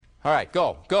All right,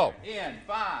 go. In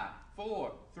 5,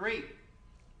 4, 3.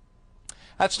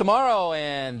 That's tomorrow,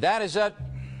 and that is it.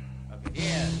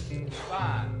 In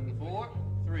 5, 4,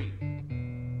 3.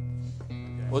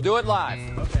 We'll do it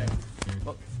live. Okay.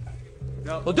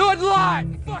 We'll do it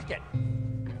live. Fuck it.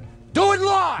 Do it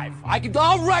live.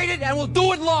 I'll write it, and we'll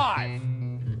do it live.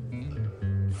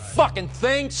 Fucking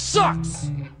thing sucks.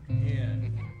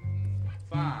 In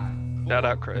 5, 4, Shout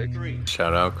out, Craig. 3.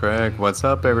 Shout out, Craig. What's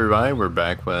up, everybody? We're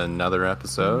back with another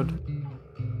episode.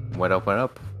 What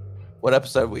up? What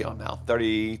episode are we on now?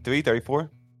 33,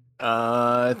 34?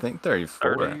 I think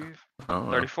 34. 30, Oh,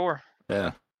 34.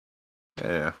 Yeah.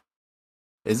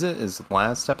 Is the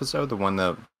last episode the one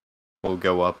that will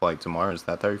go up like tomorrow? Is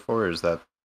that 34 or is that...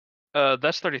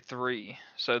 That's 33.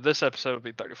 So this episode will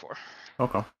be 34.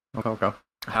 Okay.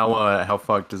 How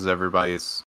fucked is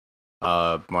everybody's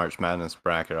March Madness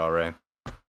bracket already?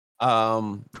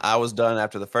 I was done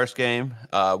after the first game.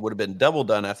 Would have been double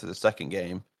done after the second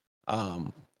game.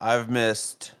 I've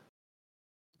missed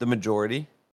the majority.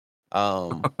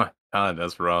 Oh my god,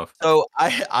 that's rough. So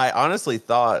I honestly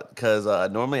thought, because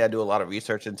normally I do a lot of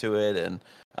research into it and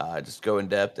just go in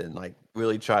depth and like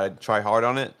really try hard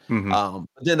on it. Mhm.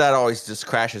 But then that always just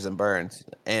crashes and burns.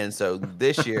 And so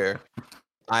this year,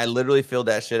 I literally filled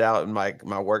that shit out in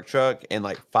my work truck in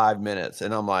like 5 minutes.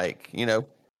 And I'm like,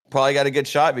 probably got a good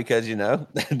shot because,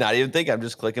 not even think, I'm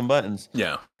just clicking buttons.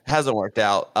 Yeah. Hasn't worked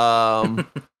out.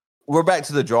 We're back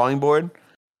to the drawing board.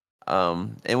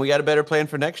 And we got a better plan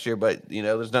for next year, but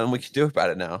there's nothing we can do about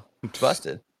it now. It's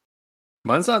busted.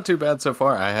 Mine's not too bad so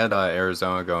far. I had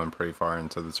Arizona going pretty far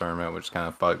into the tournament, which kind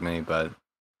of fucked me, but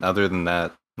other than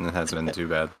that, it hasn't been too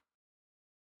bad.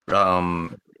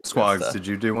 Squags, did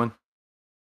you do one?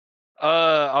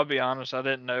 I'll be honest, I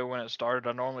didn't know when it started.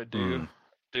 I normally do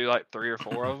like 3 or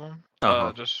 4 of them.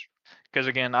 Just because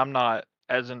again, I'm not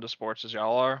as into sports as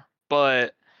y'all are,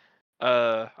 but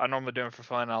I normally do them for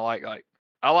fun. I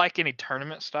like any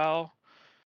tournament style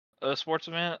sports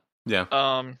event. Yeah.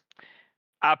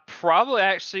 I probably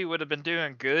actually would have been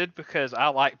doing good because I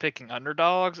like picking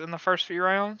underdogs in the first few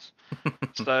rounds.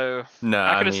 So No,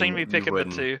 I could have seen me picking the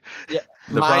 2. Yeah.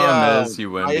 The problem is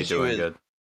you wouldn't be doing good.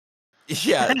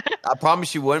 Yeah, I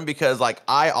promise you wouldn't, because like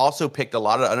I also picked a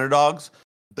lot of underdogs.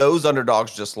 Those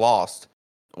underdogs just lost,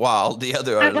 while the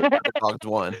other underdogs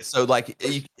won. So like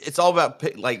it's all about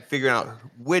figuring out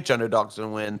which underdogs going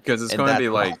to win. Because it's going to be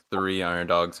like 3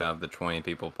 underdogs out of the 20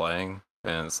 people playing.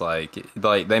 And it's like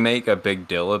they make a big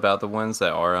deal about the ones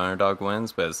that are underdog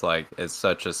wins, but it's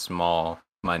such a small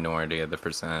minority of the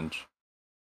percentage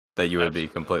that you would be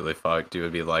completely fucked. You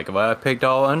would be like, well, I picked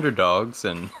all underdogs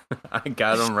and I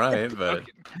got them right, but...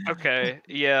 Okay,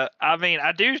 yeah. I mean,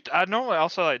 I normally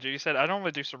also, like G said, I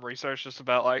normally do some research just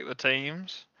about like the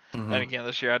teams. Mhm. And again,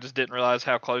 this year I just didn't realize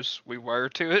how close we were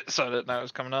to it, so I didn't know it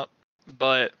was coming up.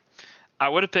 But I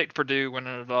would have picked Purdue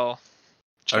winning it all.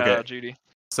 Shout out, Judy.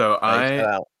 So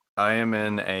I am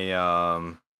in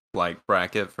a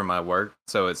bracket for my work.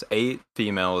 So it's 8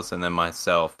 females and then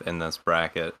myself in this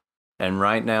bracket. And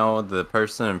right now, the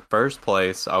person in first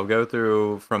place, I'll go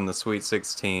through from the Sweet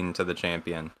 16 to the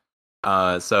champion.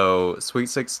 So Sweet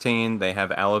 16, they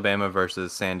have Alabama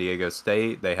versus San Diego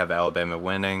State. They have Alabama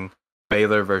winning.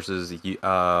 Baylor versus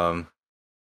Utah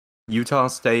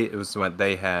State was what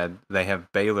they had. They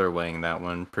have Baylor winning that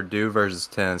one. Purdue versus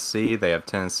Tennessee. They have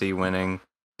Tennessee winning.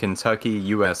 Kentucky,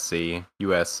 USC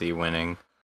winning.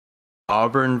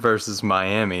 Auburn versus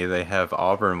Miami. They have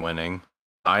Auburn winning.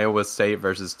 Iowa State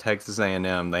versus Texas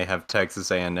A&M. They have Texas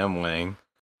A&M winning.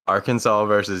 Arkansas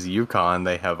versus UConn.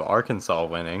 They have Arkansas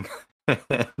winning.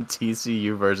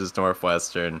 TCU versus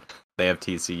Northwestern. They have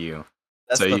TCU.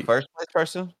 That's the first place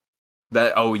person?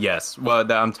 Yes.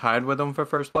 Well, I'm tied with them for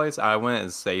first place. I went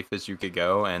as safe as you could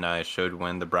go, and I should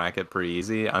win the bracket pretty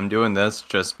easy. I'm doing this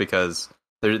just because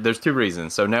there's 2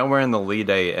 reasons. So now we're in the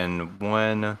lead 8, and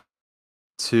 1,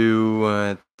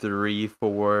 2, 3,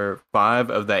 4, 5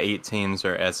 of the 8 teams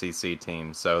are SEC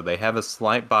teams. So they have a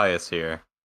slight bias here.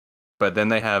 But then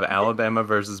they have Alabama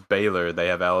versus Baylor. They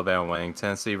have Alabama winning.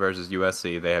 Tennessee versus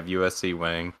USC. They have USC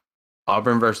winning.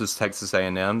 Auburn versus Texas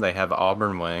A&M. They have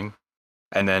Auburn winning.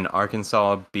 And then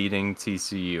Arkansas beating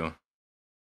TCU.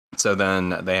 So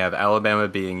then they have Alabama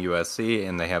beating USC,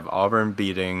 and they have Auburn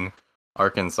beating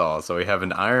Arkansas. So we have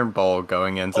an Iron Bowl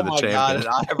going into the champion.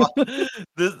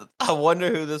 I wonder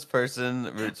who this person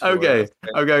roots for. Okay.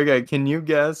 Can you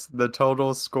guess the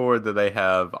total score that they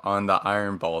have on the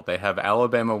Iron Bowl? They have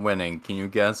Alabama winning. Can you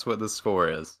guess what the score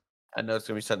is? I know it's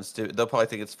gonna be something stupid. They'll probably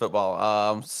think it's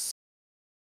football.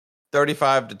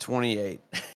 35-28.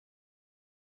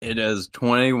 It is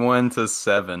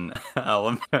 21-7.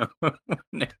 Alabama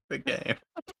winning the game.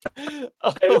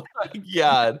 Oh my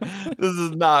god, this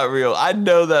is not real. I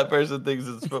know that person thinks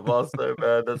it's football so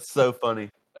bad. That's so funny.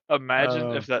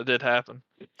 Imagine if that did happen.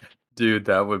 Dude,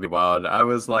 that would be wild. I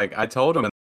was like, I told him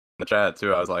in the chat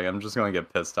too. I was like, I'm just gonna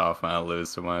get pissed off when I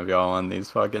lose to one of y'all on these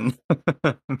fucking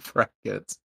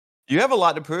brackets. You have a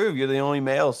lot to prove. You're the only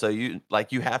male, so you have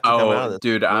to come out of this.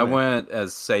 Dude, I went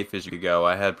as safe as you could go.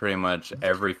 I had pretty much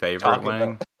every favorite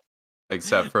winning,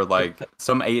 except for like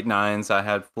some 8-9s I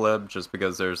had flipped, just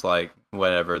because there's like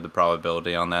whatever the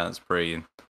probability on that is pretty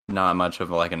not much of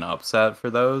like an upset for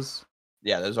those.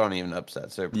 Yeah, those aren't even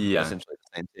upsets. They're essentially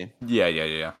the same team.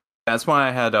 Yeah. That's why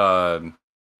I had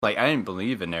like I didn't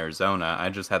believe in Arizona. I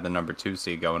just had the number 2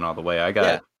 seed going all the way. I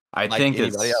got I like think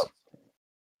anybody it's else.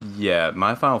 Yeah,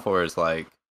 my Final Four is like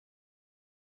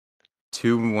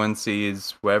 2 1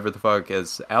 seeds, whatever the fuck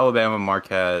is Alabama,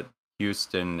 Marquette,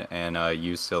 Houston, and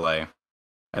UCLA.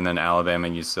 And then Alabama,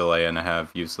 UCLA, and I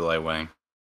have UCLA winning.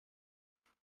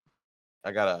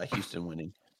 I got Houston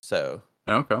winning. So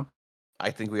Okay. I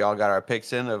think we all got our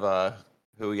picks in of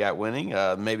who we got winning.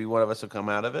 Maybe one of us will come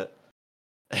out of it.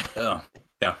 Yeah.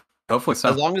 Hopefully so.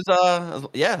 As long as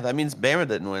that means Bama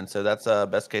didn't win, so that's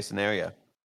best case scenario.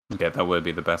 Yeah, that would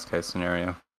be the best case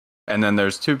scenario. And then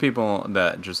there's 2 people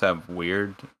that just have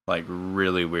weird, like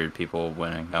really weird people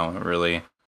winning. I don't really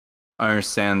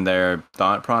understand their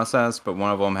thought process, but one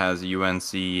of them has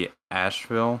UNC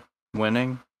Asheville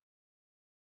winning.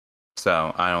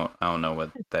 So I don't know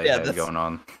what they had going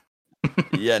on.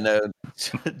 Yeah, no,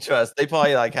 trust. They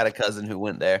probably like had a cousin who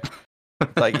went there.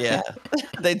 Like, yeah,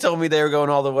 they told me they were going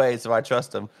all the way, so I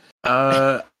trust them.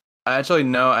 Actually,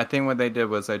 no. I think what they did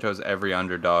was they chose every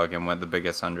underdog and went the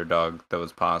biggest underdog that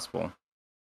was possible.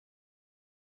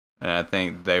 And I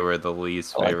think they were the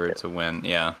least favorite to win.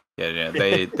 Yeah.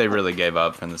 They really gave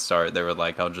up from the start. They were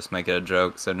like, I'll just make it a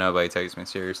joke so nobody takes me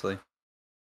seriously.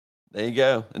 There you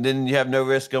go. And then you have no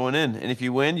risk going in. And if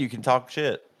you win, you can talk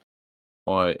shit.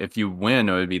 Well, if you win,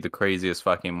 it would be the craziest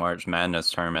fucking March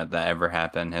Madness tournament that ever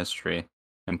happened in history.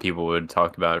 And people would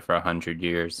talk about it for 100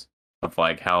 years. Of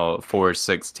like how 4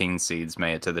 16 seeds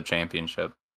made it to the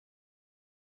championship.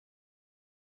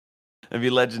 It'd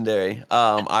be legendary.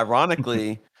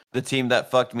 Ironically, the team that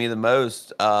fucked me the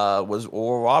most was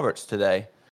Oral Roberts today.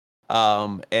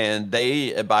 And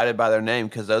they abided by their name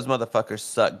because those motherfuckers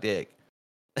suck dick.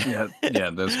 Yeah,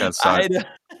 those guys suck.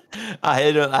 I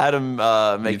had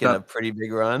them making a pretty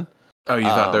big run. Oh, you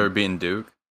thought they were beating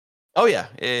Duke? Oh, yeah.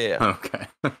 Okay.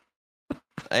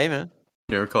 Hey, man.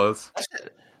 You were close.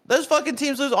 Those fucking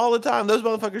teams lose all the time. Those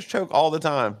motherfuckers choke all the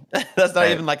time. That's not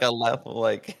even like a level.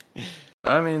 Like,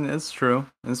 I mean, it's true.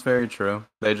 It's very true.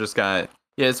 They just got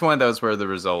it's one of those where the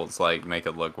results like make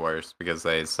it look worse because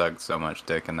they sucked so much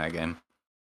dick in that game.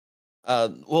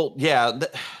 Well, yeah,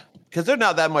 because they're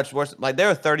not that much worse. Like,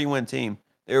 they're a 30-win team.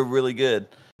 They're really good.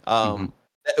 It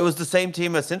was the same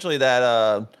team essentially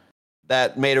that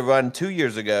made a run 2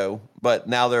 years ago, but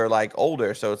now they're like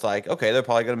older. So it's like, okay, they're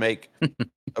probably gonna make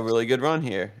a really good run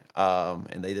here.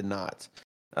 And they did not.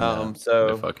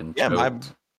 So yeah,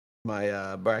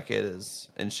 my bracket is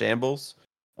in shambles.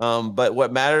 But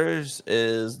what matters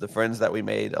is the friends that we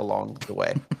made along the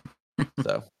way.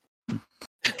 So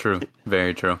true,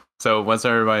 very true. So what's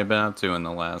everybody been up to in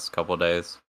the last couple of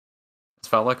days? It's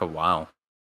felt like a while.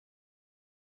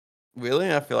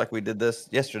 Really, I feel like we did this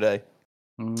yesterday.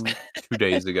 2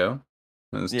 days ago.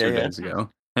 It was 2 days ago.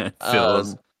 It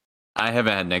feels. I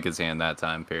haven't had Nick's hand that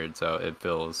time period, so it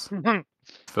feels way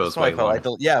long. I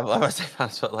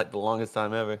felt like the longest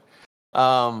time ever.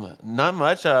 Not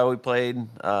much. We played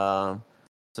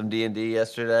some D&D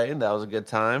yesterday, and that was a good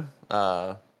time.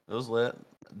 It was lit,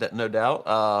 no doubt.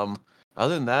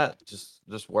 Other than that,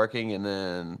 just working, and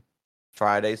then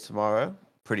Fridays tomorrow.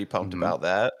 Pretty pumped about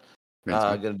that.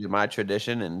 Gonna do my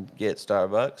tradition and get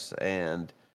Starbucks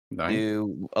and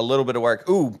do a little bit of work.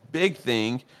 Ooh, big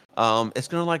thing. It's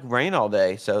gonna like rain all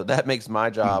day, so that makes my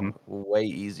job way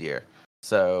easier.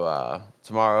 So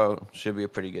tomorrow should be a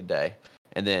pretty good day.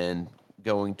 And then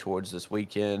going towards this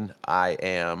weekend, I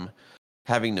am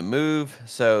having to move,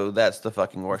 so that's the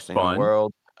fucking worst thing in the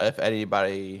world. If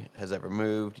anybody has ever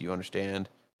moved, you understand.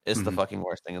 It's the fucking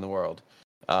worst thing in the world.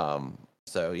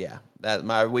 So yeah, that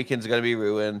my weekend's gonna be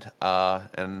ruined,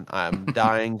 and I'm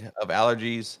dying of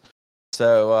allergies.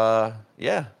 So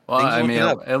yeah. Well, I mean,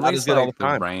 at least like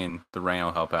the rain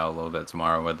will help out a little bit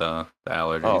tomorrow with the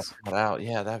allergies. Oh,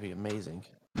 yeah, that'd be amazing.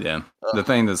 Yeah. The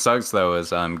thing that sucks though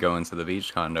is I'm going to the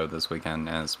beach condo this weekend,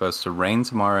 and it's supposed to rain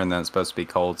tomorrow, and then it's supposed to be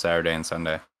cold Saturday and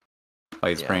Sunday.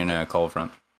 Like it's bringing in a cold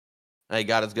front. Hey,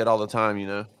 God is good all the time, you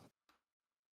know.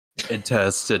 It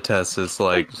tests its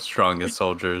like strongest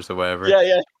soldiers or whatever.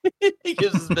 Yeah. He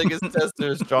gives his biggest test to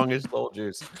his strongest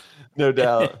soldiers. No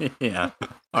doubt. Yeah.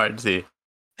 RT.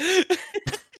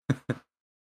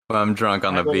 When I'm drunk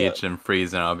on the beach and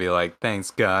freezing, I'll be like,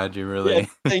 "Thanks God, you really Yes,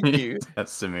 thank you.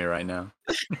 tested me right now."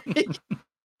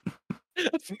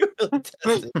 I feel really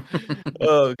tested.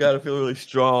 Oh God, I feel really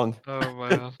strong. Oh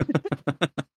wow.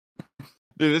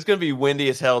 Dude, it's gonna be windy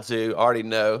as hell too. I already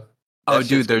know. Oh, That shit's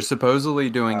dude, they're gonna supposedly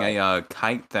doing a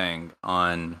kite thing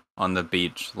on the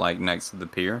beach, like next to the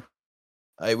pier.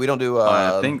 Hey, we don't do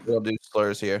I think- we don't do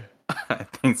slurs here. I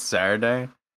think Saturday.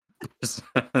 There's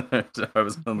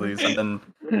supposedly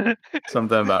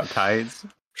something about kites.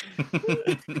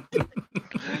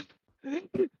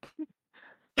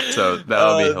 So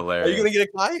that'll be hilarious. Are you gonna get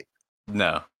a kite?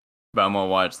 No, but I'm gonna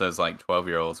watch those like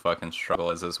 12-year-olds fucking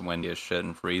struggle as it's windy as shit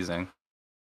and freezing.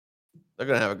 They're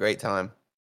gonna have a great time.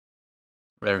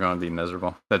 They're gonna be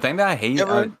miserable. The thing that I hate,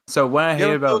 ever- so what I You hate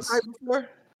ever about, flown a kite before?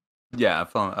 yeah, I've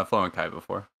flown a kite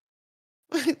before.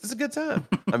 It's a good time.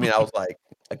 I mean, I was like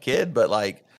a kid, but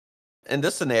like in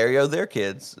this scenario, they're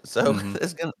kids, so Mhm.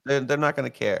 it's gonna they're not gonna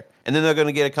care. And then they're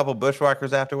gonna get a couple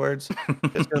bushwhackers afterwards.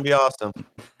 It's gonna be awesome,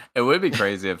 It would be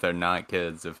crazy if they're not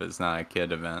kids, if it's not a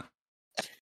kid event.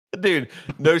 dude.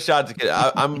 No shot to kid.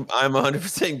 I'm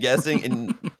 100% guessing,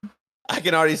 and I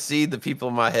can already see the people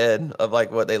in my head of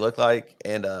like what they look like,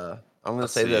 and I'm gonna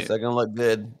Let's say this: see. they're gonna look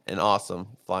good and awesome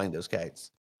flying those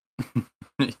kites.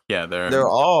 Yeah, They're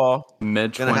all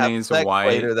mid gonna have 20s, sex white.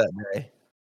 later that day.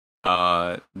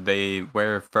 They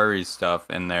wear furry stuff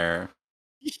in their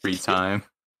free time.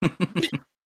 I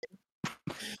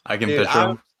can Dude, picture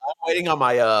I'm waiting on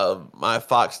my my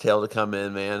foxtail to come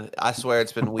in, man. I swear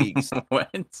it's been weeks. them. What?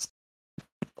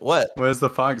 What? Where's the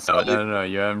fox? Oh, no.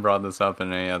 You haven't brought this up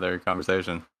in any other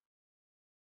conversation.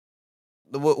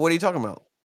 What are you talking about?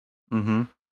 Mm-hmm.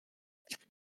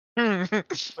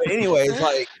 But anyways,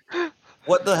 like,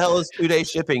 what the hell is 2-day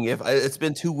shipping? If it's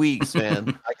been 2 weeks, man,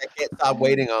 like I can't stop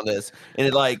waiting on this, and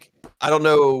it like I don't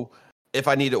know if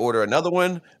I need to order another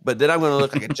one, but then I'm gonna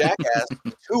look like a jackass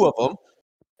with 2 of them.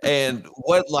 And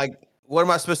what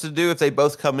am I supposed to do if they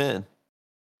both come in?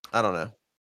 I don't know.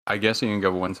 I guess you can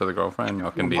give one to the girlfriend.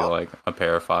 Y'all can be like a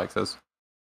pair of foxes.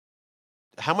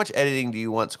 How much editing do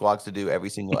you want Squawks to do every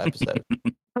single episode?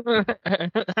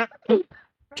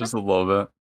 Just a little bit.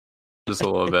 Just a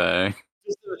little bit. Eh?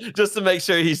 just to make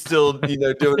sure he's still,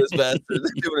 doing his best,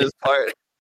 doing his part.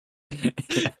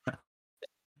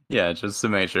 Yeah, just to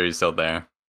make sure he's still there.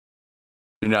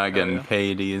 You're not getting yeah.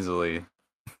 paid easily.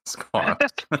 Squawk.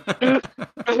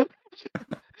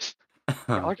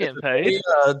 Y'all getting paid?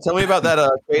 Tell me about that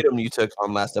kratom you took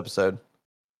on last episode.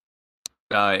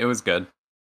 It was good.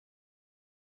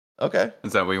 Okay.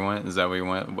 Is that where you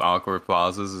went? Awkward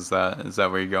pauses? Is that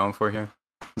what you're going for here?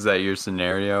 Is that your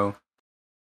scenario?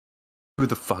 Who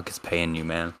the fuck is paying you,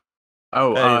 man?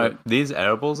 Oh, Anyway. these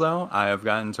edibles though, I have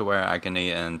gotten to where I can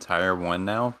eat an entire one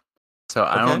now. So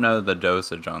I Okay. don't know the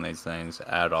dosage on these things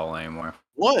at all anymore.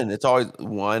 It's always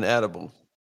one edible.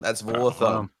 That's rule of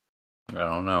thumb. I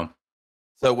don't know.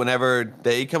 So whenever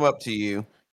they come up to you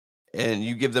and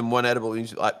you give them one edible,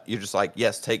 you're just like,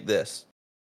 yes, take this.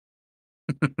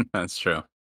 That's true.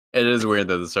 It is weird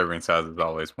that the serving size is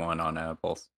always one on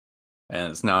edibles,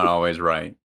 and it's not always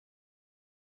right.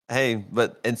 Hey,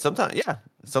 and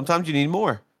sometimes you need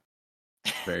more.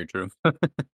 Very true.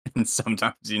 And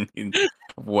sometimes you need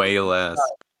way less.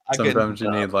 I couldn't, Sometimes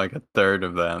you need like a third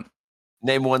of that.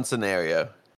 name one scenario.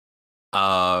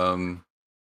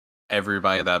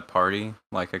 Everybody at that party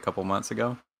like a couple months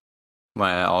ago, when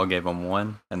I all gave them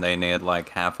one, and they needed like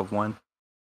half of one.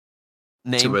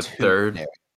 Name To a two third.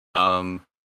 scenarios.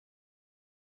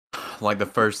 Like the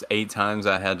first 8 times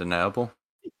I had an apple.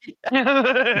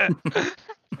 I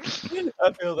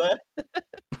feel that.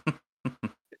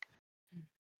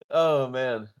 Oh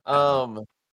man.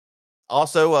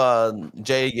 Also,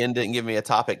 Jay again didn't give me a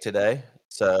topic today,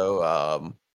 so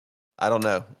I don't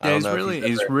know. I Yeah, don't know if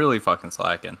he's really fucking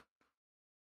slacking.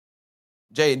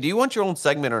 Jay, do you want your own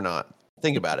segment or not?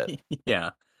 Think about it.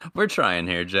 Yeah, we're trying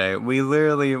here, Jay.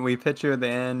 We pitch you at the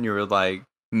end. You were like,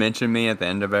 mention me at the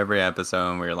end of every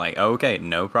episode, and we were like, okay,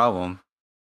 no problem.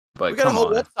 But We got a come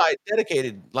whole on. website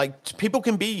dedicated. Like people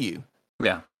can be you.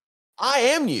 Yeah. I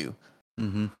am you,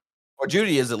 Mm-hmm. or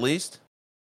Judy is at least.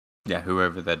 Yeah,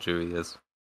 whoever that Judy is.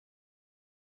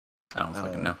 I don't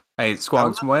fucking Uh, know. Hey,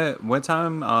 Squawks, what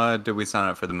time did we sign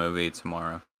up for the movie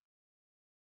tomorrow?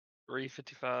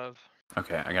 3:55.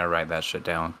 Okay, I gotta write that shit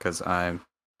down because I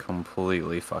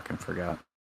completely fucking forgot.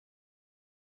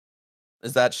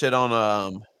 Is that shit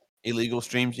on illegal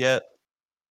streams yet?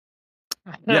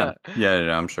 Yeah,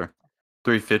 I'm sure.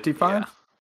 3:55.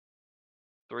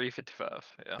 3:55.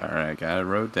 Yeah. All right, got it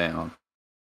wrote down.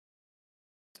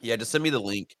 Yeah, just send me the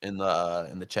link in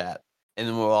the chat, and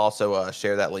then we'll also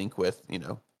share that link with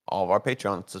all of our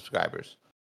Patreon subscribers.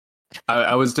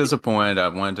 I was disappointed. I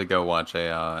wanted to go watch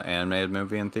a animated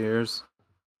movie in theaters,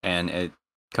 and it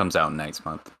comes out next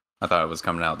month. I thought it was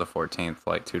coming out the 14th,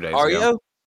 like 2 days ago. Mario?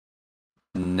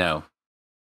 No.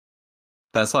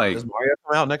 That's like. Does Mario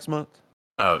come out next month?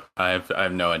 Oh, I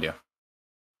have no idea.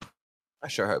 I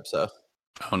sure hope so.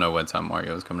 I don't know what time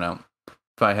Mario is coming out.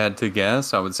 If I had to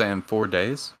guess, I would say in 4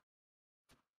 days.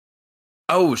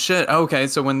 Oh shit! Okay,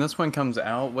 so when this one comes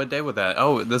out, what day would that?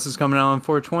 Oh, this is coming out on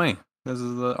 420. This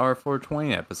is our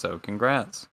 420 episode.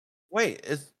 Congrats. Wait,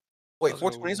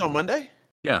 420 is on Monday?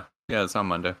 Yeah, it's on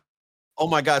Monday. Oh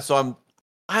my god! So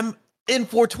I'm in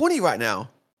 420 right now.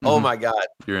 Mm-hmm. Oh my god!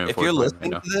 If you're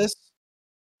listening to this,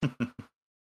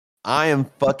 I am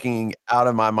fucking out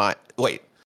of my mind. Wait,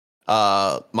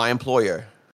 my employer,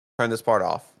 turn this part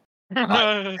off.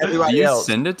 Do you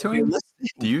send it to him?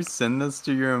 Do you send this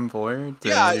to your employer?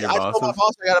 Yeah, I told my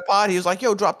boss I got a pod. He was like,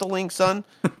 "Yo, drop the link, son,"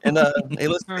 and he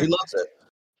loves it.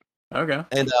 Okay.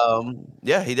 And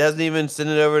yeah, he doesn't even send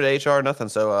it over to HR or nothing.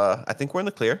 So I think we're in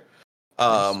the clear.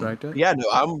 Yeah,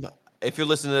 no, if you're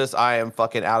listening to this, I am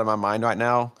fucking out of my mind right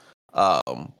now.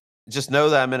 Just know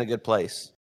that I'm in a good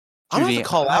place. I'm gonna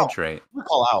call out. I'm gonna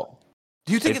call out.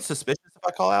 Do you think it's suspicious if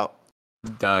I call out?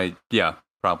 Yeah,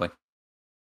 probably.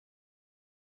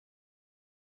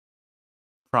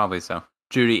 Probably so.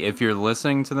 Judy, if you're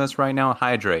listening to this right now,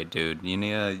 hydrate, dude. You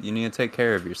need to take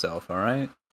care of yourself, all right?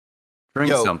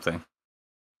 Drink something.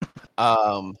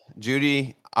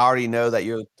 Judy, I already know that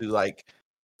you're through like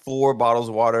 4 bottles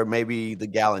of water, maybe the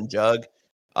gallon jug.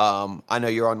 I know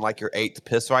you're on like your 8th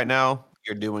piss right now.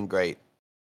 You're doing great.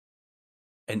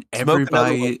 And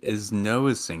everybody is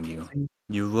noticing you.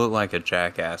 You look like a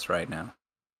jackass right now.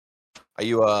 Are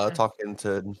you talking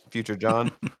to future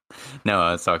John? No,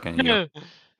 I was talking to you.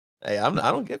 Hey, I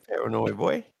don't get paranoid,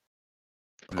 boy.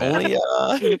 Only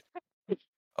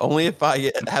if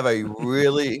I have a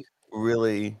really,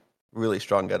 really, really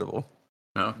strong edible.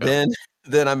 Okay.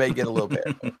 Then I may get a little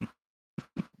paranoid.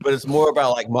 But it's more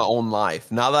about like my own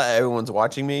life. Now that everyone's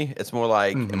watching me, it's more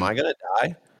like, am I gonna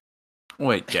die?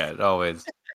 Wait, yeah, it always.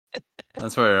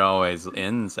 That's where it always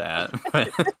ends at.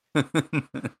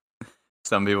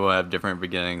 Some people have different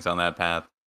beginnings on that path.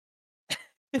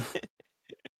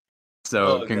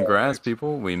 So, congrats,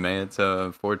 people. We made it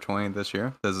to 420 this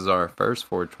year. This is our first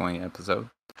 420 episode.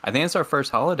 I think it's our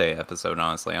first holiday episode,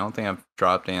 honestly. I don't think I've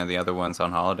dropped any of the other ones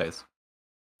on holidays.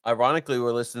 Ironically,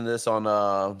 we're listening to this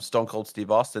on Stone Cold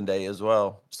Steve Austin Day as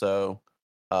well. So,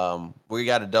 we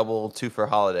got a double 2 for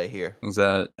holiday here. Is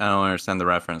that, I don't understand the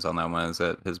reference on that one. Is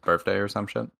it his birthday or some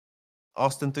shit?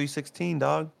 Austin 316,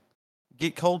 dog.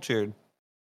 Get cultured.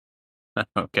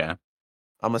 Okay.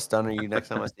 I'm gonna stunner you next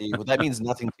time I see you. Well, that means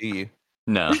nothing to you.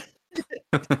 No.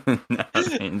 How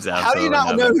do you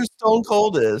not know who Stone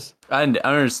Cold is? I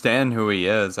understand who he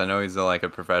is. I know he's like a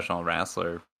professional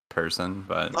wrestler person,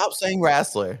 but stop saying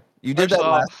wrestler. You did that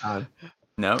last time.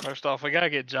 No. First off, we gotta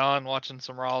get John watching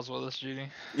some Raws with us, Judy.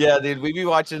 Yeah, dude, we be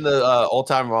watching the old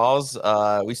time Raws.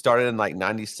 We started in like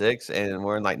 '96, and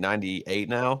we're in like '98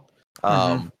 now.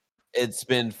 It's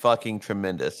been fucking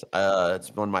tremendous.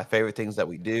 It's one of my favorite things that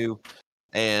we do,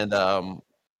 and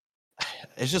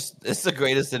it's the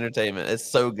greatest entertainment. It's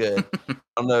so good. I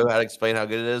don't know how to explain how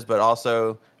good it is, but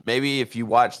also maybe if you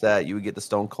watch that, you would get the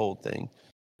Stone Cold thing.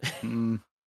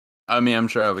 I mean, I'm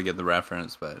sure I would get the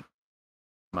reference, but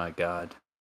my God.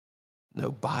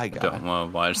 No, by God. I don't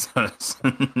want to watch those.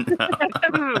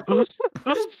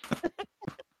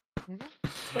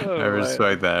 I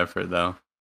respect the effort, though.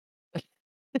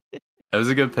 It was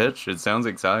a good pitch. It sounds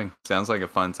exciting. Sounds like a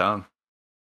fun time.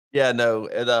 Yeah, no.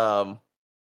 It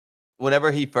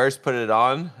whenever he first put it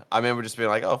on, I remember just being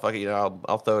like, "Oh fuck it,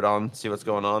 I'll throw it on, see what's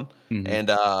going on."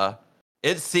 And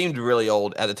it seemed really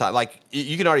old at the time. Like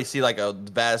you can already see like a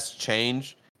vast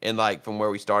change in like from where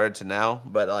we started to now.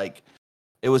 But like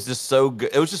it was just so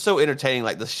good. It was just so entertaining.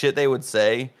 Like the shit they would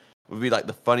say would be like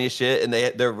the funniest shit, and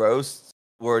their roasts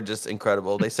were just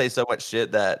incredible. They say so much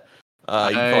shit that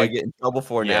you probably get in trouble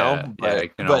for now. But, I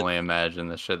can only imagine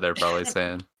the shit they're probably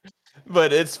saying.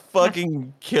 But it's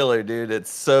fucking killer, dude.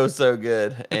 It's so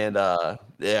good. And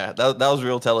yeah, that was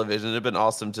real television. It'd been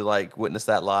awesome to like witness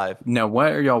that live. Now,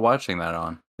 what are y'all watching that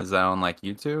on? Is that on like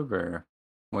YouTube or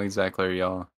what exactly are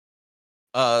y'all?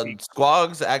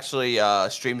 Squogs actually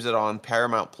streams it on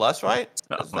Paramount Plus, right?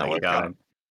 Oh my God.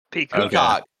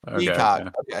 Peacock.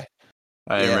 Okay.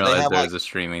 I didn't realize there was a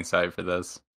streaming site for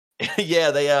this.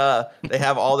 Yeah, they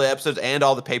have all the episodes and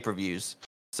all the pay-per-views.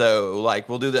 So like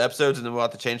we'll do the episodes and then we'll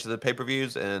have to change to the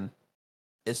pay-per-views, and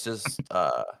it's just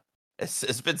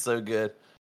it's been so good.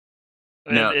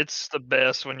 No. It's the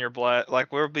best when you're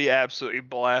like we'll be absolutely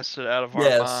blasted out of our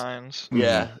Yes. minds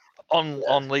Yeah.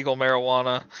 on legal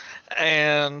marijuana,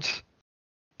 and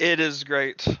it is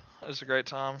great. It's a great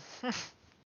time.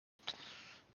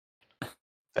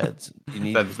 Feds. You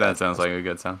need That sounds like a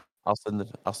good time. I'll send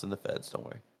the feds. Don't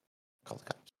worry. Call the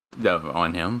cops. Yeah,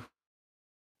 on him.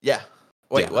 Yeah.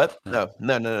 Wait, Yeah. what? No. On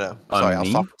Sorry, I was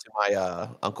me? talking to my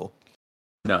uncle.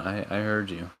 No, I heard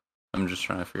you. I'm just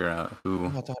trying to figure out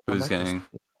who's getting.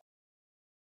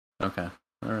 Okay.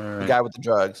 All right. The guy with the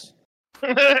drugs.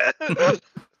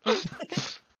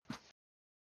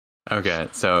 Okay,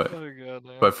 so Oh, God,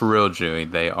 man. but for real, Joey,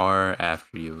 they are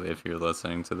after you if you're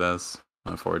listening to this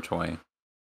on 420.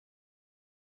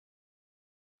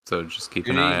 So just keep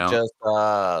an eye out.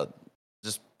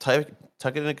 Just tuck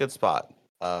it in a good spot.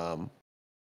 Fuck,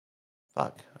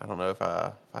 I don't know if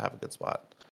I have a good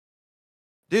spot.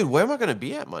 Dude, where am I gonna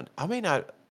be at Monday? I may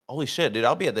not. Holy shit, dude!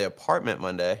 I'll be at the apartment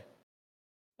Monday.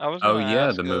 I was Oh, gonna yeah,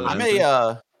 ask, the movie.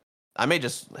 I may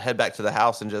just head back to the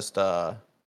house and just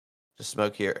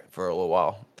smoke here for a little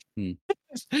while.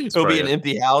 It'll be an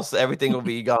empty house. Everything will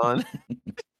be gone.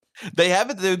 They have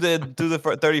it through the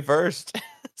 31st.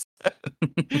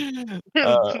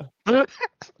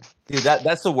 Dude,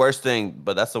 that's the worst thing.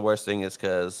 But that's the worst thing is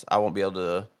because I won't be able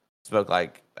to smoke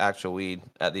like actual weed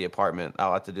at the apartment.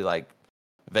 I'll have to do like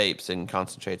vapes and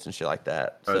concentrates and shit like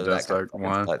that. Oh, So just that like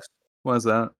one? sucks. What's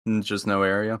that? Just no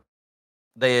area.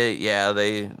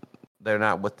 They're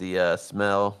not with the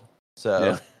smell.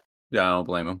 So Yeah, I don't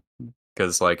blame them.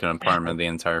 Because like an apartment, the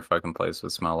entire fucking place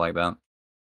would smell like that.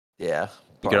 yeah,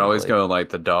 You could always probably. go like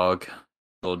the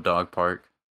little dog park.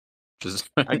 Just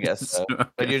I guess so. smoke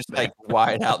But you're it just like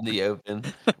wide out in the open,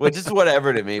 which is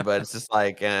whatever to me. But it's just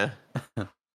like, Oh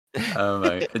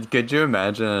my! Could you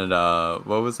imagine?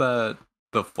 What was that?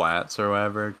 The flats or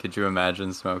whatever. Could you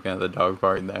imagine smoking at the dog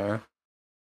park there?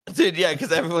 dude, yeah,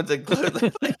 because everyone's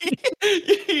included.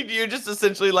 You're just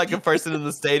essentially like a person in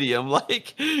the stadium.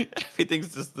 Like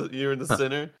everything's just you're in the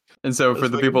center. And so for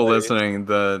That's the fucking people hilarious. listening,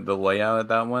 the layout at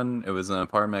that one, it was an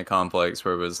apartment complex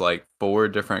where it was like 4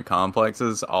 different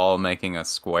complexes all making a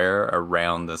square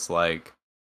around this like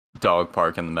dog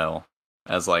park in the middle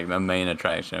as like the main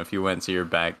attraction. If you went to your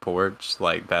back porch,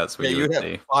 like that's what Yeah, you you'd would have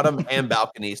see. bottom and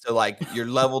balcony, so like you're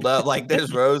leveled up. Like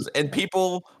there's rows, and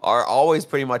people are always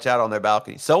pretty much out on their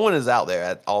balcony. Someone is out there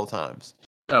at all times,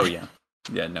 Oh yeah,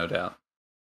 yeah, no doubt.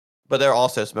 but they're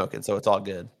also smoking, so it's all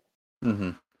good.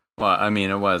 Mm-hmm. Well, I mean,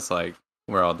 it was like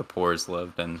where all the poors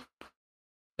lived in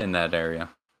that area.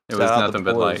 It was Shout out the nothing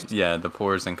but like poors. the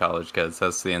poors and college kids.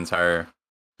 That's the entire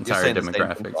You're saying the same thing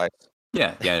demographic. twice.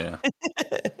 Yeah.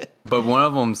 But one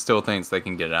of them still thinks they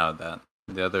can get out of that.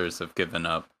 The others have given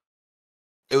up.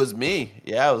 It was me.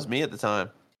 Yeah, it was me at the time.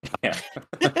 Yeah.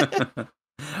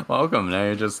 Welcome. Now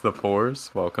you're just the poors.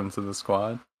 Welcome to the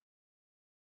squad.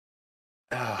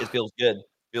 It feels good.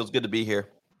 Feels good to be here.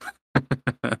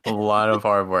 A lot of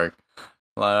hard work.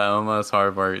 A lot of almost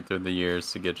hard work through the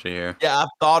years to get you here. Yeah, I've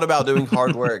thought about doing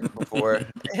hard work before,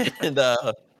 and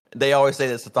they always say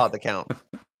that's the thought that counts.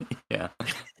 Yeah.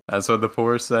 That's what the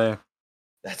poor say.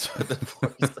 That's what the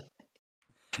force.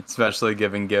 Especially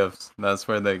giving gifts. That's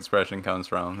where the expression comes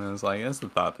from. It's like, it's the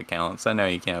thought that counts. I know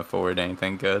you can't afford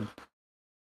anything good.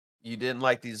 You didn't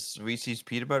like these Reese's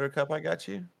peanut butter cup I got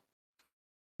you?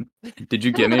 Did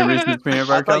you give me Reese's peanut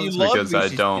I butter thought you cups? loved Because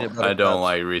Reese's peanut butter I don't cups.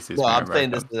 like Reese's Well, I'm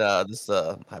peanut butter saying cups.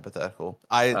 this hypothetical.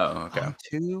 Oh, okay. I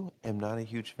too am not a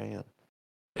huge fan.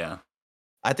 Yeah.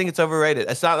 I think it's overrated.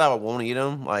 It's not that I won't eat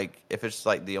them. Like if it's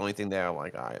like the only thing there, I'm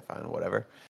like, all right, fine, whatever.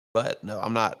 But no,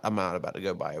 I'm not about to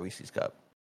go buy a Reese's cup.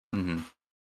 Mm-hmm.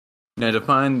 Now,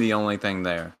 define the only thing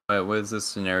there. What is this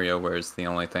scenario where it's the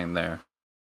only thing there?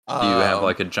 Do you have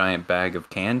like a giant bag of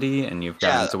candy and you've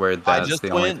gotten to where that's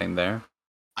the only thing there?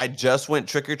 I just went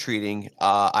trick or treating. Okay,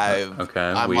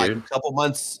 I'm weird. like a couple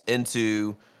months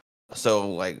into, so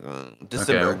like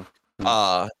December,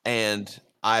 and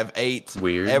I've ate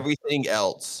Weird. everything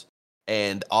else,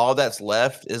 and all that's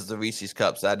left is the Reese's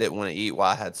cups that I didn't want to eat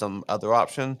while I had some other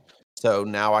option. So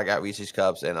now I got Reese's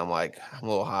cups, and I'm like, I'm a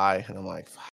little high, and I'm like,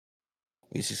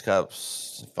 Reese's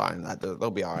cups, fine,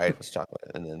 they'll be all right. It's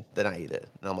chocolate, and then I eat it,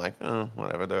 and I'm like, oh,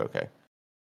 whatever, they're okay.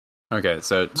 Okay,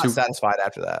 so Not satisfied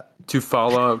after that. 2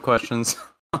 follow-up questions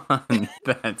on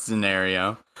that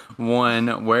scenario.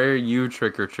 1, where are you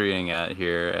trick-or-treating at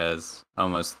here as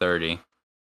almost 30?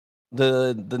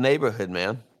 The neighborhood,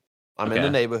 man. I'm in the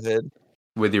neighborhood.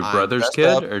 With your I'm brother's dressed kid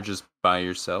up. or just by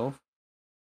yourself?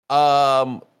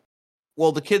 Well,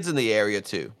 the kids in the area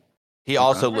too. He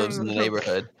also lives in the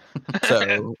neighborhood,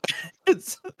 so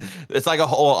it's like a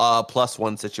whole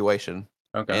 +1 situation.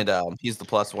 Okay. And he's the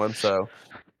 +1, so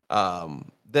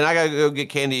then I gotta go get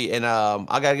candy, and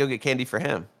I gotta go get candy for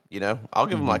him. I'll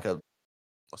give him like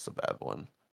what's the bad one?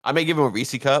 I may give him a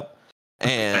Reese cup,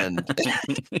 and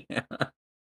Yeah.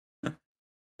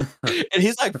 and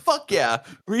he's like, "Fuck yeah,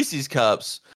 Reese's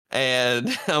cups,"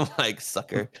 and I'm like,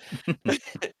 "Sucker," and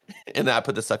then I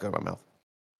put the sucker in my mouth.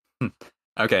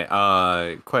 Okay.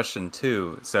 Question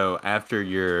 2. So after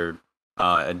your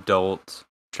adult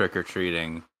trick or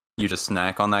treating, you just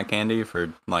snack on that candy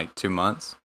for like 2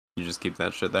 months. You just keep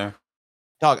that shit there.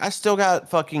 Dog, I still got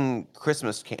fucking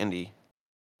Christmas candy,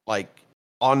 like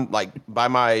by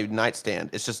my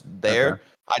nightstand. It's just there.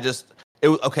 Okay. It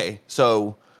was okay.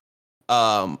 So,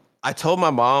 I told my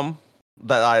mom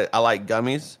that I like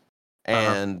gummies,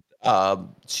 and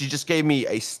she just gave me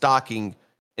a stocking,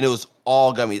 and it was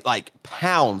all gummies, like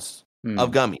pounds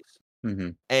of gummies. Mm-hmm.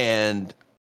 And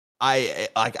I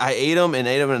ate them,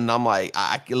 and I'm like,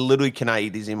 I literally cannot eat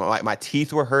these anymore. Like my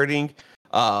teeth were hurting.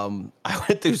 I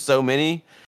went through so many.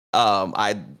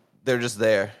 They're just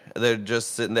there. They're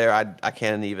just sitting there. I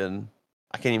can't even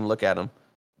look at them.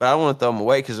 But I don't want to throw them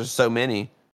away because there's so many.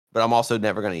 But I'm also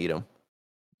never gonna eat them.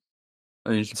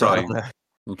 You should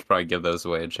probably give those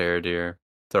away to charity or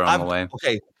throw them away.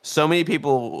 Okay, so many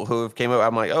people who have came up,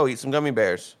 I'm like, oh, eat some gummy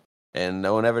bears, and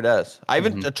no one ever does. I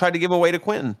even tried to give them away to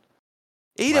Quentin.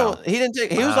 He didn't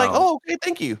take. He was like, oh, okay,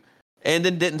 thank you, and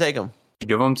then didn't take them.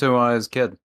 Give them to his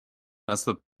kid. That's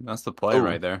the play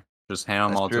right there. Just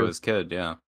hand them all to his kid.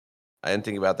 Yeah. I didn't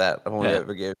think about that. I've only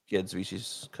ever gave kids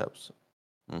Reese's cups.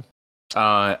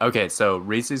 Okay, so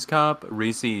Reese's cup,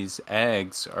 Reese's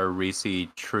eggs, or Reese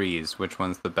trees. Which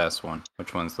one's the best one?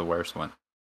 Which one's the worst one?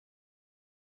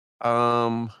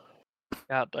 God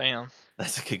damn.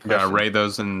 That's a good question. Gotta rate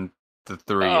those in the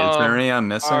 3. Is there any I'm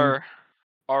missing?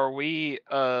 Are we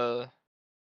Is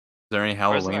there any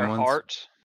Halloween ones? Hearts?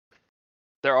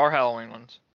 There are Halloween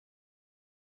ones.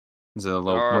 Is it a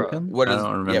little pumpkin? I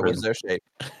don't remember. Yeah, what's their shape?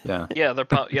 Yeah. Yeah, they're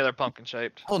pumpkin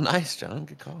shaped. Oh, nice, John.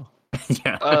 Good call.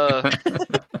 Yeah.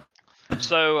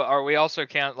 So are we also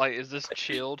is this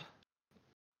chilled?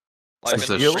 Like is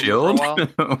this chilled?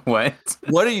 What?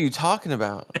 What are you talking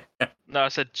about? No, I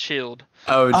said chilled.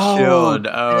 Oh, chilled.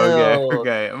 Oh,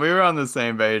 okay. We were on the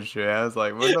same page here. I was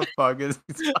like, what the fuck is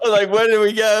this? I was like, where did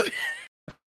we go?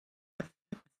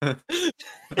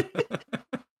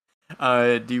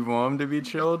 Do you want them to be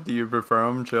chilled? Do you prefer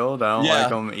them chilled? I don't like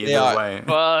them either way.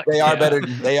 They are better.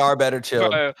 They are better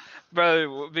chilled.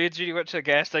 Bro, me and Judy went to a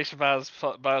gas station by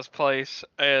his place,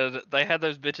 and they had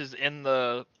those bitches in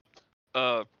the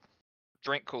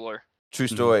drink cooler. True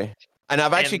story. And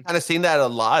I've actually kind of seen that a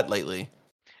lot lately.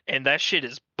 And that shit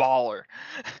is baller.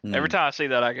 Every time I see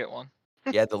that, I get one.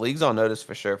 Yeah, the league's on notice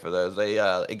for sure for those.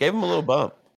 It gave them a little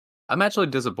bump. I'm actually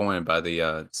disappointed by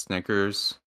the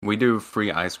Snickers. We do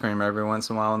free ice cream every once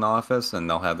in a while in the office, and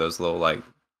they'll have those little like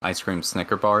ice cream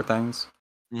Snicker bar things,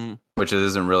 which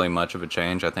isn't really much of a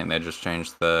change. I think they just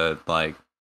changed the like.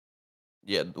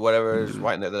 Yeah, whatever is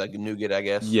right in there, like nougat, I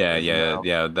guess.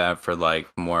 Yeah. That for like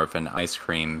more of an ice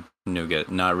cream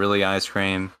nougat, not really ice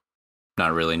cream,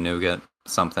 not really nougat,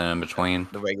 something in between.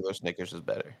 The regular Snickers is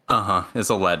better.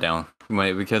 It's a letdown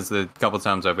because the couple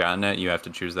times I've gotten it, you have to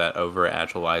choose that over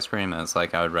actual ice cream, and it's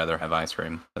like I would rather have ice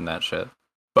cream than that shit.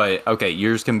 But okay,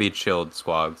 yours can be chilled,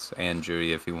 Squags and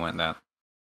Judy, if you want that.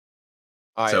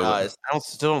 All right, I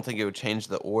still don't think it would change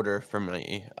the order for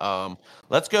me.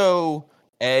 Let's go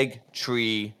egg,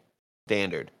 tree,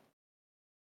 standard.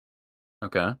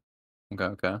 Okay.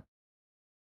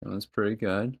 That's pretty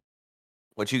good.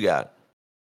 What you got?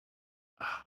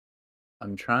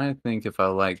 I'm trying to think if I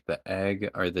like the egg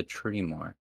or the tree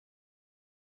more.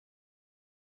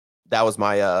 That was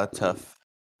my tough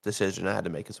decision I had to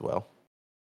make as well.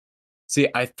 See,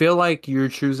 I feel like you're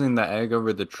choosing the egg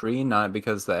over the tree, not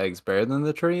because the egg's better than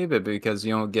the tree, but because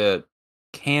you don't get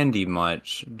candy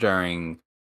much during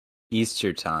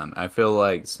Easter time. I feel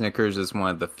like Snickers is one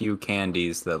of the few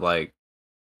candies that like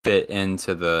fit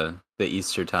into the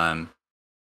Easter time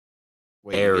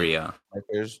area.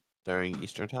 Snickers during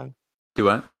Easter time? Do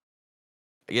what?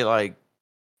 I get like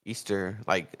Easter,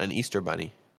 like an Easter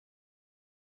bunny.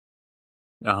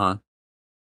 You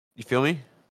feel me?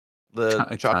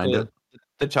 The chocolate.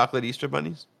 The chocolate Easter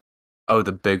bunnies? Oh,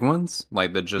 the big ones?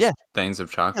 Like the just things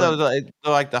of chocolate?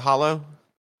 They're like the hollow?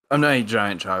 I'm not a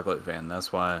giant chocolate fan.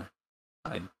 That's why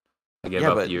I gave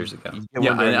up years ago.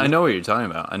 Yeah, I know what you're talking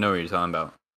about. I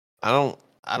don't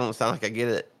sound like I get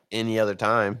it any other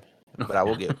time, but I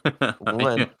will get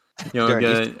one. You don't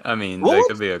get it? I mean, that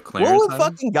could be a clearance. What would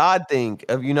fucking God think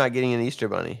of you not getting an Easter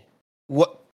bunny?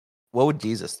 What would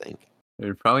Jesus think?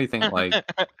 They'd probably think like,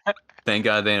 thank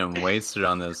God they didn't waste it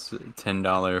on this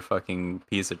 $10 fucking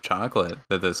piece of chocolate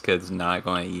that this kid's not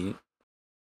going to eat.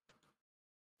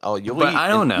 Oh, you'll But eat. I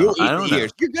don't know. You'll eat I don't the know.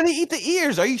 ears. You're gonna eat the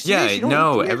ears. Are you Yeah, serious? You don't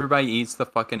no, eat the ears? everybody eats the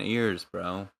fucking ears,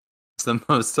 bro. It's the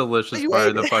most delicious You part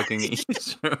of ate the it. fucking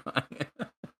Easter bunny.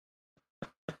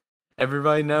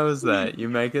 Everybody knows that. You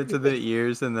make it to the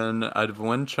ears and then out of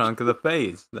one chunk of the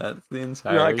face. That's the You're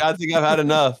entire. like, I think I've had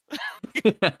enough.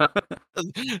 Yeah.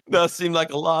 That seemed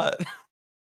like a lot.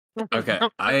 Okay,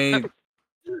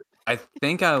 I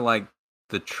think I like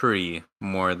the tree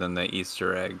more than the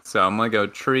Easter egg. So I'm gonna go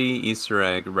tree, Easter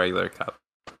egg, regular cup.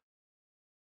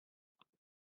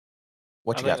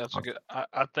 What I you think got? that's a good.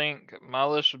 I think my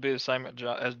list would be the same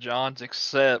as John's,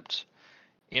 except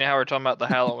you know how we're talking about the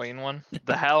Halloween one.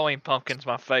 The Halloween pumpkin's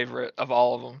my favorite of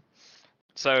all of them.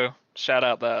 So shout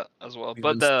out that as well.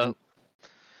 But the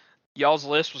y'all's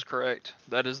list was correct.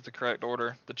 That is the correct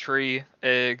order. The tree,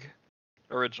 egg,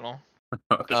 original.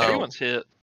 The tree Okay. one's hit.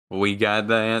 We got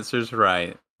the answers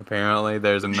right. Apparently,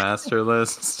 there's a master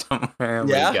list somewhere.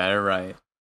 Yeah? We got it right.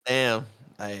 Damn.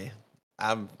 I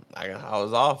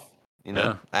was off. You know,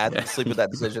 Yeah. I had Yeah. to sleep with that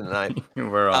decision tonight.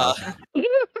 We're Uh, off.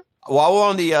 While we're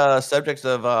on the subject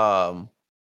of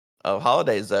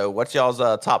holidays, though, what's y'all's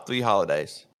top 3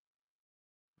 holidays?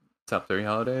 Top 3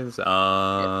 holidays.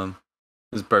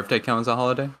 Does birthday count as a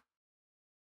holiday?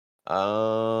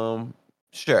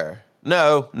 Sure.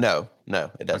 No,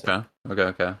 it doesn't.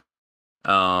 Okay.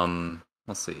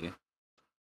 Let's see.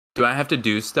 Do I have to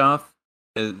do stuff?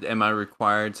 Am I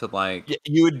required to like?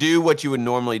 You would do what you would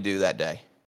normally do that day.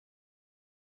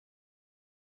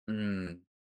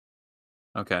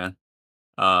 Okay.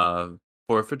 4th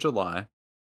of July,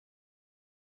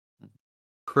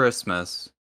 Christmas,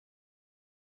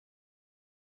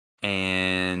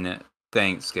 and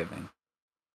Thanksgiving.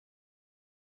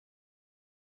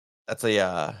 That's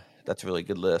a really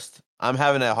good list. I'm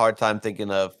having a hard time thinking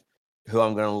of who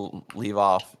I'm going to leave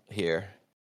off here.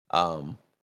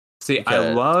 See,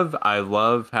 because- I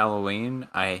love Halloween.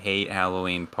 I hate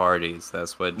Halloween parties.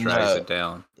 That's what drags it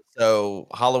down. So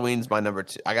Halloween's my number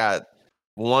 2. I got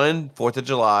 1, 4th of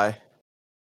July,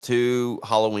 2,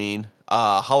 Halloween.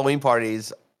 Halloween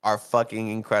parties are fucking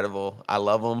incredible. I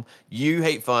love them. You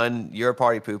hate fun. You're a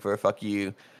party pooper. Fuck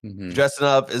you. Mhm. Dressing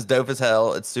up is dope as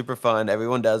hell. It's super fun.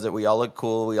 Everyone does it. We all look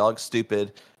cool. We all look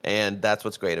stupid. And that's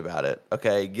what's great about it.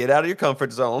 Okay, get out of your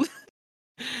comfort zone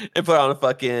and put on a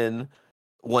fucking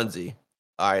onesie.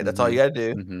 All right, that's all you got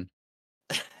to do. Mhm.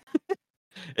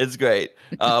 It's great.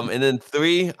 And then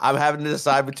 3, I'm having to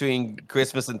decide between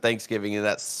Christmas and Thanksgiving, and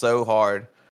that's so hard.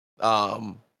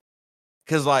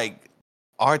 Because like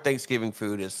our Thanksgiving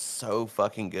food is so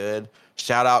fucking good.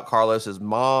 Shout out Carlos's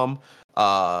mom.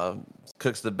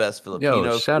 Cooks the best Filipino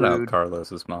Yo, shout out food.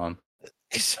 Carlos's mom.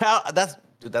 That's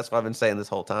what I've been saying this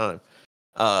whole time.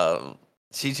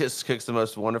 She just cooks the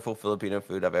most wonderful Filipino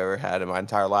food I've ever had in my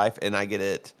entire life, and I get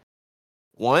it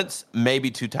once, maybe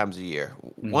 2 times a year.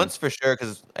 Once for sure,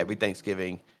 because every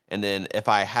Thanksgiving, and then if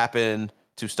I happen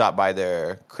to stop by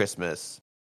their Christmas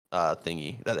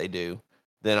thingy that they do,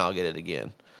 then I'll get it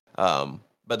again.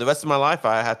 But the rest of my life,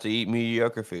 I have to eat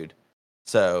mediocre food.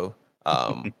 So,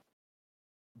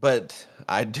 but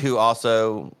I do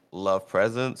also love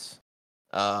presents.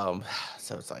 So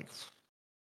it's like,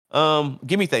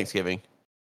 give me Thanksgiving.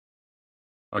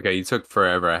 Okay, you took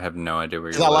forever. I have no idea where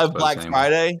you're. Because I love Black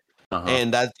Friday, Uh-huh.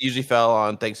 and that usually fell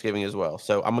on Thanksgiving as well.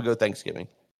 So I'm gonna go Thanksgiving.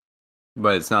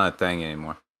 But it's not a thing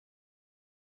anymore.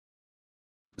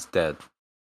 It's dead.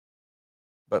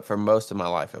 But for most of my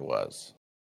life, it was.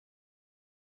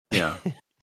 Yeah.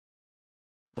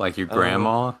 Like your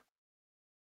grandma.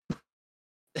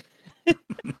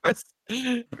 It's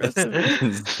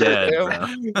dead, bro.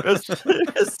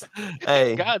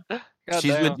 Hey, God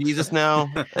she's damn. with Jesus now,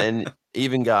 and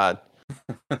even God.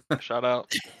 Shout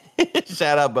out.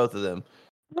 Shout out both of them.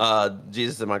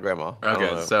 Jesus and my grandma. I don't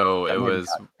Okay, know. so it maybe was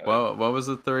God. what was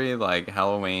the 3? Like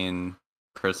Halloween,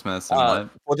 Christmas, and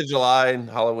what? 4th of July,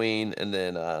 Halloween, and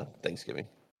then Thanksgiving.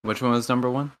 Which one was number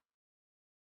 1?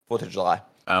 4th of July.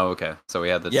 Oh, okay. So we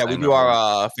had the Yeah, we same do number.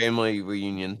 our family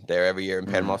reunion there every year in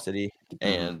Panama City, Mhm.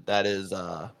 and that is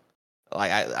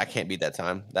like I can't beat that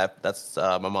time. That's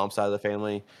my mom's side of the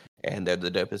family, and they're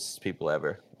the dopest people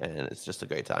ever, and it's just a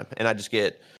great time. And I just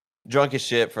get drunk as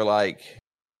shit for like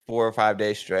 4 or 5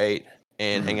 days straight,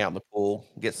 and hang out in the pool,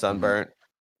 get sunburnt.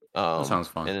 That sounds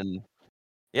fun. And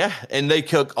yeah, and they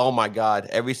cook. Oh my god,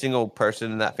 every single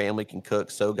person in that family can cook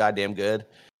so goddamn good,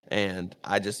 and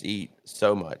I just eat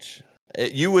so much.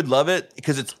 You would love it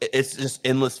because it's just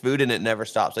endless food and it never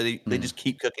stops. They just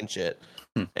keep cooking shit,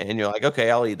 and you're like,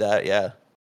 okay, I'll eat that. Yeah,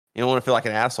 you don't want to feel like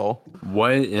an asshole.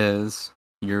 What is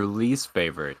your least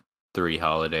favorite 3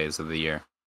 holidays of the year?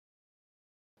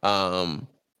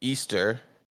 Easter.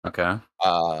 Okay.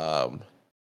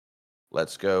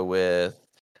 Let's go with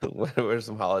what are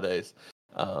some holidays?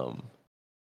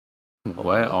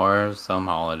 What are some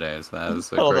holidays? That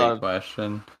is a Hold great on.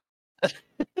 question.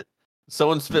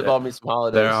 Someone spitball me some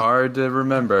holidays. They're hard to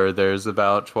remember. There's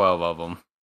about 12 of them.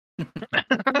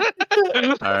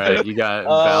 All right, you got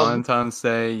Valentine's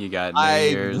Day, you got New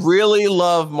Year's. I really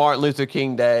love Martin Luther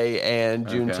King Day and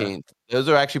Juneteenth. Those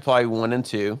are actually probably 1 and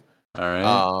 2. All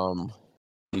right.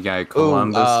 You got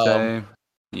Columbus Day.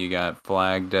 You got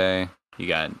Flag Day. You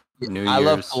got New Year's. I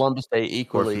love Columbus Day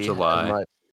equally. 4th of July.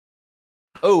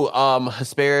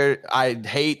 I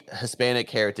hate Hispanic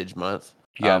Heritage Month.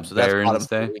 You got so that's Veterans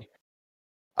Day. 3.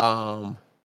 Do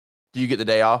you get the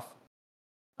day off?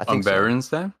 I think on Veterans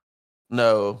Day?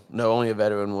 No, only a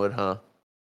veteran would, huh?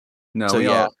 No,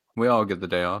 so, we all get the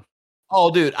day off.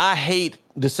 Oh, dude, I hate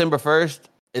December 1st.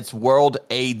 It's World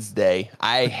AIDS Day.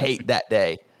 I hate that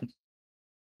day.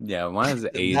 Yeah, why does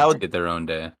AIDS get their own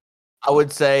day? I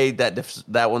would say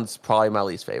that one's probably my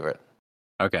least favorite.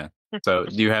 Okay, so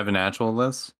do you have an actual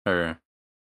list, or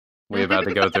we about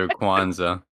to go through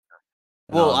Kwanzaa?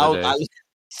 Well,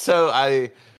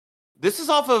 this is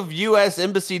off of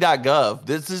usembassy.gov.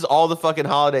 This is all the fucking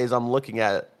holidays I'm looking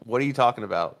at. What are you talking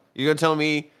about? You're gonna tell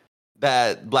me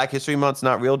that Black History Month's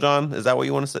not real, John? Is that what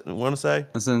you want to say?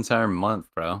 That's an entire month,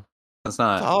 bro. That's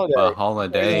not a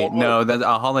holiday. No, that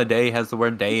a holiday has the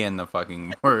word day in the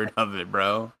fucking word of it,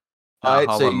 bro. All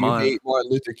right, so you hate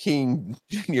Martin Luther King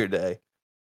Jr. Day.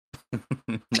 I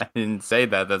didn't say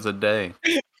that. That's a day.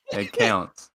 It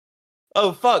counts.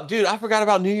 Oh, fuck, dude. I forgot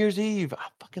about New Year's Eve. I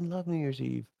fucking love New Year's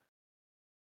Eve.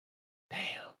 Damn.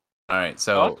 All right,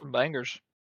 so bangers.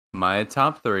 My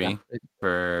top 3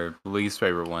 for least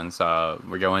favorite ones.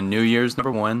 We're going New Year's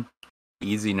number 1.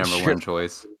 Easy number 1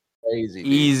 choice. Crazy.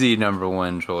 Dude. Easy number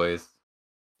 1 choice.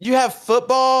 You have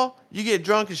football. You get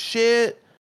drunk as shit.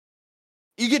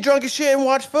 You get drunk as shit and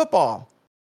watch football.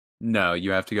 No,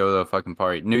 you have to go to a fucking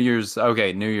party. New Year's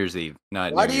Eve.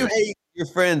 Not. Why do you hate your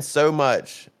friends so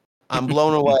much? I'm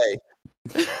blown away.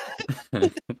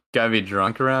 Gotta be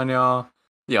drunk around y'all.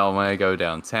 Y'all want to go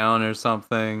downtown or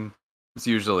something. It's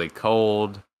usually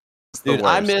cold. Dude,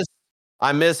 I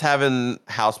miss having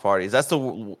house parties. That's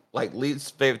the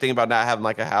least favorite thing about not having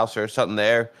like a house or something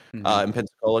there in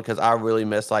Pensacola, because I really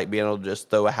miss like being able to just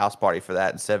throw a house party for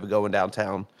that instead of going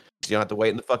downtown. You don't have to wait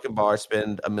in the fucking bar,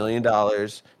 spend $1 million,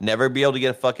 never be able to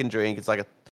get a fucking drink. It's like a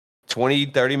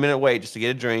 20-30 minute wait just to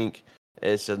get a drink.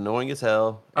 It's annoying as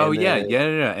hell. Oh, yeah.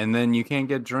 And then you can't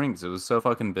get drinks. It was so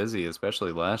fucking busy,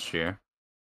 especially last year.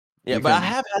 Yeah, but I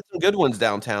have had some good ones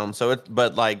downtown.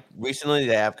 But like recently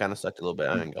they have kind of sucked a little bit.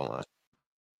 I ain't gonna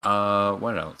lie.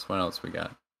 What else? What else we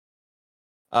got?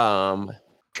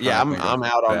 Yeah, I'm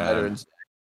out on Veterans Day.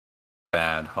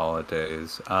 Bad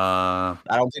holidays. I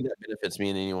don't think that benefits me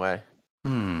in any way.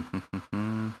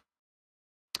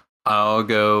 I'll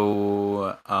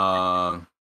go. I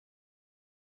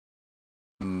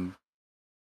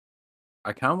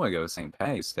kind of want to go St.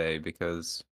 Patty's Day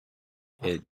because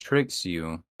it tricks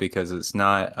you, because it's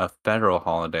not a federal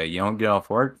holiday. You don't get off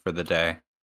work for the day,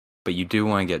 but you do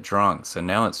want to get drunk. So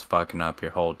now it's fucking up your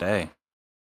whole day.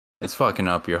 It's fucking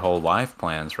up your whole life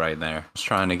plans right there. It's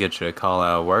trying to get you to call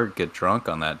out of work, get drunk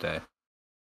on that day.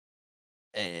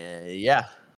 Yeah.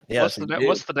 What's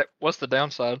the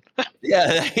downside?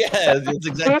 Yeah, it's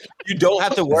exactly. You don't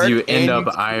have to work. You end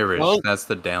up Irish. Drunk. That's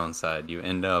the downside. You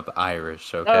end up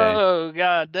Irish. Okay. Oh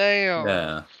god damn.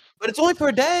 Yeah. But it's only for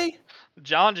a day.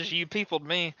 John just you peopled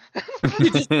me.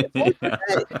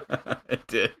 I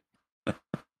did.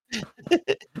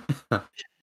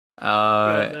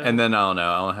 And then I don't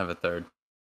know. I don't have a third.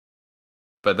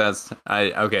 But it's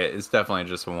definitely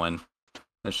just one.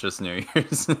 It's just New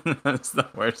Year's. That's the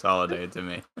worst holiday to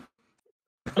me.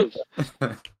 It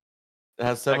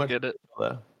has so much. Get it.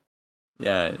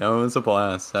 Yeah, no, it was a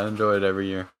blast. I enjoy it every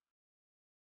year.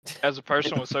 As a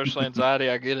person with social anxiety,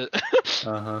 I get it.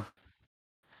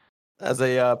 As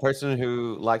a person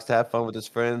who likes to have fun with his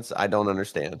friends, I don't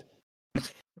understand.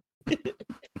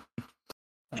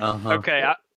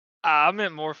 Okay, I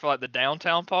meant more for like the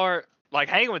downtown part. Like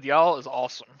hanging with y'all is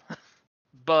awesome,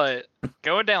 but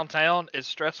going downtown is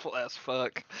stressful as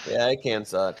fuck. Yeah, it can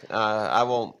suck. I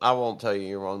won't tell you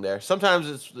you're wrong there.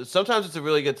 Sometimes it's a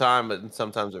really good time, but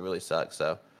sometimes it really sucks.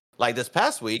 So, like this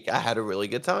past week, I had a really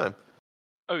good time.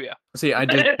 Oh yeah. See, I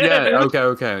did. Yeah,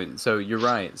 okay. So you're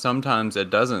right. Sometimes it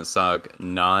doesn't suck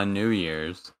non-New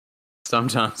Year's.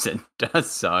 Sometimes it does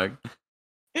suck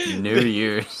New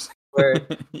Year's.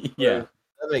 Word. Yeah.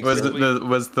 That makes Was sense.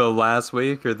 was the last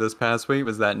week or this past week?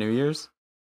 Was that New Year's?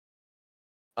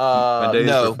 My days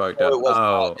No, were fucked no, up. it was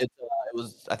Oh. not. It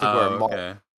was. I think we're in March.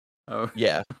 Okay. Oh,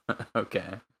 Yeah. okay.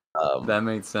 Um, That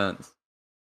makes sense.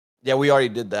 yeah, we already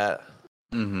did that.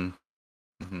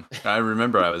 I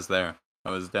remember I was there. I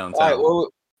was All right. downtown. Well,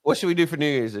 what should we do for New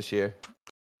Year's this year?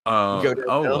 Oh, go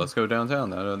downtown? let's go downtown.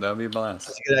 That'll be a blast.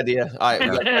 That's a good idea. All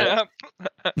right. We got,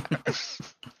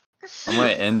 I'm gonna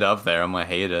end up there. I'm gonna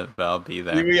hate it, but I'll be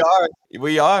there. we are.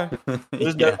 We are.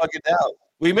 There's no Yeah. fucking doubt.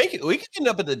 We make it. We can end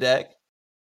up at the deck.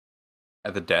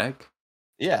 At the deck?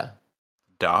 Yeah,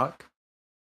 Dock?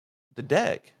 the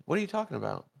deck. What are you talking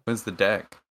about? When's the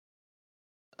deck?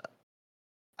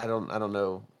 I don't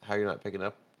know how you're not picking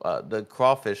up the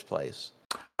crawfish place.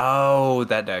 Oh,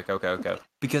 that deck. Okay.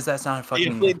 Because that's not a The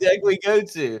fucking. only deck we go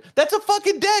to. That's a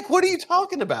fucking deck. What are you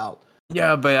talking about?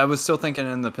 Yeah, but I was still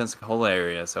thinking in the Pensacola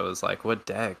area, so I was like, what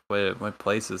deck? What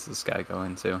place is this guy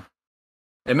going to?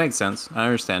 It makes sense. I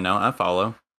understand now. I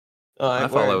follow. All right, I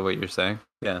follow word. what you're saying.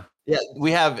 Yeah. Yeah,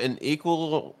 we have an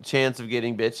equal chance of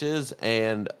getting bitches,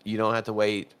 and you don't have to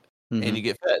wait, and Mhm. you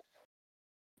get fed,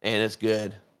 and it's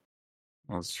good.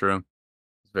 That's true.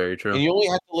 It's very true. And you only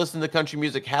have to listen to country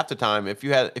music half the time. If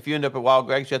you end up at Wild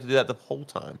Greg's, you have to do that the whole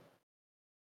time.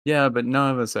 Yeah, but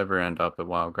none of us ever end up at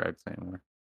Wild Greg's anymore.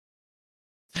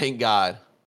 Thank God.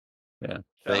 Yeah.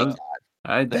 Thank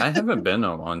I haven't been in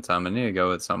a long time. I need to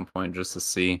go at some point just to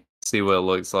see what it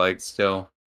looks like still.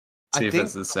 See if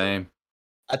it's the same.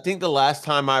 I think the last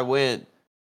time I went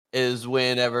is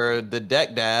whenever the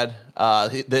deck dad,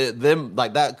 them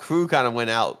like that crew kind of went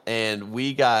out, and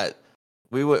we went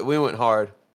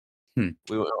hard.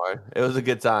 We went hard. It was a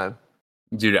good time.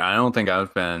 Dude, I don't think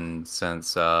I've been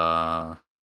since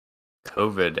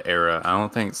COVID era. I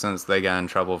don't think since they got in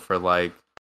trouble for like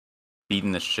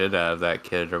beating the shit out of that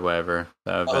kid or whatever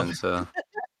that I've been to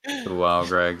the Wild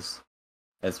Greg's.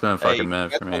 It's been a fucking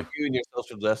minute for me. You and your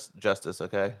social justice,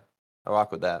 okay? I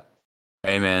rock with that.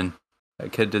 Hey man,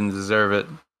 that kid didn't deserve it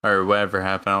or whatever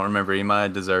happened. I don't remember. He might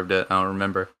have deserved it. I don't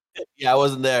remember. Yeah, I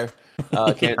wasn't there.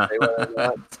 Can't say what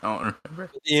I don't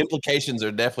remember. The implications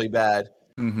are definitely bad.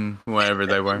 Whatever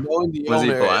they were. Knowing the Was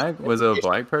he owner- black? Was it a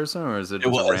black person or is it just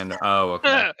a was. random? Oh,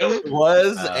 okay. It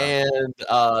was, and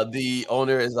the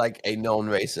owner is like a known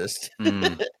racist.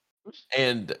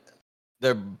 And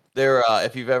they're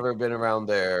if you've ever been around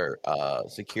their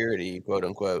security, quote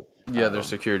unquote. Yeah, their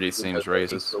security seems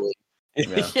racist.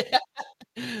 Yeah.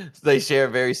 So they share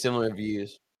very similar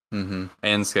views.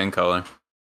 And skin color.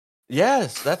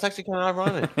 Yes, that's actually kind of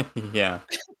ironic. Yeah.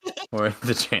 What are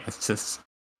the chances?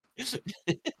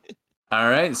 All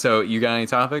right, so you got any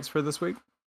topics for this week?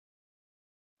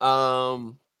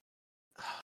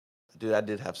 Dude, I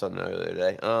did have something earlier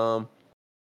today.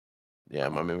 Yeah,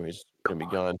 my memory's gonna be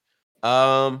gone.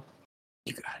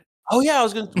 You got it. Oh yeah, I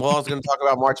was gonna talk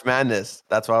about March Madness.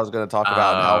 That's what I was gonna talk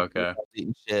about. Oh, How okay. I was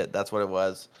eating shit. That's what it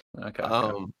was. Okay.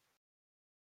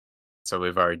 So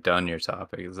we've already done your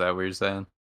topic. Is that what you're saying?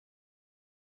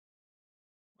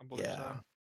 Yeah.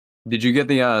 Did you get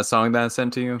the song that I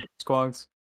sent to you, Squags?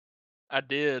 I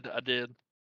did.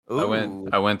 Ooh.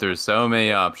 I went through so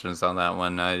many options on that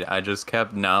one. I just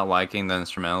kept not liking the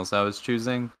instrumentals I was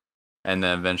choosing, and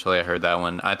then eventually I heard that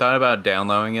one. I thought about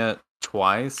downloading it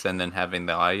twice and then having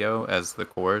the audio as the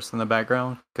chorus in the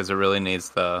background because it really needs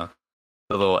the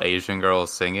little Asian girl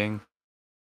singing.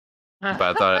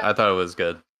 But I thought it was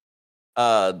good.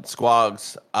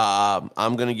 Squags,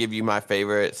 I'm gonna give you my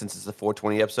favorite since it's a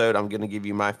 420 episode. I'm gonna give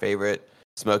you my favorite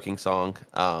smoking song.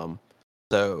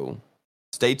 So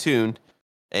stay tuned,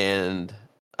 and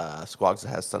Squags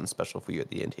has something special for you at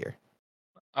the end here.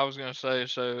 I was gonna say,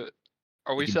 so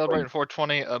are we You can celebrating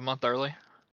 420 a month early?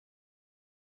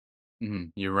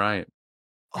 You're right.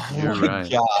 Oh You're my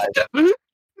right. God!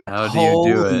 How do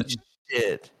you do Holy it?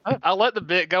 shit! I let the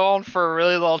bit go on for a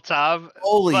really long time.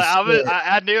 Holy But shit!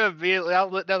 I knew immediately. I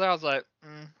looked down there. I was like,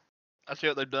 I see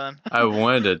what they've done. I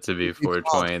wanted it to be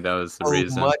 420. That was the so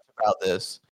reason. much about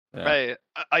this. Yeah. Right.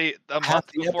 A Half month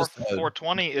the before episode,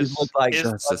 420 You is look like is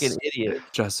a fucking idiot.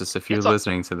 Justice, if you're It's a-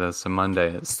 listening to this on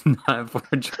Monday, it's not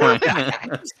 420.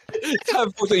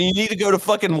 You need to go to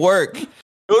fucking work.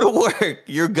 Go to work.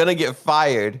 You're gonna get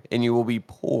fired, and you will be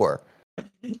poor.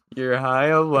 You're high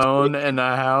alone in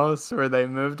a house where they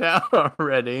moved out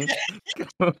already.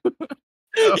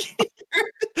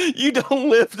 You don't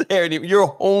live there anymore. You're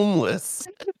homeless.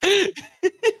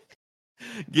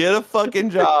 Get a fucking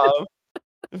job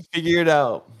and figure it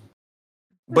out.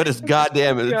 but it's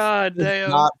goddamn. It's damn.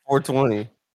 not 420.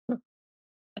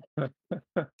 I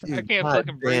Dude, can't God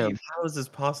fucking damn, breathe. how is this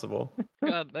possible?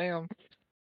 God damn.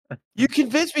 You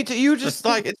convinced me to. You were just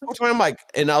like it's 420. I'm like,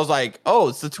 and I was like, oh,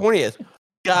 it's the 20th.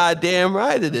 God damn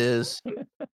right it is.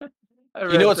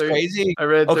 You know what's crazy? I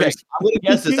read. Okay, I'm gonna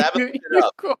guess this. I haven't looked it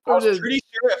up. I was quoted. pretty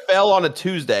sure it fell on a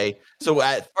Tuesday. So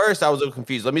at first I was a little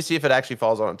confused. Let me see if it actually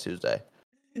falls on a Tuesday.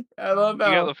 I love You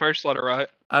got how the first letter right.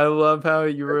 I love how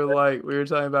you were like we were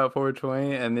talking about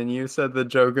 420, and then you said the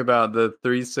joke about the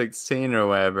 316 or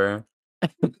whatever.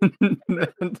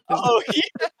 Oh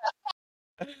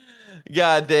yeah.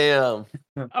 God damn.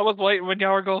 I was waiting when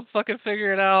y'all were going to fucking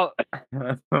figure it out.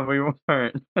 We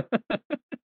weren't.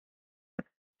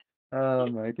 Oh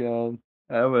my god.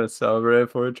 I was celebrating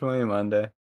 420 Monday.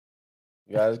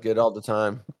 You guys good all the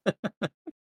time.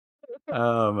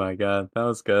 Oh my god. That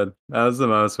was good. That was the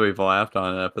most we've laughed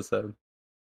on an episode.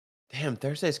 Damn,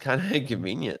 Thursday's kind of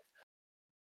inconvenient.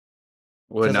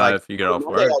 Well, 'Cause, not like, if you get off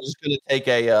Monday, work. I'm just gonna take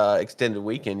a extended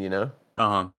weekend, you know.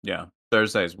 Yeah.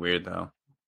 Thursday's weird though.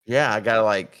 Yeah, I gotta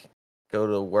like go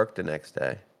to work the next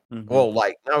day. Mhm. Well,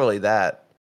 like not really that.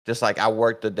 Just like I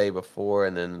worked the day before,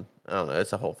 and then I don't know.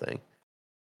 It's a whole thing.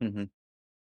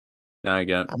 Now I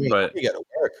get, I mean, but you gotta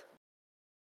work.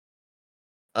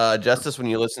 Justice, when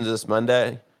you listen to this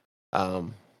Monday,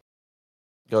 go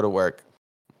to work.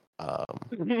 On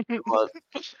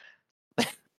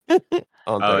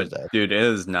Thursday. dude, it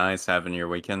is nice having your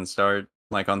weekend start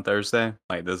like on Thursday.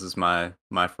 Like this is my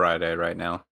Friday right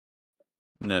now,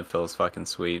 and it feels fucking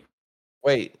sweet.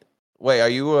 Wait, are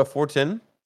you a 410?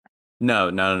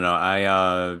 No.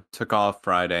 I took off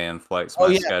Friday and flexed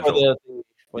my schedule.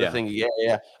 For the thing.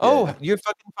 Yeah. Oh, you're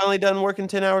fucking finally done working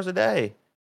 10 hours a day.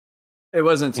 It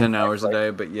wasn't 10 hours a day,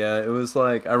 but yeah, it was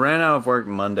like I ran out of work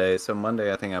Monday. So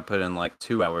Monday, I think I put in like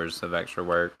 2 hours of extra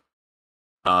work.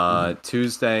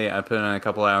 Tuesday, I put in a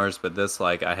couple hours, but this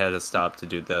like I had to stop to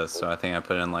do this, so I think I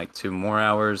put in like 2 more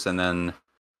hours, and then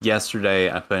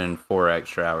yesterday I put in 4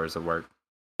 extra hours of work.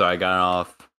 So I got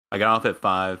off at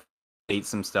 5, ate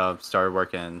some stuff, started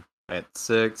working at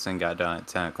 6, and got done at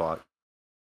 10 o'clock,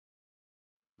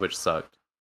 which sucked.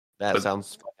 That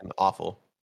sounds fucking awful.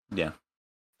 Yeah.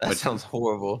 That sounds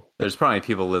horrible. There's probably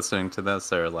people listening to this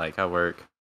that are like, I work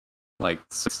like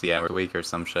 60 hours a week or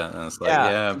some shit. And it's like,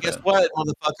 yeah. Guess what,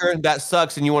 motherfucker? That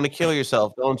sucks and you want to kill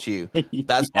yourself, don't you?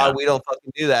 That's why we don't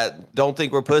fucking do that. Don't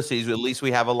think we're pussies. At least we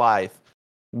have a life.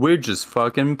 We're just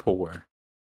fucking poor.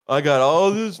 I got all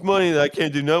this money that I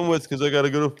can't do nothing with because I got to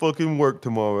go to fucking work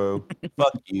tomorrow.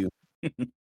 Fuck you.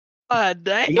 God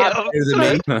damn. You're not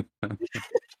better than me.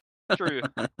 True.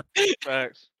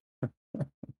 Facts.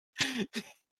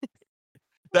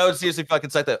 That would seriously fucking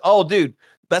suck that. Oh, dude,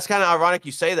 that's kind of ironic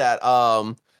you say that.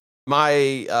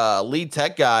 My lead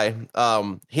tech guy,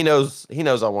 he knows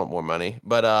I want more money,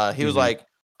 but he was like,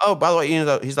 oh, by the way,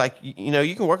 he's like,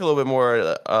 you can work a little bit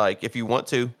more, like if you want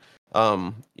to.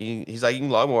 He's like, you can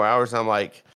log more hours. And I'm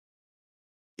like,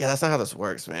 yeah, that's not how this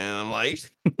works, man. I'm like,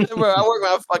 bro, I work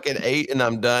my fucking 8 and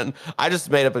I'm done. I just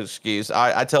made up an excuse.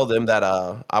 I tell them that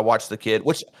I watch the kid,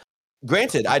 which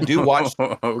granted, I do watch.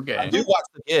 Okay. I do watch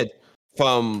the kid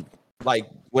from like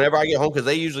whenever I get home because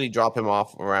they usually drop him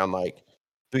off around like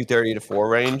 3:30 to 4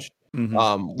 range.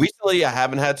 Recently, I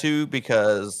haven't had to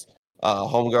because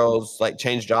homegirl's like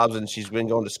changed jobs and she's been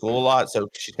going to school a lot, so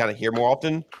she's kind of here more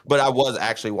often. But I was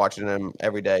actually watching him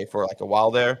every day for like a while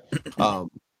there.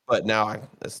 But now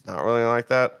it's not really like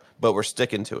that. But we're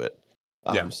sticking to it.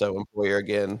 So employer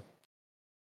again,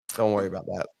 don't worry about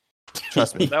that.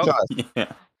 Trust me. That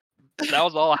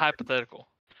was all hypothetical.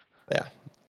 Yeah.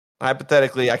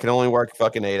 Hypothetically, I can only work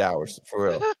fucking 8 hours for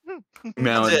real.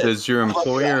 Now, does your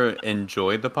employer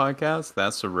enjoy the podcast?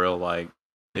 That's a real like,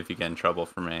 if you get in trouble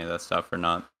from any of that stuff or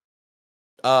not.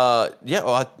 Yeah.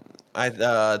 Well, I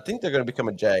think they're gonna become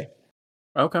a J.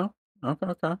 Okay.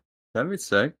 That'd be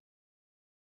sick.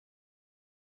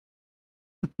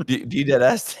 Do you dead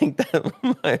ass think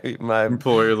that my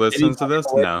employer listens to this?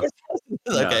 No.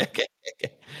 Okay.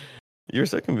 You're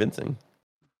so convincing.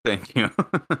 Thank you.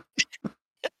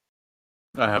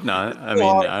 I have not. I mean,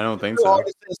 I don't think so. Hard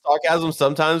to say sarcasm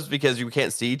sometimes because you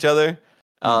can't see each other.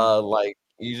 Like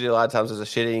usually, a lot of times there's a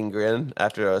shitty grin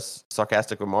after a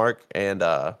sarcastic remark, and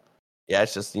yeah,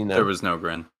 it's just there was no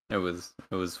grin. It was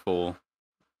full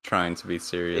trying to be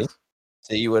serious.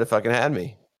 So you would have fucking had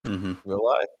me. Real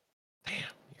life. Damn,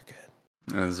 you're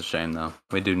good. It was a shame though.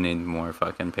 We do need more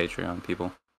fucking Patreon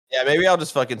people. Yeah, maybe I'll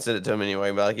just fucking send it to him anyway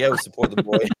and be like, yeah, we support the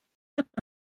boy.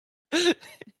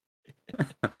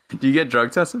 Do you get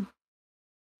drug tested?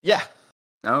 Yeah.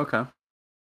 Oh, okay.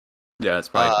 Yeah, it's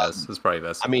probably best. It's probably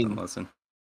best. I mean, listen.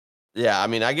 Yeah, I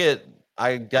mean, I get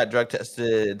I got drug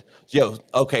tested. Yo,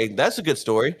 okay, that's a good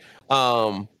story.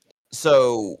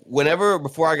 So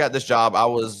before I got this job, I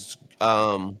was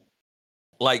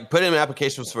like put in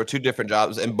applications for 2 different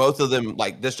jobs, and both of them,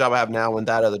 like this job I have now and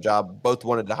that other job, both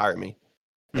wanted to hire me.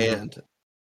 And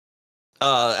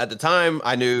at the time,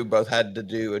 I knew both had to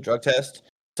do a drug test,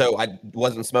 so I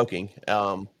wasn't smoking.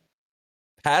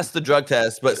 Passed the drug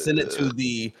test, but sent it to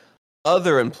the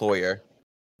other employer,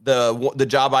 the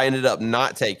job I ended up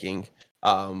not taking,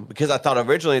 because I thought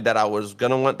originally that I was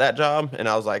gonna want that job, and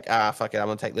I was like, fuck it, I'm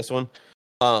gonna take this one,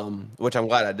 which I'm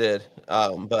glad I did.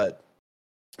 But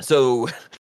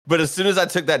as soon as I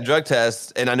took that drug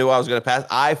test and I knew I was gonna pass,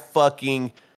 I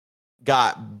fucking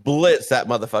got blitzed that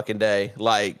motherfucking day,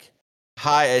 like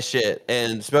high as shit,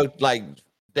 and smoked like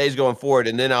days going forward.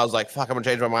 And then I was like, fuck, I'm gonna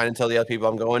change my mind and tell the other people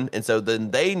I'm going. And so then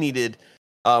they needed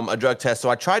a drug test. So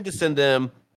I tried to send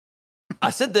them. I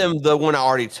sent them the one I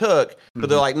already took, but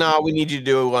they're like, no, we need you to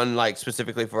do one like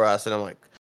specifically for us. And I'm like,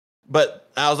 but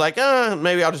I was like,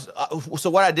 maybe I'll just. So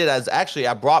what I did is actually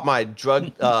I brought my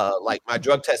drug, like my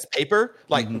drug test paper.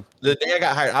 Like the day I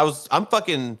got hired, I'm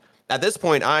fucking. At this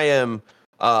point, I am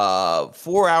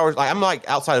 4 hours. Like I'm like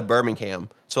outside of Birmingham,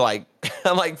 so like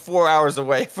I'm like 4 hours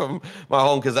away from my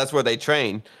home because that's where they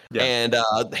train. Yeah. And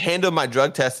handled my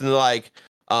drug test, and they're like,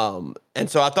 and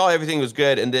so I thought everything was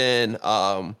good, and then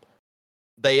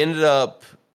they ended up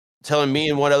telling me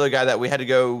and one other guy that we had to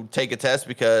go take a test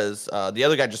because the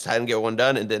other guy just hadn't get one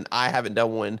done, and then I haven't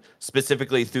done one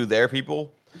specifically through their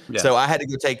people. Yeah. So I had to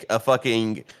go take a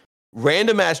fucking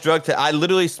random ass drug test. I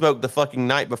literally smoked the fucking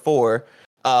night before,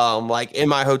 like in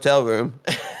my hotel room.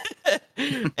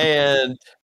 And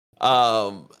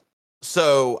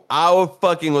so I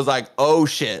fucking was like, oh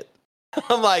shit.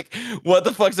 I'm like, what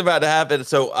the fuck's about to happen?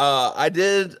 So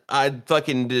I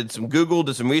fucking did some Google,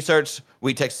 did some research.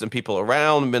 We texted some people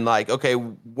around and been like, okay,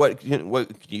 what can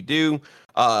you do?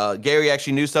 Gary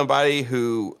actually knew somebody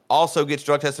who also gets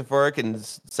drug tested for work and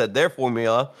said their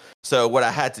formula. So what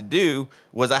I had to do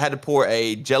was I had to pour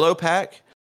a Jello pack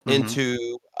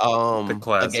into a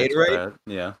Gatorade.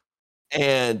 Yeah.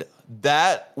 And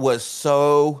that was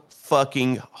so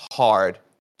fucking hard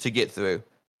to get through.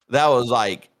 That was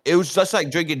like, it was just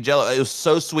like drinking Jello. It was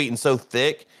so sweet and so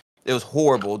thick. It was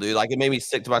horrible, dude. Like it made me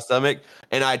sick to my stomach.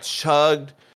 And I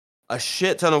chugged a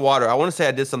shit ton of water. I want to say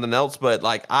I did something else, but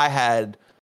like I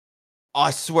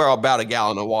swear about a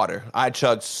gallon of water. I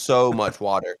chugged so much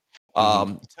water.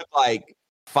 Took like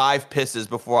 5 pisses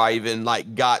before I even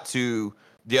like got to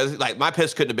the other. Like my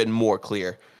piss couldn't have been more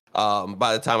clear.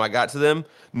 By the time I got to them,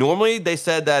 normally they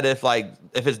said that if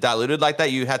it's diluted like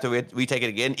that, you have to retake it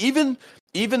again.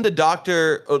 Even the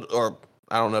doctor, or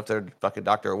I don't know if they're fucking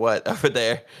doctor or what over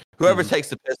there, whoever takes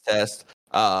the piss test,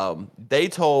 they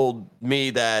told me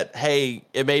that, hey,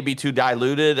 it may be too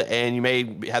diluted and you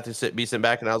may have to be sent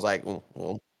back. And I was like,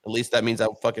 well, at least that means I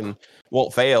fucking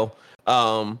won't fail.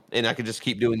 And I could just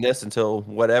keep doing this until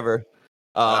whatever.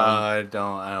 I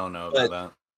don't know about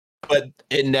that. But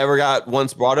it never got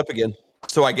once brought up again.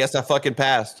 So I guess I fucking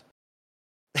passed.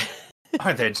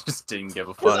 Or they just didn't give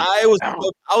a fuck. I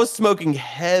was smoking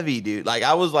heavy, dude. Like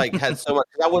I was like had so much.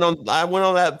 I went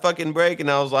on that fucking break,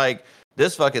 and I was like,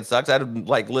 this fucking sucks. I had to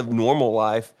like live normal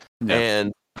life,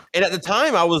 and at the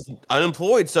time I was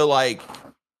unemployed, so like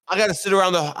I got to sit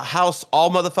around the house all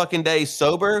motherfucking day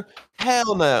sober.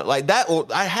 Hell no, like that.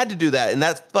 I had to do that, and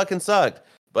that fucking sucked.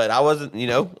 But I wasn't,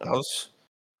 I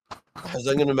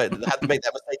wasn't gonna have to make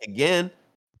that mistake again.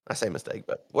 I say mistake,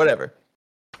 but whatever.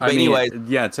 But anyway,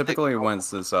 yeah, typically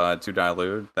once it's too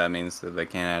dilute, that means that they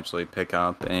can't actually pick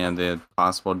up any of the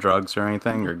possible drugs or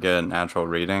anything or get an actual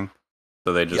reading.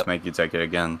 So they just make you take it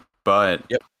again. But,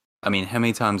 I mean, how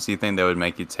many times do you think they would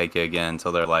make you take it again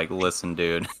until they're like, listen,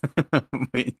 dude,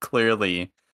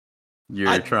 clearly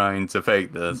you're trying to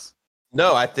fake this?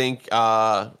 No, I think,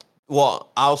 well,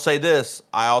 I'll say this.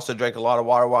 I also drank a lot of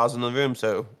water while I was in the room,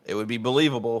 so it would be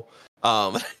believable.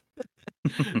 But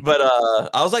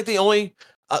I was like the only...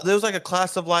 there was like a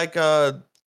class of like 12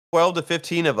 to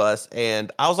 15 of us,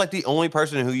 and I was like the only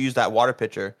person who used that water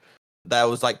pitcher that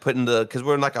was like put in because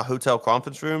we're in like a hotel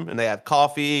conference room, and they have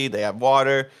coffee, they have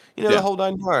water, the whole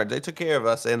 9 yards. They took care of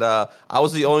us, and I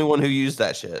was the only one who used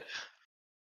that shit.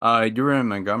 You were in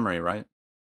Montgomery, right?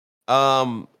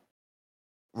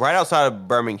 Right outside of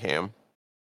Birmingham.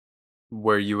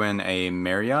 Were you in a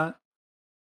Marriott?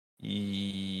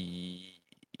 Maybe.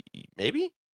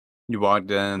 You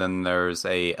walked in, and there's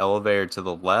a elevator to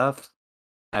the left.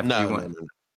 No.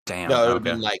 Damn. No, it would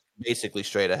be like basically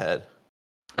straight ahead.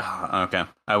 Okay.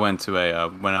 I went to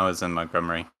when I was in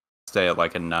Montgomery, stay at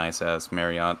like a nice ass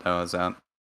Marriott that I was at.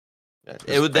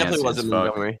 It definitely wasn't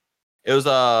Montgomery. It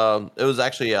was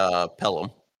actually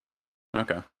Pelham.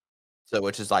 Okay. So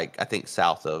which is like I think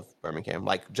south of Birmingham,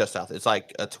 like just south. It's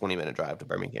like a 20-minute drive to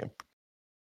Birmingham.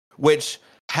 Which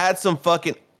had some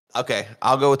fucking okay,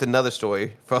 I'll go with another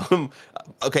story from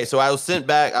okay, so I was sent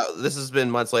back this has been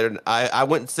months later. I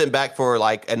went and sent back for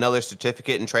like another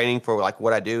certificate and training for like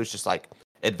what I do. It's just like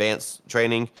advanced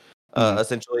training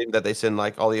essentially that they send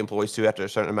like all the employees to after a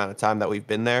certain amount of time that we've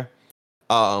been there.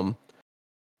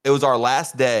 It was our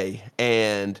last day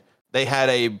and they had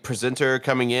a presenter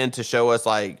coming in to show us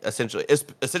like essentially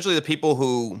the people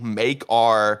who make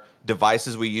our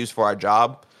devices we use for our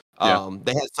job.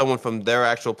 They had someone from their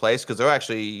actual place because they're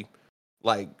actually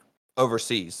like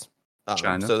overseas.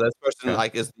 China. So this person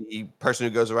like is the person who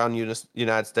goes around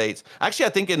United States. Actually, I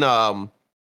think in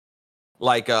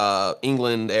like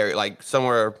England area, like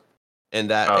somewhere in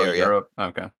that area. Europe.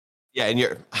 Okay. Yeah, in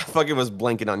Europe. I fucking was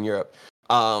blanking on Europe.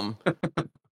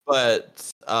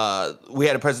 But we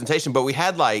had a presentation, but we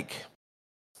had like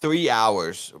 3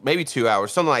 hours, maybe 2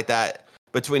 hours, something like that,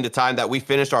 between the time that we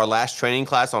finished our last training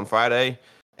class on Friday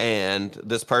and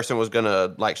this person was going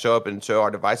to like show up and show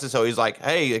our devices. So he's like,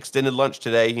 hey, extended lunch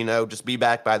today, you know, just be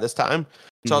back by this time.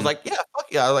 So I was like, yeah, fuck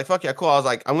yeah. I was like, fuck yeah, cool. I was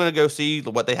like, I'm going to go see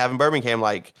what they have in Birmingham,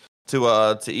 like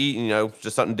to eat, you know,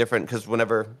 just something different. Cause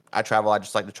whenever I travel, I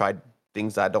just like to try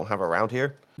things that I don't have around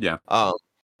here. Yeah.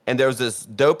 And there was this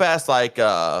dope ass like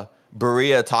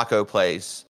burrito taco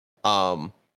place.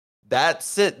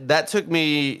 That took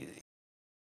me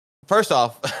first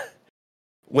off,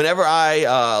 whenever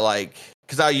I like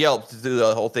because I Yelped through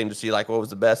the whole thing to see like what was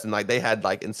the best, and like they had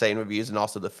like insane reviews, and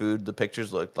also the food, the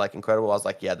pictures looked like incredible. I was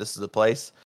like, yeah, this is the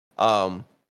place. And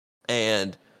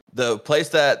the place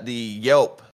that the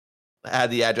Yelp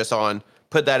had the address on,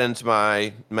 put that into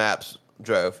my maps,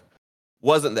 drove,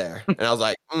 wasn't there, and I was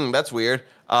like, that's weird.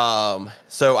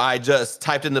 So I just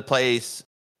typed in the place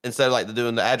instead of like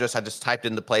doing the address. I just typed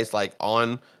in the place like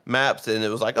on maps, and it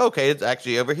was like, okay, it's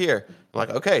actually over here. I'm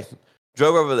like, okay,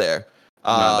 drove over there.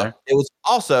 It was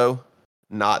also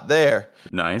not there.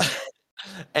 Nice.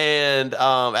 And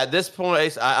at this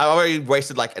point, I already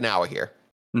wasted like an hour here.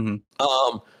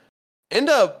 Mm-hmm. End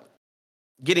up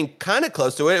getting kind of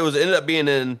close to it. Ended up being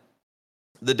in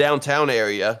the downtown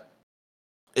area,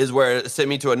 is where it sent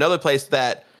me to another place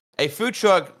that a food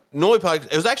truck normally parked.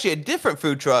 It was actually a different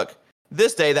food truck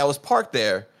this day that was parked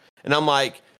there, and I'm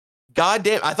like, God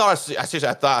damn! I thought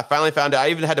I finally found out. I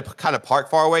even had to kind of park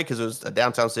far away because it was a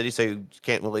downtown city, so you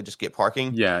can't really just get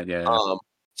parking. Yeah.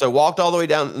 So walked all the way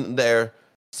down there,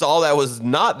 saw that was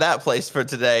not that place for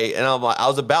today, and I'm like, I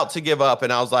was about to give up,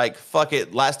 and I was like, fuck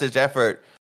it, last ditch effort.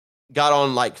 Got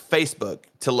on like Facebook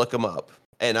to look them up,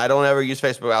 and I don't ever use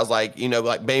Facebook. I was like, you know,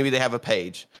 like maybe they have a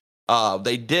page.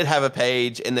 They did have a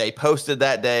page, and they posted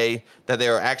that day that they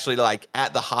were actually like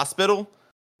at the hospital,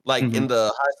 like in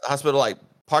the hospital, like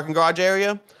parking garage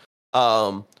area.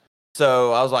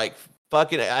 So I was like,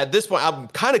 fucking, at this point, I'm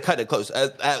kind of cutting it close.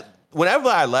 Whenever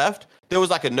I left, there was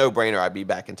like a no-brainer I'd be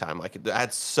back in time. Like I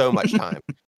had so much time.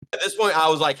 At this point, I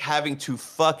was like having to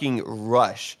fucking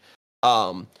rush.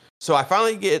 So I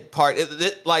finally get parked.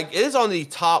 It is on the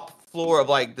top floor of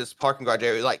like this parking garage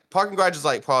area. Like parking garage is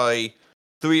like probably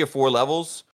 3 or 4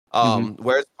 levels.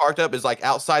 Where it's parked up is like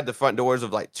outside the front doors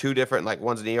of like 2 different, like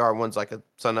one's an ER, one's like a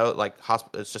like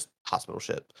hospital. It's just hospital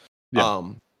shit. Yeah.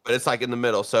 But it's like in the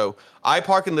middle. So I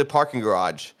park in the parking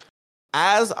garage.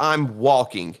 As I'm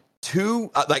walking to,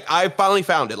 I finally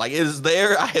found it. Like it is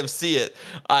there. I have see it.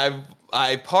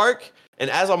 I park, and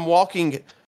as I'm walking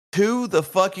to the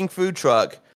fucking food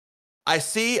truck, I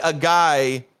see a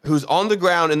guy who's on the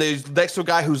ground, and there's next to a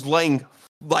guy who's laying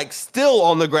like still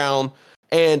on the ground.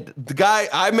 And the guy,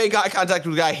 I make eye contact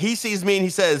with the guy. He sees me and he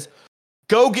says,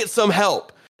 "Go get some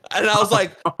help." And I was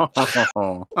like,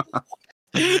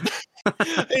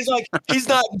 he's like, he's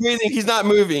not breathing. He's not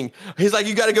moving. He's like,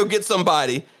 you got to go get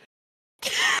somebody.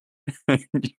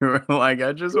 You were like,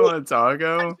 I just want a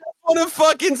taco. I want a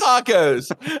fucking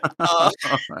tacos. Oh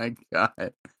my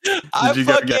God. Did you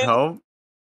go get help?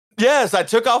 Yes, I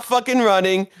took off fucking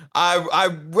running.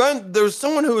 I run. There was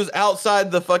someone who was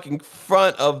outside the fucking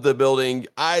front of the building.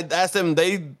 I asked them.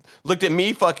 They looked at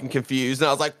me fucking confused, and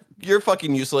I was like, "You're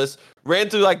fucking useless." Ran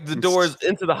through like the doors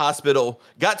into the hospital.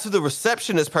 Got to the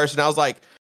receptionist person. I was like,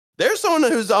 "There's someone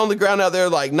who's on the ground out there,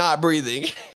 like not breathing,"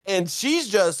 and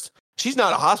she's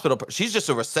not a hospital. She's just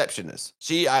a receptionist.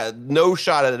 She no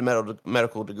shot at a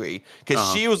medical degree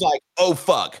because she was like, "Oh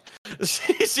fuck,"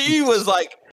 she was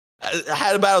like.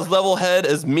 Had about as level head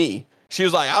as me. She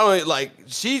was like,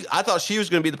 I thought she was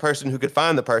going to be the person who could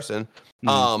find the person.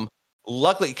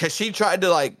 Luckily, because she tried to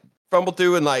like fumble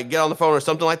through and like get on the phone or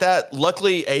something like that.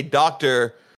 Luckily, a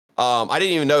doctor I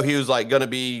didn't even know he was like gonna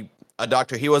be a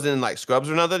doctor. He wasn't in like scrubs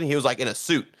or nothing. He was like in a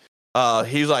suit.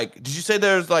 He was like, "Did you say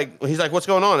there's like?" He's like, "What's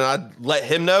going on?" And I let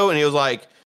him know, and he was like,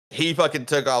 he fucking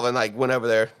took off and like went over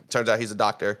there. Turns out he's a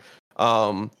doctor.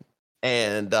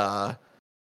 And I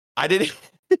didn't.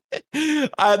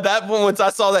 At that point, once I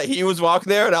saw that he was walking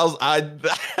there, and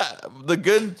the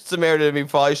good Samaritan in me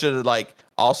probably should have like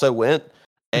also went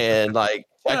and like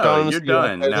checked on him. You're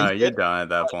done. No, you're done at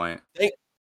that point.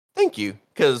 Thank you,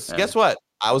 because guess what?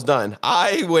 I was done.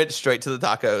 I went straight to the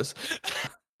tacos.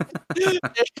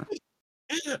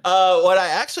 What I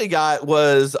actually got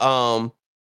was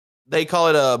they call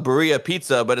it a burrito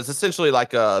pizza, but it's essentially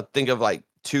like think of like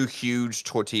 2 huge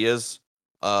tortillas,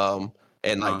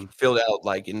 and like filled out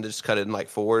like and just cut it in like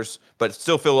 4s, but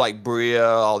still feel like burrito,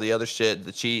 all the other shit,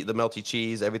 the cheese, the melty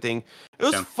cheese, everything. It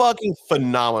was fucking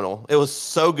phenomenal. It was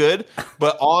so good.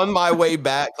 But on my way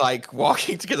back, like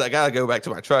walking, because I gotta go back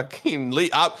to my truck and leave,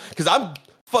 because I'm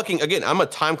fucking again, I'm a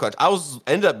time crunch. I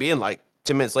ended up being like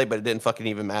 10 minutes late, but it didn't fucking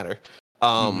even matter.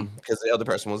 Because the other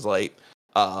person was late.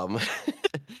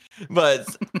 But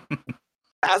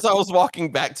as I was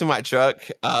walking back to my truck,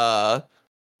 they're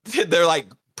like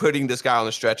putting this guy on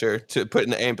the stretcher to put in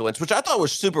the ambulance, which I thought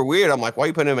was super weird. I'm like, why are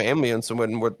you putting him in an ambulance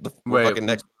when we're fucking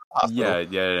next to the hospital?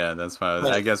 Yeah. That's fine.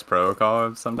 I guess protocol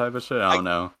of some type of shit. I don't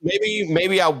know.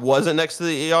 Maybe I wasn't next to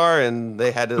the ER and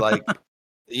they had to like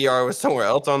the ER was somewhere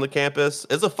else on the campus.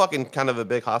 It's a fucking kind of a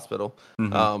big hospital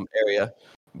area.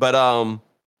 But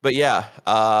yeah,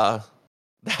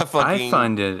 that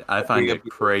fucking I find it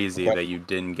crazy that you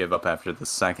didn't give up after the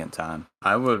second time.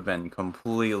 I would have been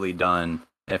completely done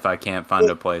if I can't find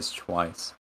a place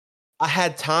twice. I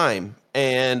had time,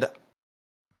 and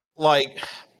like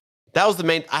that was the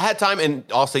main. I had time, and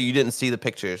also you didn't see the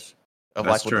pictures of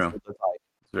That's like true. What like.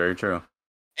 It's very true.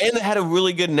 And they had a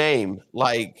really good name.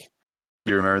 Like,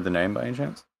 do you remember the name by any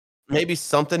chance? Maybe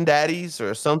something daddies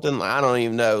or something. I don't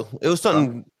even know. It was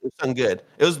something. It was something good.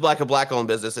 It was like a black-owned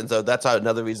business, and so that's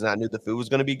another reason I knew the food was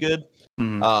going to be good.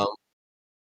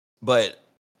 But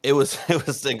it was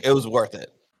worth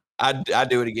it. I'd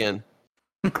do it again.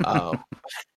 But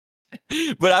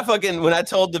when I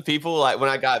told the people, like when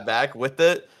I got back with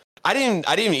it, I didn't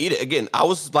even eat it again. I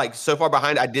was like so far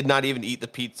behind, I did not even eat the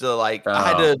pizza. Like I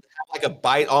had to have like a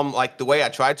bite on like the way I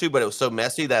tried to, but it was so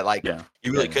messy that like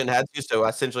you really couldn't have to. So I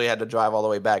essentially had to drive all the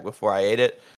way back before I ate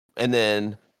it. And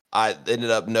then I ended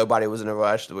up nobody was in a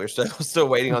rush. We were still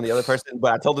waiting on the other person,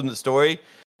 but I told them the story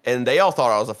and they all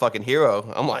thought I was a fucking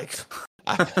hero. I'm like,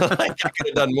 I could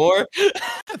have done more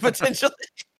potentially.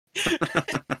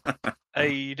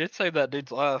 Hey, you did save that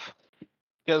dude's life.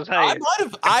 Because hey,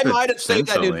 I might have saved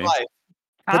that dude's life.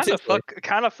 Kind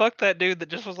of fuck that dude that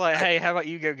just was like, "Hey, how about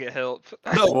you go get help?"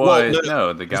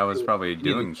 No, the guy was probably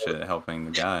doing shit, helping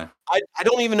the guy. I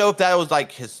don't even know if that was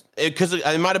like because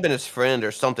it might have been his friend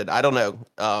or something. I don't know.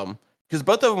 Because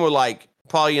both of them were like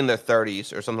probably in their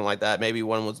 30s or something like that. Maybe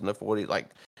one was in their 40s.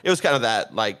 Like it was kind of that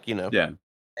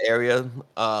area.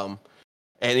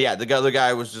 And yeah, the other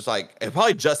guy was just like it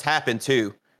probably just happened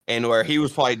too, and where he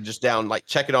was probably just down like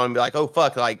checking on and be like, oh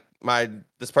fuck, like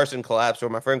this person collapsed or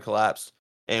my friend collapsed.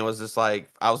 And was just like,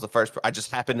 I was the first. I just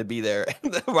happened to be there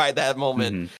right that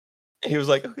moment. And he was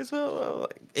like, okay, so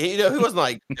he wasn't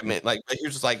like, like he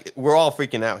was just like, we're all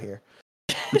freaking out here.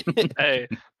 Hey,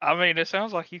 I mean, it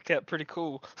sounds like you kept pretty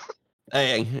cool.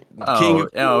 Hey, he's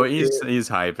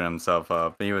hyping himself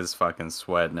up. He was fucking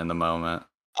sweating in the moment.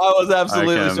 I was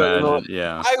absolutely sweating.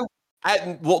 Yeah.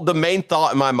 The main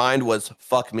thought in my mind was,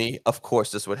 fuck me. Of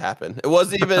course this would happen. It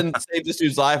wasn't even save this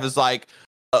dude's life. It's like,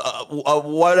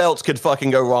 what else could fucking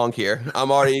go wrong here?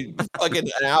 I'm already fucking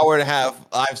an hour and a half.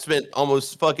 I've spent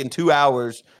almost fucking 2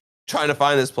 hours trying to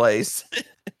find this place.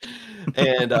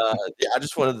 And I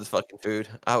just wanted this fucking food.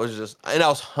 I was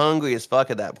hungry as fuck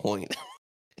at that point.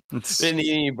 Didn't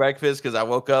eat any breakfast because I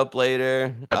woke up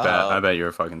later. I bet you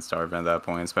were fucking starving at that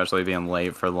point, especially being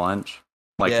late for lunch.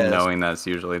 Like knowing that's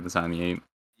usually the time you eat.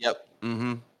 Yep.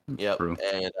 Yep. True.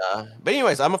 And but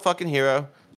anyways, I'm a fucking hero.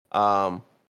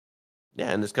 Yeah,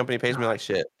 and this company pays me like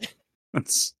shit.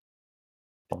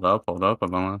 Hold up. I've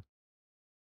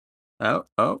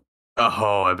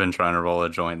been trying to roll a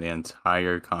joint the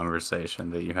entire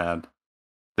conversation that you had.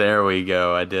 There we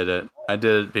go. I did it,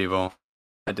 people.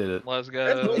 I did it. Let's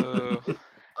go.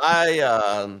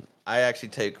 I actually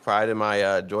take pride in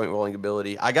my joint rolling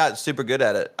ability. I got super good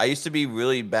at it. I used to be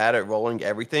really bad at rolling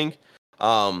everything.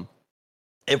 And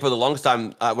for the longest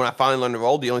time, when I finally learned to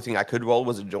roll, the only thing I could roll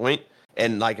was a joint.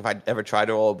 And like if I ever tried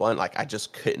to roll a blunt, like I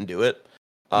just couldn't do it.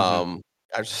 I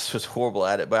just was horrible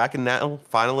at it. But I can now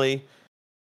finally.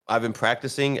 I've been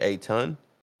practicing a ton,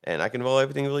 and I can roll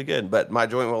everything really good. But my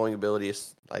joint rolling ability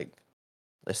is like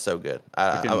it's so good.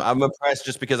 I can- I'm impressed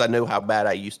just because I know how bad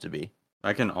I used to be.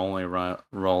 I can only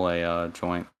roll a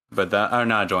joint, but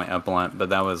not a joint, a blunt, but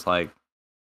that was like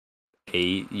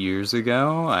 8 years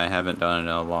ago. I haven't done it in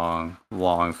a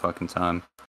long fucking time.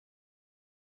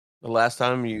 The last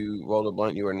time you rolled a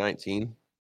blunt, you were 19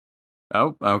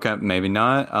 Oh, okay, maybe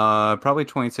not. Probably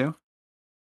 22.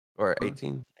 or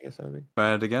 18. I guess that would be. If I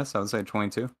had to guess, I would say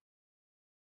 22.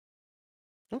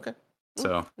 Okay.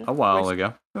 So Yeah, a while 22.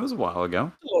 ago. It was a while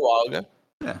ago. A little while ago.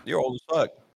 Yeah. You're old as fuck.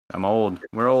 I'm old.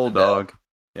 We're old, Yeah. dog.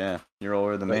 Yeah, you're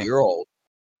older than But me. you're old.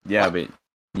 Yeah, but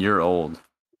you're old.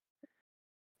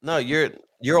 No, you're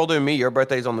older than me. Your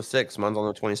birthday's on the 6th. Mine's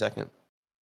on the 22nd.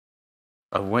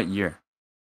 Of what year?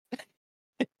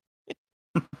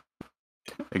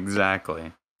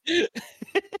 Exactly.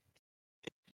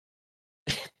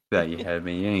 That you had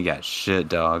me. You ain't got shit,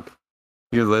 dog.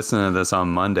 You're listening to this on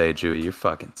Monday, Chewy. You're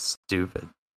fucking stupid.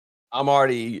 I'm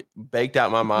already baked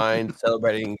out my mind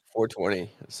celebrating 420.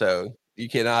 So you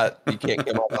can't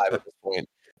get my vibe at this point.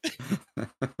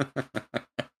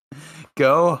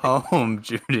 Go home,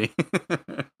 Judy.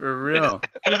 For real.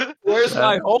 Where's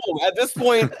my home? At this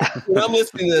point, when I'm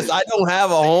listening to this, I don't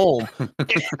have a home.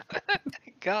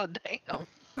 God damn.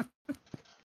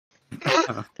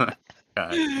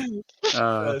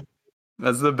 God.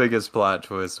 That's the biggest plot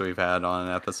twist we've had on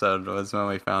an episode was when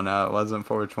we found out it wasn't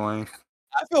 420.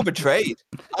 I feel betrayed.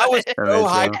 I was so Me too.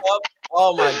 hyped up.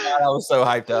 Oh my god, I was so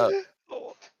hyped up.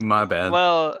 My bad.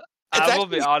 Well, It's I will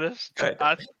be actually- honest. Okay.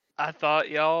 I thought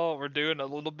y'all were doing a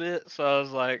little bit, so I was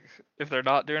like, if they're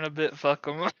not doing a bit, fuck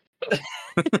them.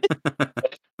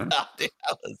 I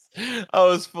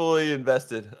was fully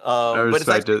invested. But it's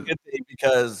respect actually a it. good thing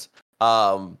because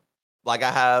like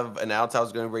I have an ounce I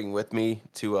was going to bring with me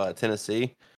to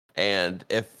Tennessee, and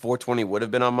if 420 would have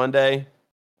been on Monday,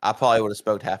 I probably would have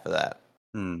smoked half of that,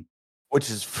 which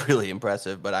is really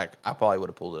impressive. But I probably would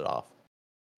have pulled it off.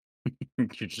 You're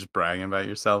just bragging about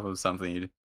yourself of something you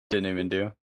didn't even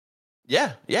do.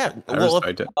 Yeah. I Well,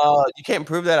 respect it. you can't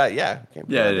prove that. Can't prove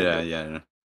Yeah, I didn't do it. yeah.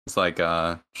 It's like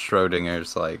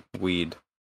Schrodinger's like weed.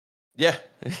 Yeah.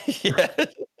 Yeah.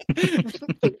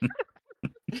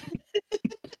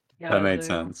 That made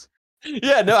sense.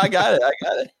 Yeah, no, I got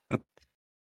it. I'm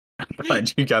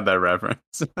glad you got that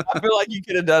reference. I feel like you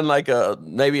could have done like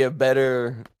maybe a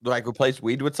better like replace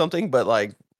weed with something, but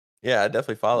like yeah, I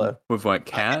definitely follow. With what, I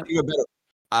cat? can't think of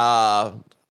a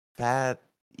better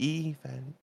fatty.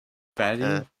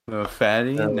 Fatty?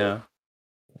 Fatty? No.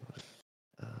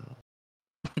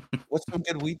 What's some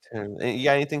good weed term? You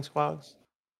got anything, Squags?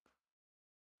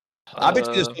 I bet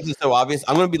you this is so obvious.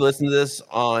 I'm gonna be listening to this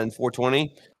on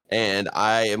 420, and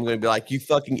I am gonna be like, "You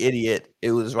fucking idiot!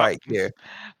 It was right here."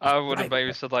 I would have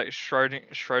maybe said like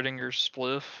Schrodinger's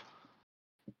spliff.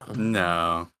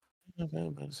 No.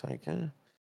 It's like, No.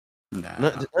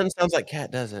 nothing sounds like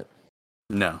cat, does it?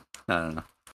 No. All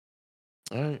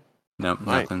right, Nope,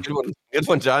 all right. nothing. Good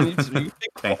one, John. You picked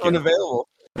Thank one you. available.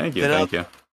 Thank you, Then thank you.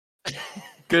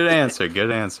 Good answer,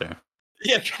 good answer.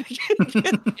 Yeah.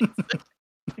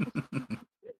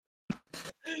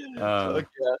 Okay.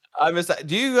 I miss that.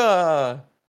 Do you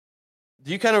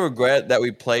kind of regret that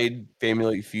we played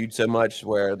Family Feud so much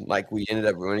where like we ended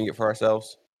up ruining it for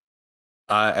ourselves?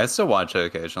 I still watch it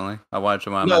occasionally. I watch it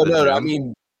when I'm No, at the gym. I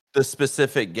mean the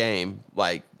specific game.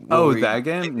 Like Oh, we- that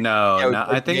game? No, yeah, we no.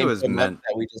 played I the think it game was so much meant.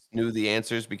 that we just knew the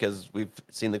answers because we've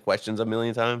seen the questions a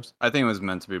million times. I think it was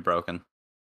meant to be broken.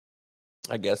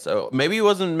 I guess so. Maybe it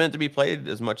wasn't meant to be played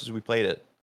as much as we played it.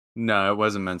 No, it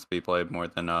wasn't meant to be played more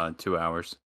than 2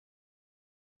 hours.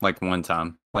 Like one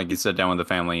time. Like you sit down with the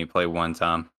family, you play one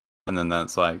time, and then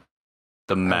that's like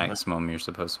the maximum you're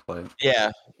supposed to play.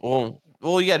 Yeah. Well,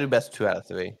 you gotta do best 2 out of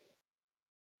 3.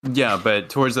 Yeah, but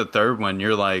towards the third one,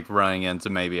 you're like running into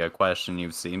maybe a question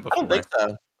you've seen I before. don't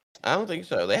think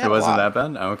so. They had It wasn't a lot.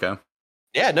 that bad? Oh, okay.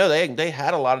 Yeah, no, they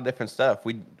had a lot of different stuff.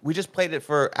 We just played it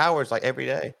for hours, like every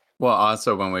day. Well,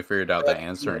 also when we figured out the Yeah.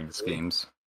 answering schemes,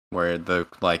 where the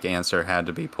like answer had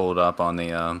to be pulled up on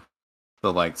the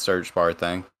like search bar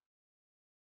thing.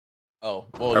 Oh,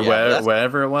 well, Or yeah,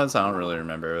 whatever it was, I don't really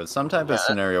remember. It was some type of Yeah.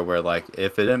 scenario where, like,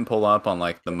 if it didn't pull up on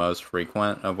like the most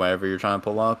frequent of whatever you're trying to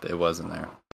pull up, it wasn't there.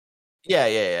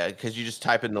 yeah. Because you just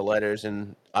type in the letters,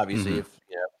 and obviously, Mhm. if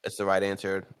it's the right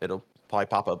answer, it'll probably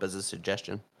pop up as a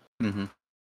suggestion. Mm-hmm.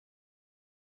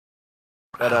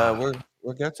 But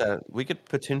we're good at it. We could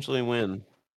potentially win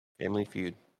Family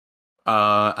Feud.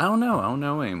 I don't know. I don't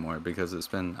know anymore because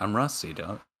I'm rusty,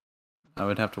 dog. I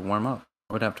would have to warm up.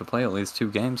 I would have to play at least 2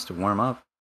 games to warm up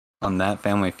on that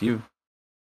Family Feud.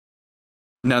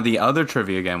 Now the other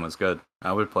trivia game was good.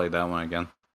 I would play that one again.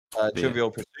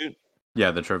 Trivial Pursuit.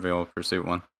 Yeah, the Trivial Pursuit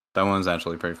one. That one's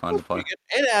actually pretty fun to play.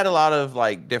 And it had a lot of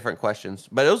like different questions,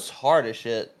 but it was hard as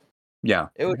shit. Yeah,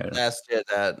 It was ask shit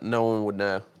that no one would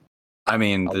know. I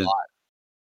mean, A lot.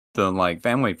 the like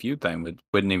Family Feud thing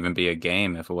wouldn't even be a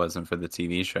game if it wasn't for the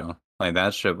TV show. Like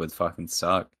that shit would fucking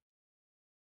suck.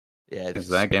 Yeah, Because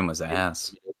that game was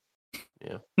ass.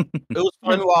 Yeah, it was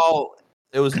fun while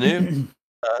it was new.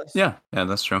 Yeah,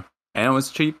 that's true. And it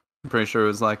was cheap. I'm pretty sure it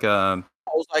was like It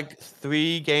was like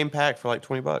 3 game pack for like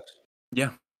 $20. Yeah.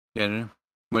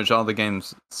 Which all the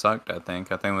games sucked. I think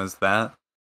it was that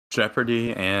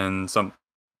Jeopardy and something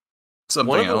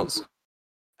else.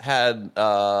 Had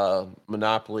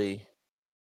Monopoly,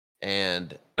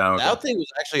 and that thing was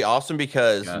actually awesome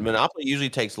because Monopoly usually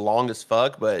takes long as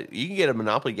fuck, but you can get a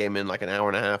Monopoly game in like an hour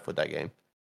and a half with that game.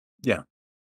 Yeah,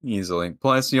 easily.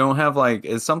 Plus, you don't have like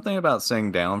it's something about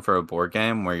sitting down for a board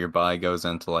game where your body goes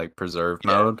into like preserve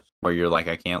mode, where you're like,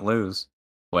 I can't lose.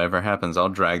 Whatever happens, I'll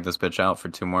drag this bitch out for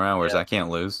 2 more hours. I can't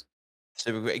lose.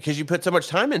 Super great because you put so much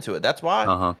time into it. That's why.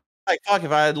 Like fuck,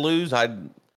 if I'd lose, I'd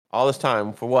all this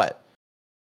time for what?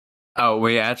 Oh,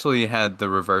 we actually had the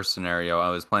reverse scenario. I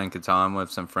was playing Catan with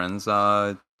some friends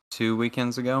 2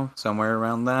 weekends ago, somewhere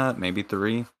around that, maybe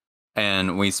 3.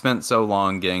 And we spent so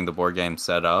long getting the board game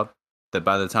set up that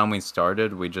by the time we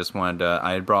started, we just wanted to.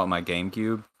 I had brought my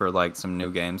GameCube for like some new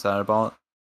games that I bought.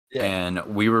 Yeah. And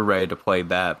we were ready to play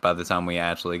that by the time we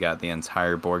actually got the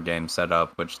entire board game set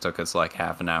up, which took us like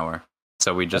half an hour.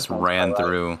 So we just ran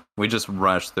through, we just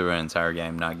rushed through an entire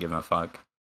game, not giving a fuck,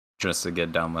 just to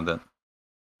get done with it.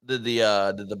 Did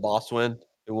the boss win?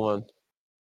 Who won?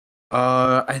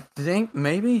 I think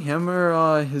maybe him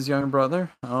or his younger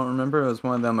brother. I don't remember. It was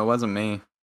one of them. It wasn't me,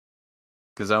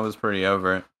 because I was pretty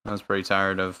over it. I was pretty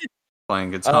tired of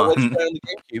playing Catan. What did you play on the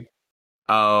GameCube?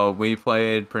 Oh, we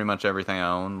played pretty much everything I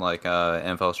own, like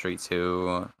Info Street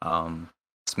 2,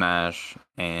 Smash,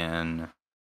 and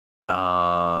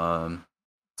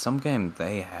some game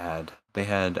they had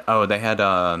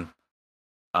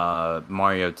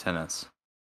Mario Tennis.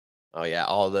 Oh yeah,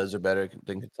 all of those are better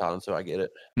than Catan, so I get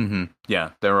it.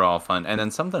 Yeah, they were all fun. And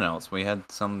then something else. We had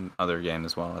some other game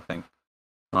as well, I think.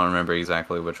 I don't remember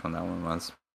exactly which one that one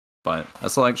was. But a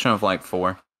selection of like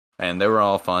 4. And they were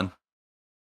all fun.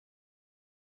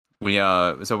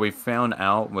 So we found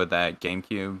out with that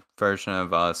GameCube version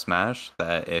of Smash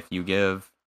that if you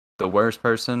give the worst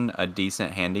person a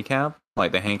decent handicap,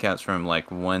 like the handicaps from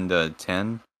like 1 to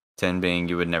 10, 10 being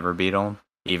you would never beat them,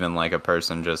 even like a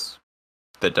person just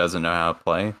that doesn't know how to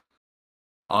play.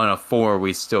 On a 4,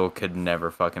 we still could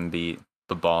never fucking beat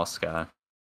the boss guy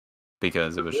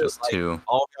because it was just too.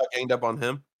 All got ganged up on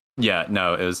him. Yeah,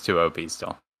 no, it was too OP.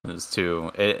 Still, it was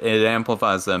too. It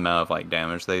amplifies the amount of like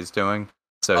damage that he's doing,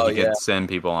 so he could send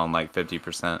people on like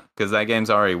 50%. Because that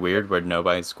game's already weird where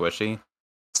nobody's squishy,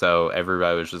 so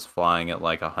everybody was just flying at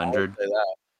like 100.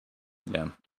 Yeah,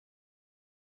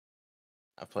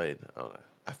 I've played a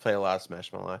lot of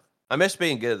Smash in my life. I miss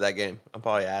being good at that game. I'm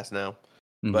probably ass now,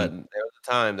 but there was a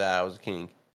time that I was a king.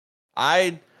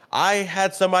 I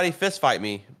had somebody fist fight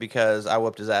me because I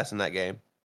whooped his ass in that game.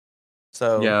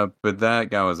 So yeah, but that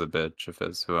guy was a bitch, if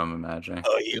it's who I'm imagining.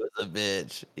 Oh, he was a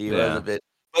bitch. He was a bitch,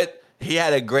 but he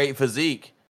had a great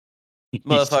physique,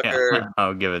 motherfucker. Yeah,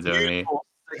 I'll give it to him.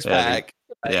 6-pack.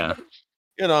 Yeah,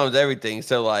 you know, everything.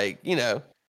 So like,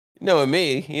 knowing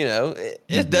me,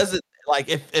 it doesn't like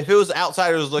if it was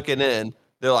outsiders looking in.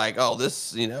 They're like, oh,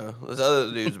 this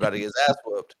other dude's about to get his ass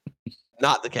whooped.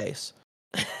 Not the case.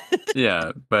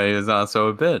 Yeah, but he was also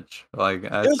a bitch. Like,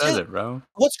 I said it, bro.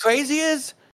 What's crazy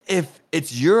is, if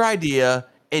it's your idea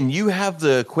and you have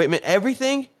the equipment,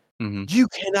 everything, you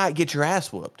cannot get your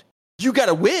ass whooped. You got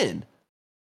to win.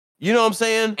 You know what I'm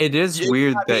saying? It is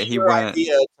weird that he went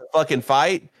idea to fucking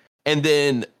fight and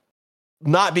then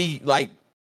not be like,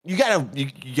 you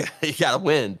gotta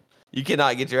win. You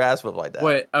cannot get your ass whipped like that.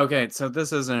 Wait, okay, so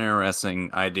this is an interesting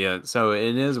idea. So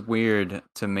it is weird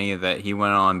to me that he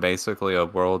went on basically a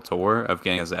world tour of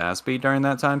getting his ass beat during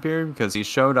that time period, because he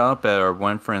showed up at our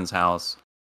one friend's house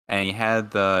and he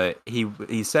had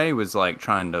he said he was like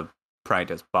trying to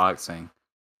practice boxing,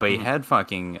 but he had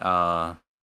fucking what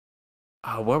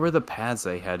were the pads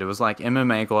they had? It was like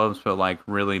MMA gloves, but like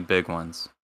really big ones,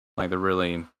 like the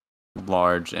really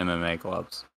large MMA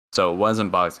gloves. So it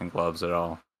wasn't boxing gloves at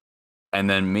all. And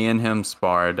then me and him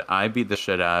sparred. I beat the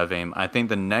shit out of him. I think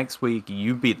the next week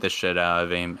you beat the shit out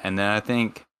of him. And then I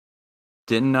think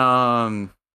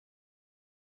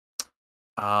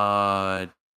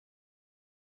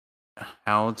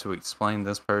how to explain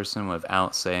this person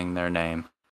without saying their name.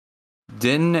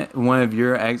 Didn't one of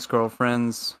your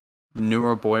ex-girlfriend's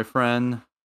newer boyfriend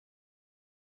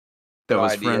That No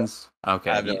was idea. friends. I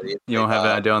Okay, have no idea. you don't have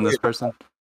an idea on this person.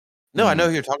 No, I know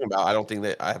who you're talking about. I don't think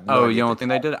that I have. No Oh, idea you if don't think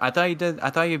they did? I thought you did. I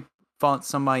thought you fought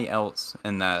somebody else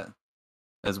in that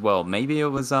as well. Maybe it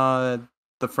was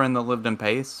the friend that lived in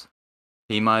Pace.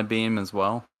 He might be him as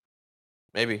well.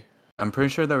 Maybe. I'm pretty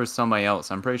sure there was somebody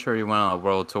else. I'm pretty sure he went on a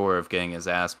world tour of getting his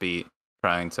ass beat,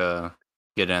 trying to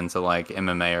get into like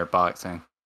MMA or boxing.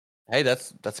 Hey,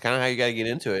 that's kind of how you got to get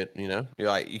into it. You know, you're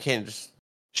like you can't just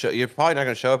show. You're probably not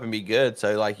going to show up and be good.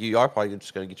 So like you are probably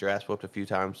just going to get your ass whooped a few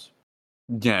times.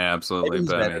 Yeah, absolutely. Maybe he's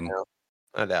But I better mean, now.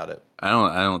 I doubt it. I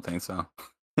don't think so.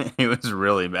 He was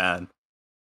really bad.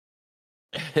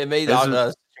 It made This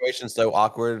the situation so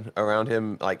awkward around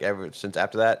him, like ever since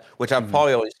after that. Which I've Mhm.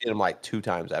 probably only seen him like 2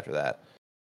 times after that.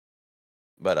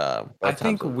 But I both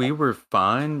think times we were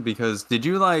fine because did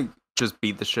you like just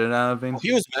beat the shit out of him?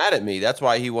 he was mad at me. That's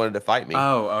why he wanted to fight me.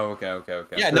 Oh, okay.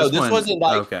 Yeah, no, this wasn't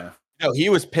like- okay. No, he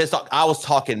was pissed off. I was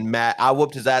talking mad. I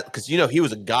whooped his ass because he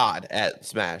was a god at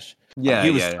Smash. Yeah,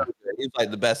 he was yeah. so good. He was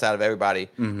like the best out of everybody.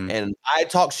 Mhm. And I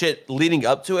talked shit leading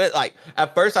up to it. Like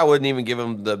at first, I wouldn't even give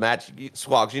him the match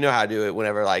squawks. You know how I do it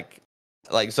whenever like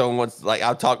someone wants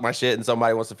I'll talk my shit and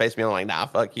somebody wants to face me. I'm like, nah,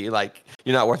 fuck you. Like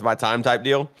you're not worth my time type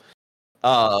deal.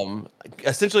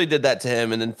 Essentially did that to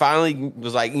him, and then finally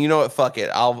was like, you know what, fuck it,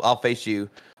 I'll face you.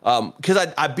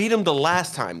 Because I beat him the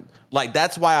last time. Like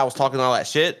that's why I was talking all that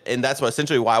shit, and that's what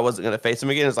essentially why I wasn't gonna face him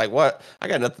again. It's like, what? I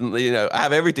got nothing. I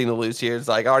have everything to lose here. It's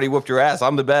like I already whooped your ass.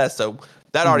 I'm the best. So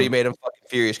that already made him fucking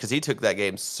furious because he took that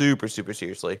game super super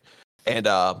seriously, and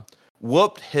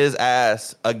whooped his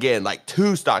ass again. Like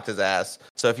 2-stocked his ass.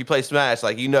 So if you play Smash,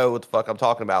 like you know what the fuck I'm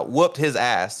talking about. Whooped his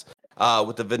ass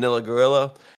with the Vanilla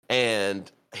Gorilla,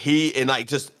 and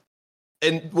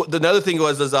another thing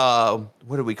was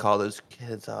what do we call those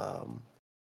kids?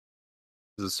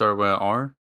 Does it start with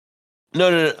R?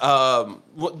 No. The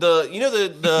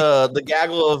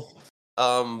gaggle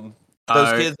of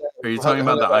those kids. Are you talking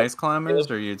about the ice climbers,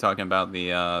 or are you talking about the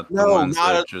No, ones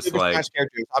not that just Super like Smash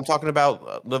characters. I'm talking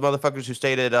about the motherfuckers who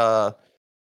stayed at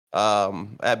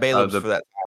Balaam's for that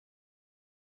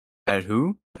at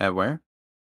who? At where?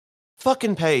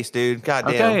 fucking pace, dude.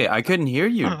 Goddamn. Okay, I couldn't hear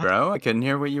you, bro. I couldn't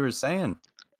hear what you were saying.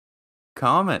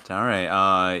 Comment. All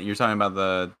right. You're talking about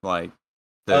the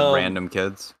random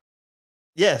kids.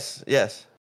 Yes.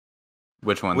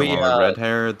 Which one? We, The one with red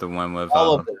hair? The one with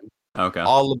All of them. Okay.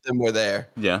 All of them were there.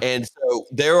 Yeah. And so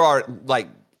there are like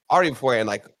already beforehand,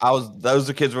 like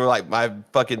those kids were like my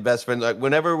fucking best friends. Like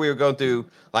whenever we were going through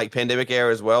like pandemic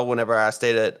era as well, whenever I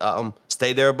stayed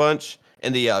there a bunch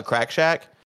in the crack shack,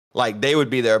 like they would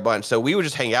be there a bunch. So we would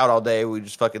just hang out all day. We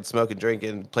just fucking smoke and drink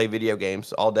and play video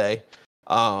games all day.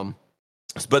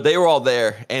 But they were all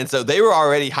there, and so they were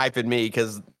already hyping me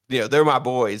because they're my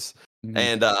boys.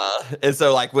 Mhm. And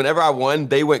so like whenever I won,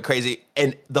 they went crazy,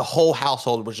 and the whole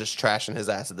household was just trashing his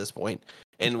ass at this point.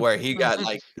 And where he got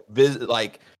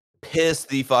pissed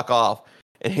the fuck off,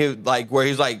 and he where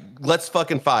he's like, "Let's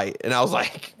fucking fight," and I was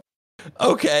like,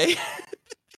 "Okay."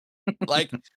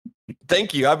 Like,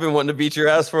 thank you. I've been wanting to beat your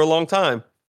ass for a long time.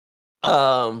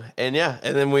 And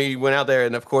then we went out there,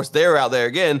 and of course they were out there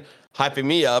again, hyping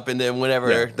me up. And then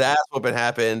whenever the ass whooping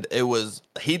happened, it was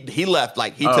he left,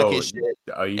 like he took his shit.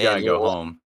 Oh, you gotta go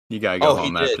home. You gotta go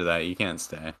home after that. You can't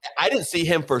stay. I didn't see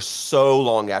him for so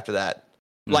long after that,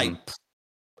 like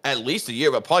at least a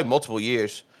year, but probably multiple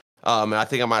years. And I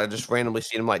think I might have just randomly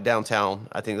seen him like downtown.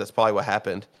 I think that's probably what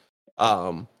happened.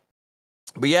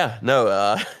 But yeah,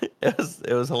 no,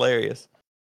 it was hilarious.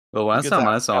 The last time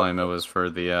I saw him, it was for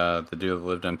the dude that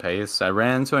lived in Pace. I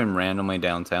ran into him randomly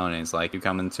downtown, and he's like, "You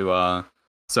coming to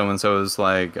so and so's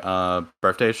like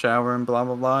birthday shower and blah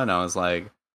blah blah." And I was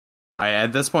like,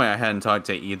 at this point I hadn't talked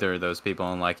to either of those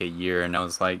people in like a year, and I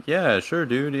was like, "Yeah, sure,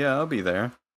 dude. Yeah, I'll be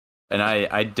there." And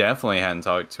I definitely hadn't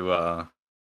talked to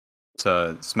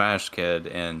Smash Kid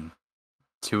in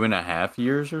 2.5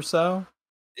 years or so.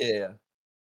 Yeah.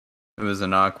 It was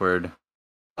an awkward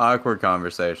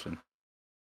conversation.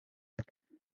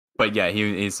 But yeah,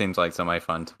 he seems like somebody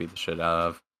fun to beat the shit out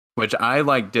of. Which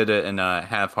I did it in a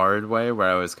half-hearted way where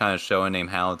I was kind of showing him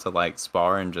how to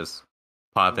spar and just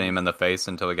popping him in the face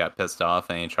until he got pissed off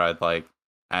and he tried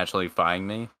actually fighting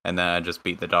me, and then I just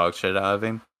beat the dog shit out of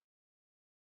him.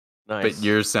 Nice. But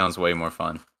yours sounds way more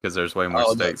fun because there's way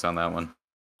more stakes on that one.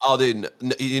 Oh, dude,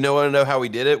 you want to know how we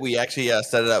did it? We actually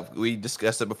set it up. We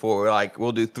discussed it before. We're like,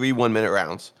 we'll do 3 1-minute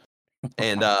rounds.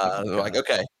 And we're like,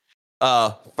 okay.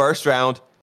 First round,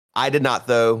 I did not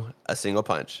throw a single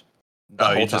punch.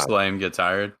 You just let him get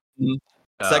tired?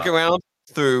 Mm-hmm. Second round,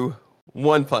 threw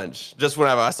 1 punch. Just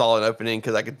whenever I saw an opening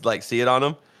because I could see it on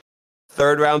him.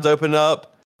 Third round's opened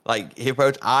up. Like he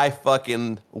approached, I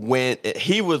fucking went.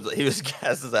 He was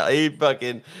gassed out. He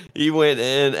went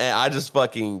in, and I just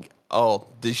fucking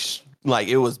like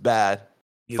it was bad.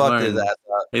 He Fucked his learned, ass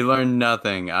up. he learned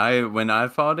nothing. When I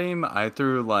fought him, I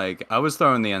was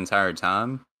throwing the entire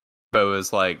time, but it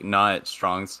was like not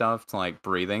strong stuff, like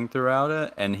breathing throughout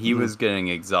it, and he was getting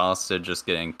exhausted just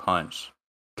getting punched.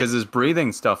 Because his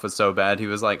breathing stuff was so bad, he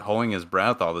was like holding his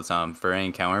breath all the time. For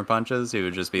any counter punches, he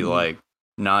would just be like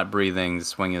not breathing,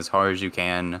 swing as hard as you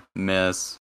can,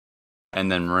 miss,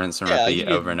 and then rinse and repeat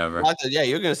over and over.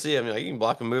 You're gonna see him. Like, you can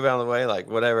block him, move out of the way, like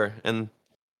whatever, and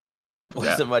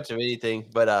wasn't much of anything.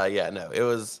 But no, it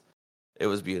was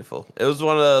beautiful. It was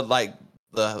one of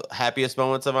the happiest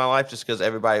moments of my life, just because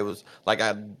everybody was like,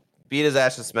 I beat his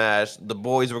ass in Smash. The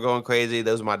boys were going crazy.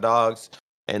 Those were my dogs,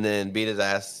 and then beat his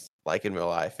ass like in real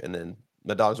life, and then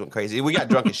the dogs went crazy. We got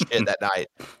drunk as shit that night.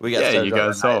 You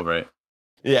guys celebrate.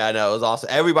 Yeah, I know, it was awesome.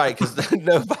 Everybody, because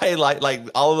nobody like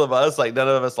all of us, like none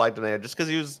of us liked him there, just because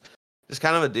he was just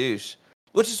kind of a douche,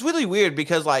 which is really weird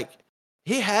because like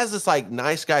he has this like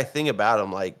nice guy thing about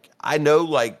him. Like I know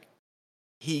like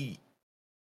he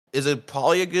is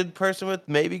probably a good person with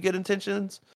maybe good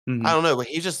intentions. Mm-hmm. I don't know, but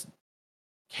he just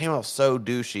came off so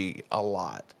douchey a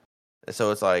lot, and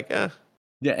so it's like,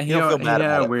 yeah, he had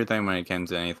a weird thing when it came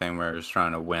to anything where he was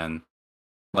trying to win.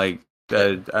 Like,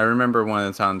 I remember one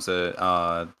of the times that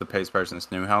the Pace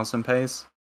person's new house in Pace,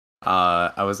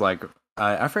 I was like,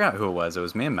 I forgot who it was. It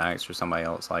was me and Max or somebody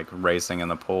else, like, racing in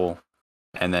the pool.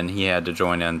 And then he had to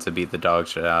join in to beat the dog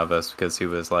shit out of us because he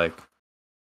was, like,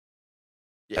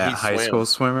 a high school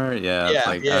swimmer.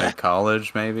 Yeah,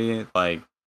 college, maybe. Like,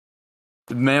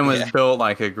 the man was built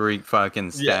like a Greek fucking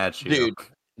statue. Dude.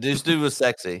 This dude was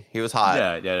sexy. He was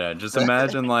hot. Yeah. Just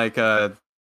imagine like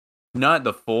not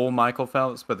the full Michael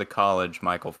Phelps, but the college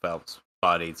Michael Phelps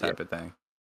body type of thing.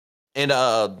 And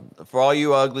for all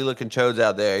you ugly looking chodes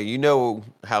out there, you know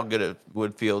how good it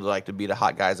would feel to like to beat a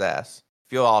hot guy's ass.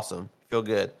 Feel awesome. Feel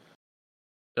good.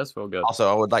 Just feel good.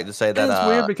 Also, I would like to say that it's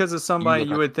weird because it's somebody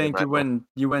you would think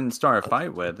you wouldn't start a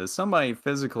fight with. It's somebody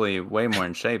physically way more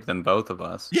in shape than both of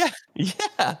us. Yeah. He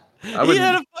had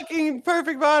a fucking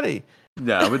perfect body.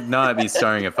 Yeah, I would not be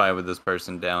starting a fight with this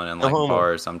person down in like a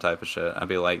bar or some type of shit. I'd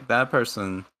be like, that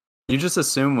person. You just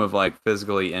assume with like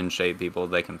physically in shape people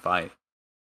they can fight.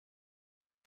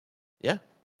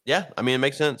 Yeah. I mean, it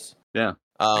makes sense. Yeah.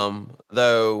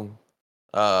 Though,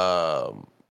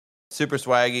 Super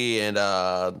Swaggy and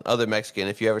other Mexican,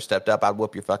 if you ever stepped up, I'd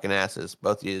whoop your fucking asses,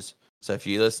 both of yous. So if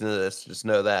you listen to this, just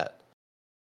know that.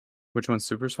 Which one's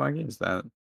Super Swaggy? Is that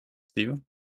Steven?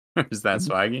 Or is that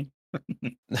Swaggy?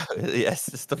 No, yes,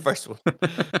 it's the first one.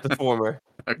 The former.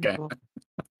 Okay.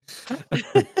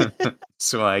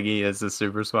 Swaggy is the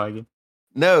Super Swaggy?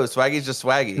 No, Swaggy's just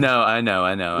Swaggy. No, I know.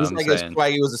 It's like saying.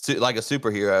 Swaggy was like a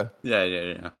superhero.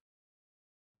 Yeah.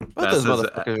 Both those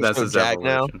motherfuckers are so jacked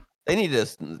now. They need to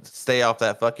stay off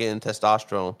that fucking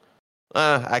testosterone.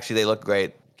 Actually, they look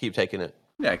great. Keep taking it.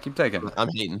 Yeah, keep taking it. I'm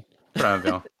eating. Proud of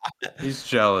y'all. He's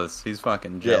jealous. He's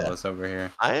fucking jealous over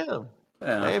here. I am.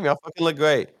 Yeah. I am. Y'all fucking look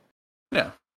great.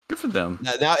 Yeah. Good for them.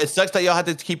 Now it sucks that y'all have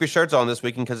to keep your shirts on this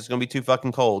weekend because it's gonna be too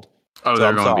fucking cold. Oh, so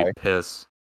they're going to be pissed.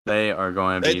 They are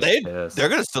going to be pissed. They're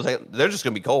gonna still take. They're just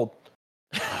gonna be cold.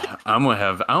 I'm gonna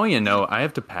have. I don't even know. I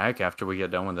have to pack after we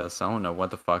get done with this. I don't know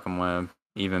what the fuck I'm gonna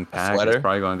even pack. It's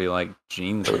probably going to be like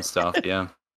jeans and stuff. Yeah.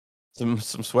 Some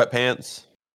sweatpants.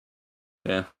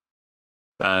 Yeah.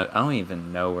 I don't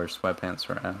even know where sweatpants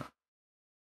are at.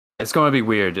 It's going to be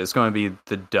weird. It's going to be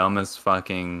the dumbest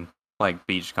fucking like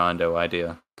beach condo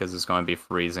idea because it's going to be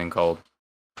freezing cold.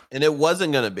 And it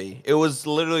wasn't going to be. It was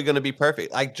literally going to be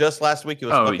perfect. Like just last week, it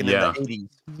was fucking in the 80s.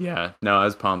 Yeah. No, I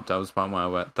was pumped. When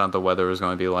I thought the weather was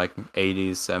going to be like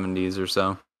 80s, 70s or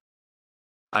so.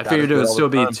 I figured it would still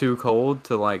be too cold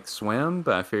to like swim,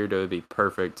 but I figured it would be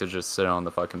perfect to just sit on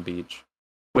the fucking beach.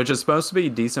 Which is supposed to be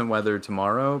decent weather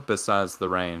tomorrow, besides the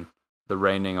rain. The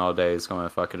raining all day is going to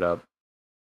fuck it up.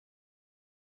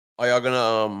 Are y'all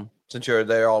gonna since you're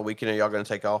there all weekend, are y'all gonna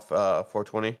take off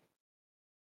 420?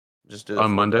 Just do it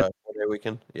on Monday? 4-day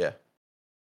weekend? Yeah.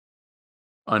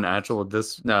 On actual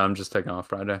no, I'm just taking off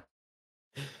Friday.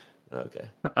 Okay.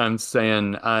 I'm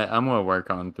saying I'm gonna work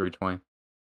on 320.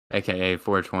 AKA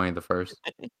 420 the first.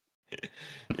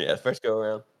 Yeah, first go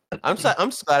around. I'm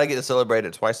just glad I get to celebrate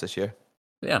it twice this year.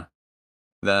 Yeah.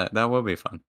 That will be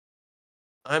fun.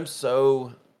 I'm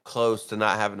so close to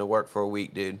not having to work for a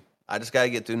week, dude. I just got to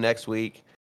get through next week.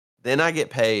 Then I get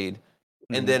paid,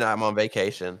 and then I'm on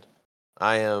vacation.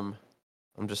 I'm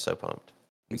just so pumped.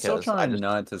 I'm still trying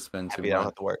not to spend too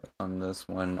much on this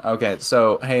one. Okay,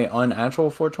 so hey, on actual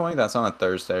 420, that's on a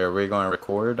Thursday. Are we going to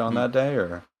record on that day,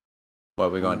 or What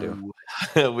are we gonna do?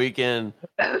 Ooh. We can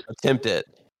attempt it.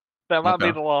 That might be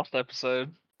Okay. the lost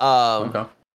episode. Okay.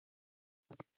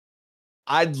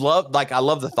 I love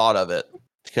the thought of it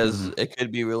because Mhm. it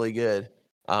could be really good.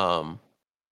 But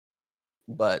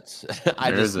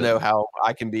I There just is know it. how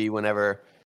I can be whenever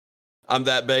I'm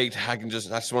that baked. I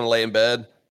just want to lay in bed,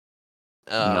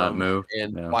 Not move.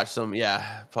 and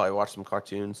Yeah. probably watch some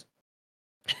cartoons.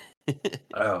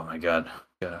 Oh my god.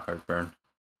 Got a heartburn.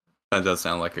 That does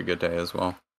sound like a good day as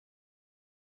well.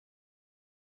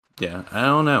 Yeah, I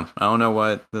don't know. I don't know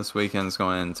what this weekend's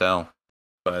going to entail,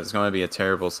 but it's going to be a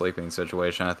terrible sleeping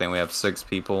situation. I think we have 6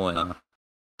 people and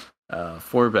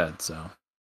 4 beds, so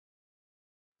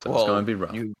it's going to be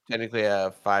rough. You technically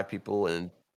have 5 people in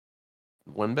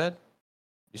 1 bed.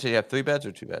 You say you have 3 beds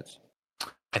or 2 beds?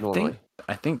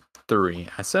 I think 3.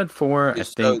 I said 4. I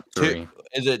think 3.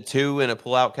 Is it 2 and a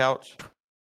pull-out couch?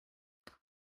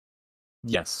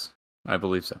 Yes, I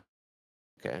believe so.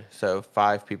 Okay, so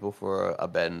 5 people for a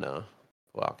bed and a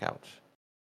pull-out couch.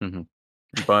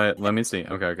 But let me see.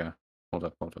 Okay. Hold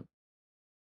up.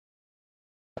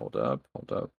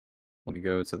 Let me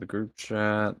go to the group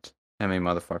chat. How many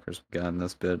motherfuckers we got in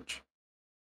this bitch?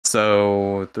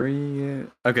 So 3.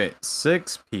 Okay,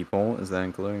 6 people. Is that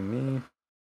including me?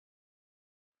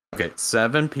 Okay,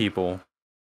 7 people.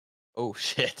 Oh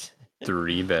shit!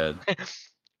 3 beds.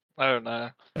 Oh no.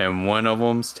 And one of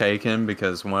them's taken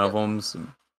because one of them's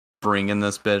bringing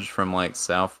this bitch from like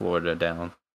South Florida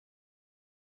down.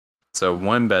 So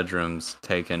 1 bedroom's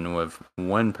taken with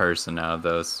 1 person out of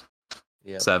those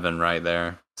 7 right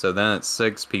there. So then it's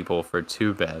 6 people for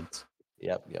 2 beds.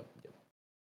 Yep.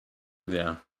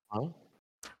 Yeah. Huh?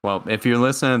 Well, if you're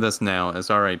listening to this now,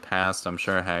 it's already passed. I'm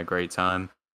sure I had a great time.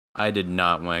 I did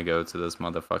not want to go to this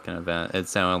motherfucking event. It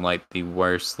sounded like the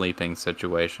worst sleeping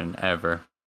situation ever.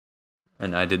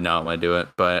 And I did not want to do it,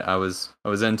 but I was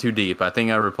in too deep. I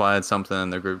think I replied something in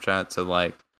the group chat to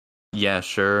like, yeah,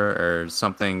 sure, or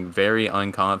something very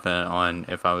unconfident on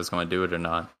if I was going to do it or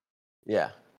not.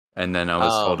 Yeah. And then I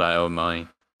was told I owe money.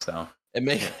 So it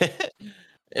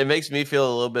makes me feel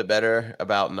a little bit better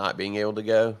about not being able to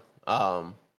go.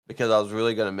 Because I was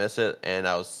really gonna miss it, and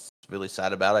I was really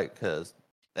sad about it because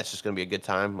that's just gonna be a good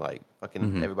time, like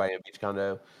fucking everybody in a beach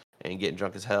condo and getting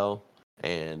drunk as hell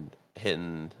and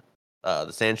hitting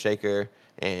the sand shaker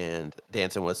and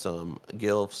dancing with some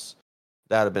gilfs.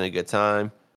 That would have been a good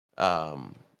time.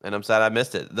 And I'm sad I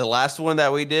missed it. The last one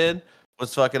that we did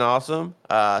was fucking awesome.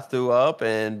 Threw up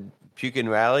and puking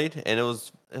rallied, and it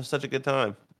was such a good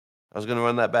time. I was gonna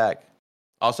run that back.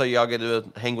 Also, y'all get to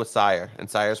hang with Sire, and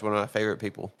Sire's one of my favorite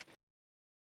people.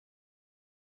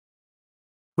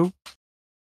 Who?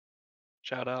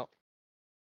 Shout out.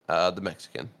 The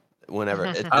Mexican. Whenever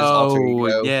it's his oh alter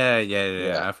ego.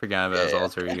 yeah. I forgot about his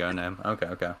alter ego name.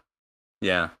 Okay.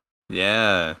 Yeah.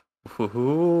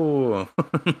 Woohoo!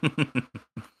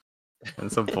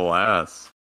 It's a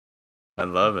blast. I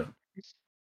love it.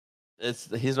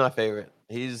 He's my favorite.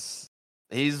 He's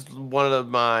one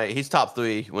of he's top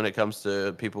 3 when it comes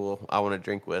to people I want to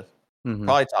drink with.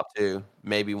 Probably top 2,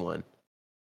 maybe 1.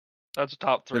 That's a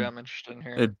top 3 I'm interested in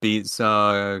hearing. It beats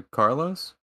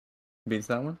Carlos. Beats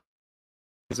that one.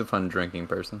 He's a fun drinking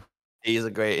person. He's a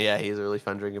really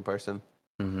fun drinking person.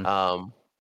 He'll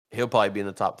probably be in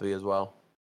the top 3 as well.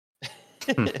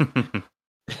 I don't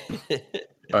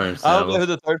know who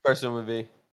the third person would be.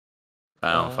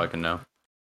 I don't fucking know.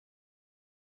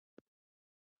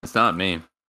 It's not me.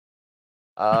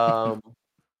 Where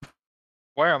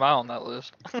am I on that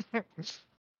list?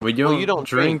 You don't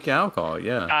drink alcohol,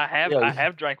 yeah. I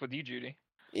have drank with you, Judy.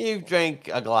 You've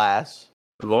drank a glass.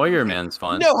 Lawyer man's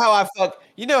fun. You know how I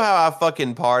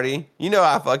fucking party. You know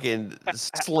how I fucking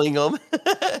sling them.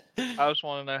 I just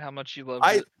want to know how much you love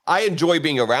it. I enjoy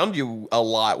being around you a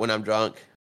lot when I'm drunk.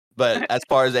 But as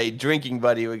far as a drinking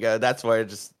buddy would go, that's where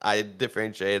I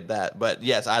differentiated that. But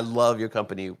yes, I love your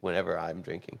company whenever I'm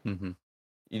drinking.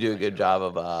 You do a good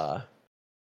job of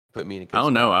putting me in a good I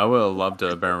don't know. I would have loved to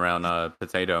have been around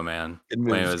Potato Man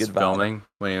when he was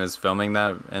filming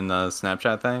that in the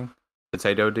Snapchat thing.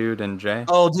 Potato Dude and Jay.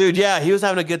 Oh, dude, yeah, he was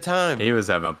having a good time. He was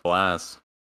having a blast.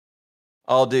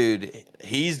 Oh, dude,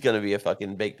 he's gonna be a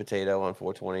fucking baked potato on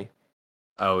 420.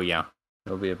 Oh yeah,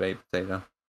 he'll be a baked potato.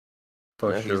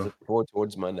 For sure. He's looking forward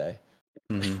towards Monday.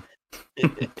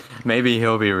 Maybe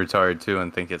he'll be retired too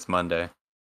and think it's Monday.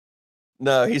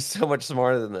 No, he's so much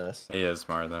smarter than us. He is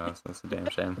smarter than us. That's a damn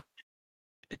shame.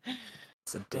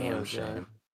 It's a damn shame.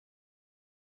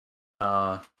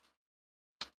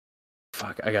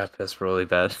 Fuck, I got pissed really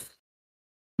bad.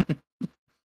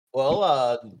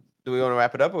 Well, do we want to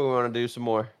wrap it up or we want to do some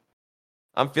more?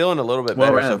 I'm feeling a little bit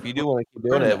better, so if you do want to keep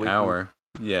doing it, an hour.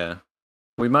 Yeah.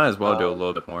 We might as well do a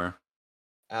little bit more.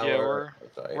 We're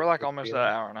like almost an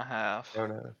hour and a half.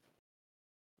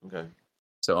 Okay.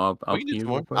 So I'll We can do pee some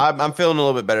real more. quick. I'm feeling a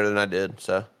little bit better than I did.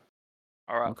 So.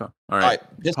 All right. Okay. All All right. right.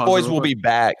 This Pause boys real will quick. be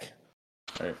back.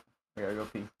 All right. I gotta go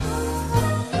pee.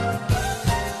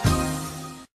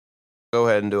 Go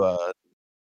ahead and do a.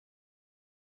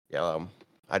 Yeah.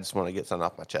 I just want to get something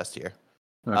off my chest here.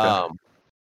 Okay.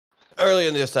 Early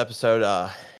in this episode,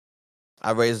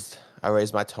 I raised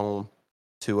my tone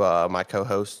to my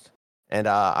co-host, and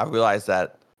I realized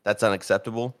that that's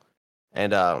unacceptable.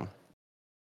 And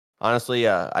honestly,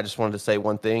 I just wanted to say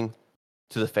one thing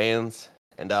to the fans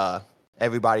and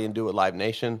everybody in Do It Live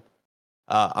Nation.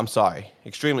 I'm sorry,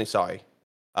 extremely sorry.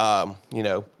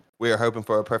 We are hoping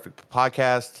for a perfect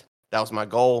podcast. That was my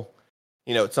goal.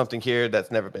 It's something here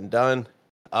that's never been done.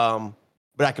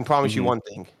 But I can promise you one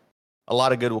thing. A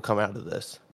lot of good will come out of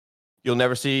this. You'll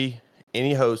never see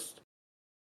any host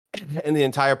in the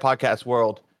entire podcast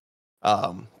world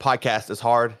podcast as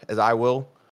hard as I will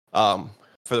for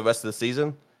the rest of the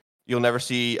season. You'll never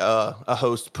see a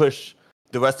host push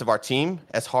the rest of our team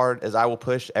as hard as I will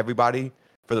push everybody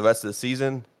for the rest of the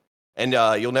season. And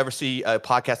you'll never see a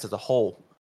podcast as a whole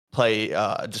play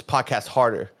just podcast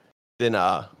harder than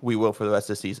we will for the rest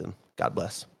of the season. God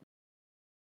bless.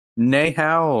 Nei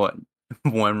hao,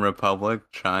 One Republic,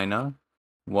 China.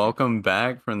 Welcome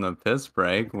back from the piss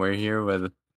break. We're here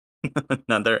with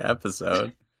another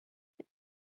episode.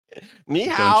 Ni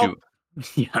hao. Don't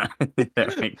you? Yeah,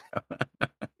 there we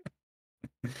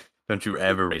go. Don't you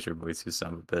ever raise your voice, you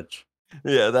son of a bitch.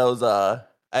 Yeah, that was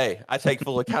hey, I take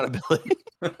full accountability.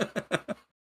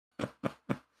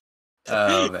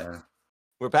 Oh man.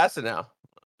 We're past it now.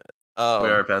 We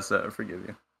are past that, I forgive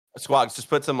you. Squawks, just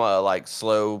put some like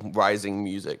slow rising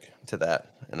music to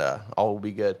that, and all will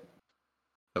be good.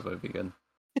 That would be good.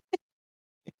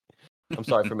 I'm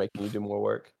sorry for making you do more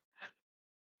work,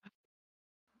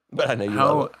 but I know you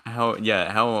How love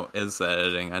it. how is the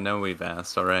editing? I know we've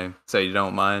asked already, so you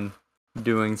don't mind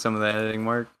doing some of the editing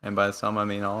work, and by some I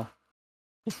mean all.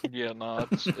 Yeah, no,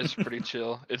 it's pretty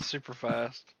chill. It's super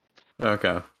fast. You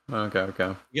got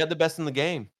the best in the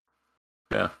game.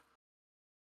 Yeah.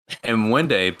 And one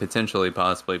day, potentially,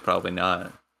 possibly, probably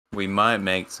not, we might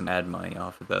make some ad money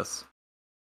off of this.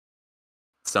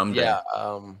 Someday.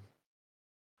 Yeah,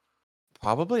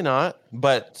 probably not,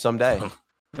 but someday.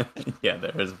 Yeah,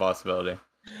 there is a possibility.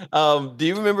 Do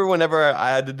you remember whenever I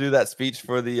had to do that speech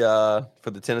for the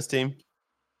tennis team?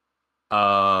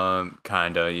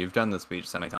 Kinda. You've done the speech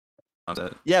so many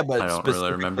times. Yeah, but I don't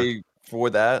really remember. for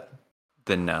that.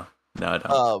 Then no, I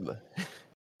don't.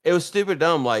 It was stupid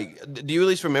dumb. Like, do you at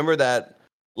least remember that?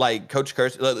 Like, Coach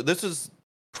Kersey, this is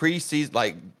pre-season.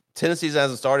 Like, tennis season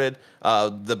hasn't started.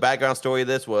 The background story of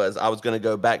this was I was going to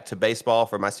go back to baseball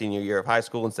for my senior year of high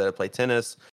school instead of play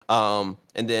tennis. And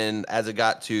then as it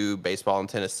got to baseball and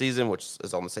tennis season, which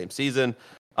is on the same season,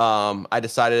 I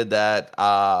decided that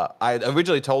I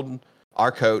originally told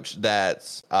our coach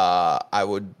that I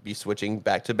would be switching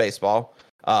back to baseball.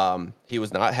 He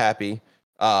was not happy.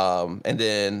 And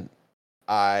then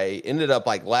I ended up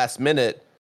like last minute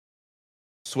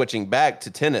switching back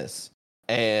to tennis.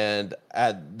 And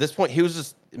at this point, he was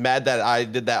just mad that I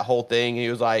did that whole thing. He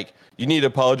was like, you need to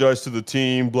apologize to the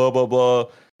team, blah, blah, blah.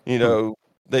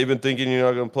 They've been thinking you're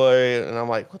not going to play. And I'm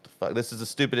like, what the fuck? This is the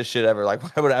stupidest shit ever. Like,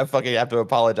 why would I fucking have to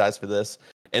apologize for this?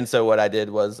 And so what I did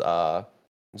was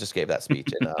just gave that speech.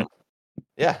 And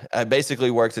yeah, it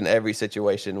basically works in every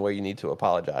situation where you need to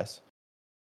apologize.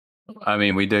 I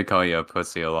mean, we did call you a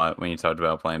pussy a lot when you talked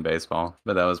about playing baseball,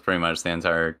 but that was pretty much the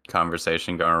entire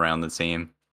conversation going around the team.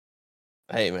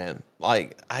 Hey, man,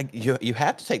 like you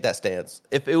have to take that stance.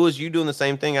 If it was you doing the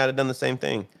same thing, I'd have done the same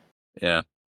thing. Yeah.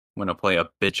 Want to play a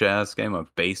bitch ass game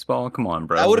of baseball? Come on,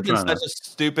 bro. That would have been such a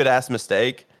stupid ass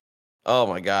mistake. Oh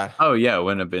my god. Oh yeah, it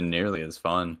wouldn't have been nearly as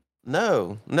fun.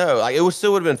 No. Like it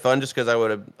still would have been fun just because I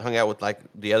would have hung out with like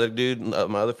the other dude,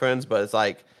 my other friends. But it's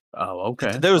like, oh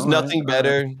okay. There was nothing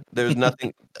better. There was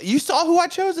nothing. You saw who I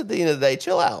chose at the end of the day.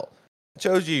 Chill out. I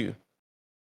chose you.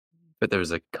 But there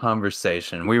was a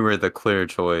conversation. We were the clear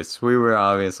choice. We were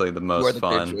obviously the most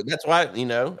fun. That's why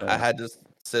I had to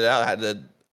sit out. I had to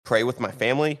pray with my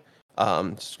family.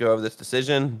 Just go over this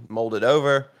decision, mold it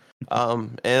over,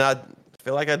 and I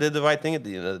feel like I did the right thing at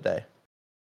the end of the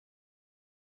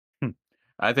day.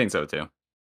 I think so too,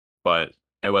 but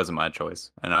it wasn't my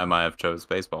choice, and I might have chose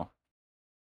baseball.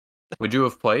 Would you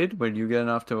have played? Would you get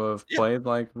enough to have played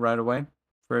like right away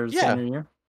for senior year?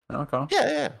 Okay.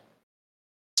 Yeah.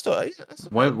 So,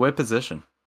 what position?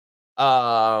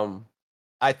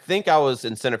 I think I was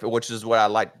in center field, which is what I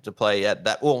liked to play at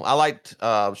that. Well, I liked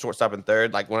shortstop and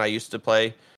third. Like when I used to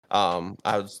play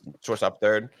I was shortstop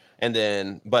third, and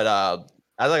then but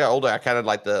as I got older, I kind of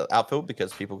liked the outfield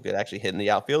because people could actually hit in the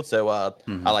outfield. So I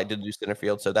like to do center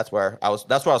field. So that's where I was.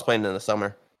 That's where I was playing in the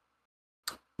summer.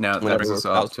 Now that Whenever brings us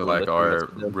I up was to doing like the our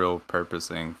tournaments with them. real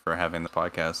purposing for having the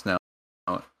podcast.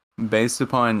 Now, based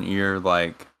upon your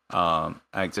like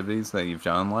activities that you've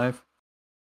done in life,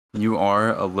 you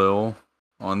are a little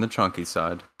on the chunky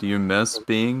side. Do you miss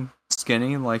being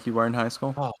skinny like you were in high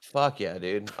school? Oh fuck yeah,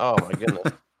 dude! Oh my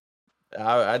goodness.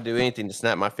 I'd do anything to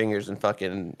snap my fingers and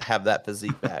fucking have that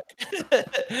physique back.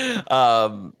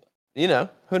 You know,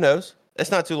 who knows? It's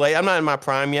not too late. I'm not in my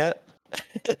prime yet.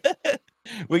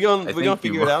 We're gonna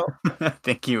figure it out. I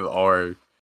think you are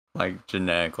like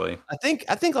genetically. I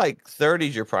think like 30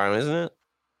 is your prime, isn't it?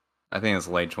 I think it's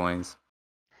late 20s.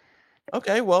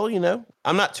 Okay, well, you know,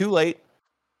 I'm not too late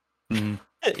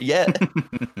yet.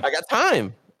 I got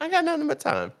time. I got nothing but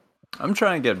time. I'm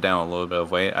trying to get down a little bit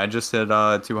of weight. I just hit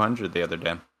 200 the other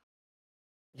day.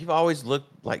 You've always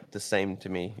looked like the same to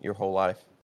me your whole life.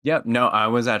 Yep. No, I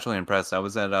was actually impressed. I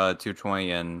was at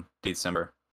 220 in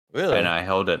December. Really? And I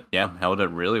held it. Yeah, held it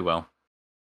really well.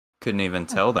 Couldn't even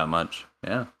tell that much.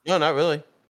 Yeah. No, not really.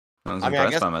 I was I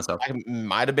impressed guess by myself. I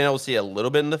might have been able to see a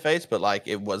little bit in the face, but like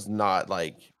it was not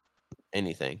like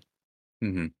anything.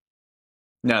 Mm-hmm.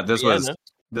 No, this Yeah, was no.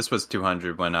 this was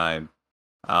 200 when I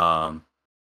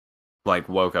like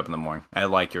woke up in the morning at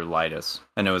like your lightest,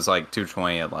 and it was like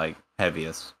 220 at like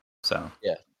heaviest. So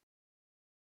Yeah.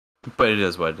 But it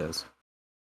is what it is.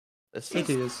 It's It just,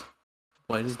 is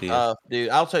what it is. dude,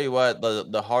 I'll tell you what,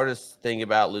 the hardest thing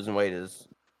about losing weight is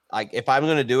like if I'm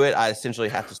gonna do it, I essentially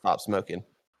have to stop smoking.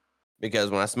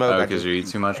 Because when I smoke, Oh, I because just, you eat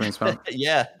too much when you smoke?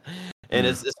 yeah. And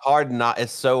it's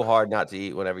so hard not to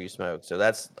eat whenever you smoke. So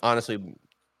that's honestly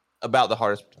about the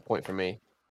hardest point for me.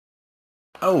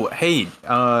 Oh, hey,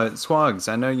 Swags,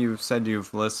 I know you've said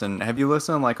you've listened. Have you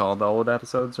listened to like all the old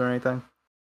episodes or anything?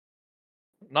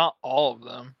 Not all of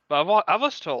them, but I've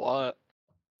listened to a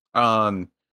lot.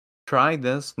 Try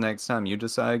this next time you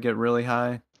decide to get really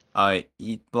high. Get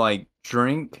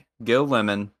a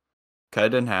lemon, cut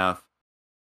it in half,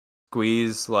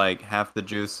 squeeze like half the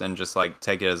juice, and just like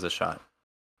take it as a shot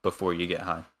before you get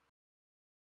high.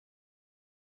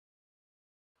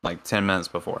 Like 10 minutes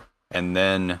before, and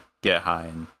then get high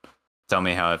and tell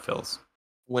me how it feels.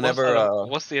 Whenever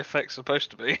What's the effect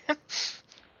supposed to be?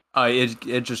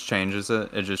 It just changes it.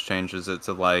 It just changes it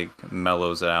to like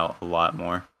mellows it out a lot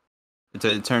more.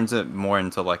 It turns it more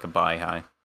into like a buy high,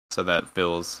 so that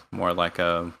feels more like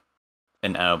an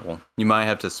edible. You might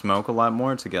have to smoke a lot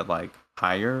more to get like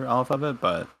higher off of it,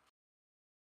 but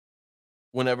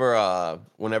whenever I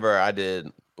had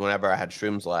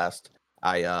shrooms last,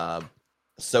 I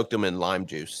soaked them in lime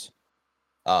juice.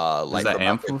 Like that for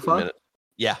about 15 Amplify? minutes.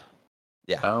 Yeah.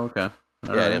 oh, okay.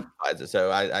 All Yeah, right. it amplifies it.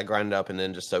 So I grinded up and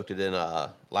then just soaked it in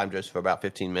lime juice for about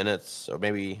 15 minutes, or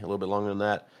maybe a little bit longer than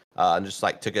that, and just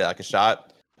like took it like a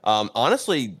shot.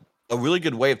 Honestly, a really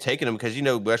good way of taking them because you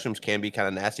know mushrooms can be kind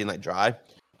of nasty and like dry,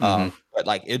 but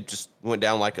like it just went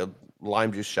down like a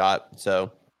lime juice shot.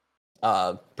 So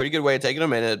pretty good way of taking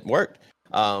them, and it worked.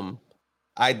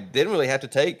 I didn't really have to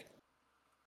take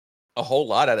a whole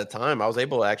lot at a time. I was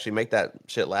able to actually make that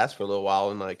shit last for a little while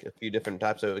and like a few different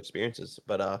types of experiences,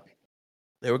 but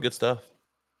they were good stuff.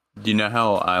 Do you know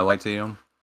how I like to eat them?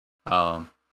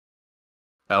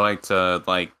 I like to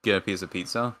like get a piece of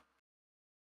pizza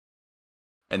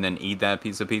and then eat that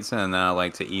piece of pizza, and then I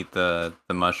like to eat the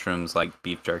mushrooms like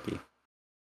beef jerky.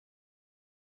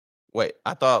 Wait,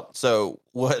 I thought so.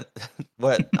 What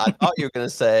I thought you were gonna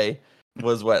say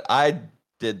was what I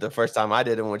did the first time I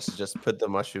did it, which is just put the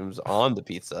mushrooms on the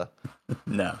pizza.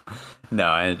 No,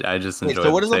 I just Wait, enjoy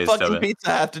so what the does a taste of fucking it. pizza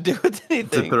have to do with To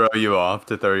anything? throw you off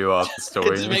the It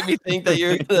story. just made me think that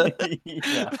you're gonna.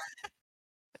 Yeah.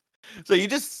 So you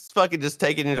just fucking just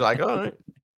take it and you're like, all right,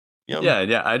 yum.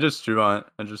 Yeah. I just drew on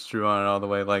it all the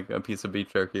way like a piece of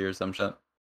beef jerky or some shit.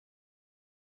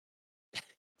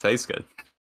 Tastes good.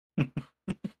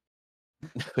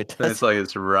 It Tastes does. like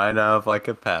it's right out of like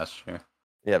a pasture.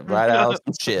 Yeah, right out of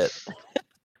some shit,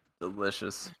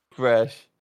 Delicious. fresh.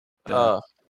 Yeah.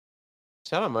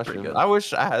 Shout out Pretty mushrooms. good. I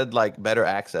wish I had like better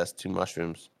access to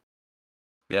mushrooms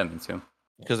Yeah, me too.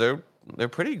 because they're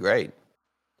pretty great.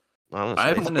 Honestly.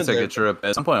 I want to take They're- a trip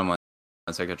at some point. I want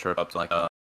to take a trip up to like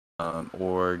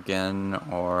Oregon,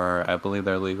 or I believe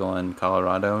they're legal in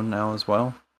Colorado now as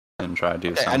well, and try to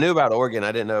do Okay, I something. knew about Oregon.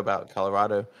 I didn't know about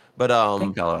Colorado. But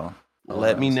in Colorado.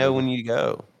 let me know when you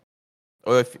go,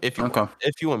 or if you Okay.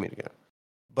 if you want me to go.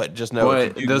 But just know Well,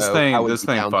 if you do this go, I would this be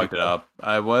thing down to fucked it go. up.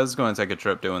 I was going to take a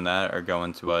trip doing that or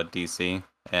going to DC,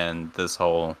 and this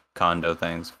whole condo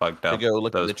thing's fucked To up. go look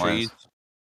at those the plans. trees.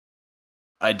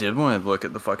 I did want to look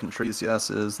at the fucking trees.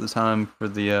 Yes, it is the time for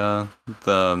the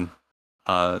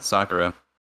Sakura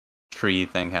tree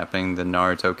thing happening. The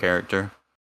Naruto character.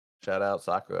 Shout out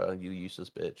Sakura, you useless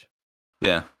bitch.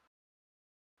 Yeah.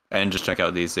 And just check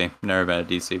out DC. Never been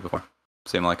to DC before.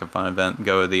 Seemed like a fun event.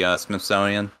 Go to the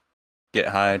Smithsonian, get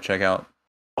high, check out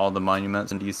all the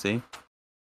monuments in DC.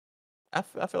 I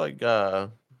feel like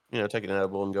taking an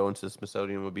edible and going to the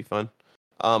Smithsonian would be fun.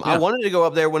 I wanted to go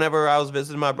up there whenever I was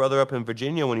visiting my brother up in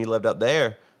Virginia when he lived up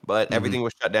there, but everything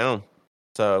was shut down.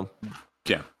 So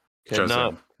yeah, could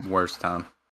not. Worst time.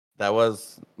 That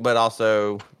was, but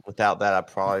also without that, I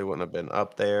probably wouldn't have been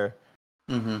up there.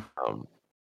 Mm-hmm.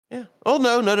 Yeah. Oh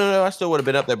no! I still would have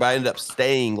been up there, but I ended up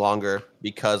staying longer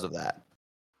because of that.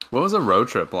 What was a road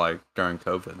trip like during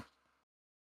COVID?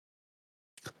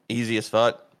 Easy as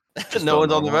fuck. No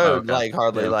one's on the road, okay. like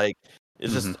hardly. Like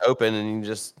it's just open and you can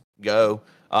just go.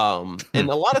 And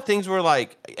a lot of things were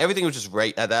like everything was just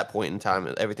right at that point in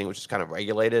time. Everything was just kind of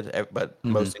regulated, but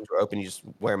most things were open. You just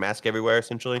wear a mask everywhere,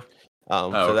 essentially.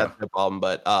 So that's no problem.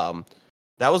 But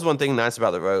that was one thing nice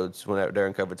about the roads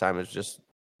during COVID time is just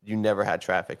you never had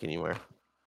traffic anywhere.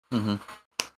 Mm-hmm.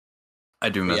 I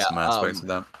do miss some aspects of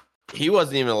that. He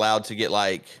wasn't even allowed to get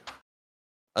like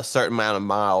a certain amount of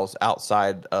miles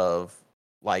outside of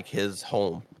like his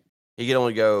home. He could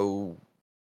only go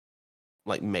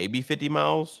like maybe 50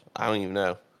 miles. I don't even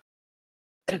know.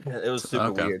 It was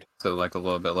super weird. So like a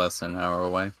little bit less than an hour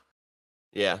away.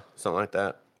 Yeah, something like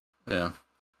that. Yeah,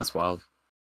 that's wild.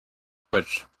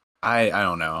 Which I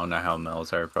don't know. I don't know how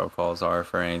military protocols are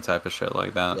for any type of shit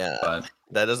like that. Yeah, but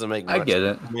that doesn't make much I get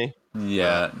it. to me.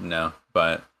 Yeah, no,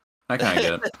 but I kind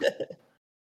of get it.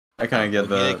 I kind of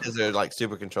get because they're like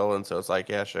super controlling. So it's like,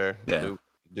 yeah, sure, do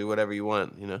whatever you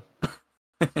want, you know.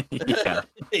 Yeah,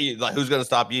 like who's gonna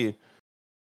stop you?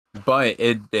 But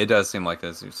it does seem like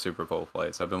this is a super cool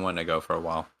place. I've been wanting to go for a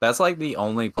while. That's like the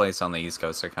only place on the East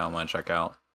Coast I kind of want to check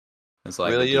out. It's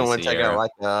like really, you don't want to check out like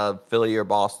Philly or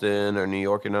Boston or New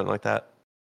York or nothing like that?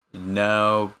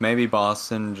 No, maybe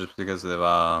Boston just because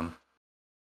of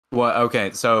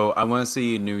okay, so I want to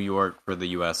see New York for the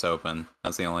U.S. Open.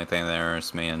 That's the only thing that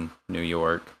interests me in New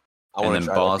York. And then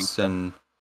Boston.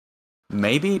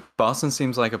 Maybe Boston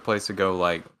seems like a place to go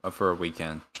like for a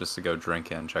weekend, just to go drink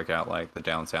and check out like the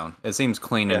downtown. It seems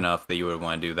clean enough that you would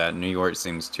want to do that. New York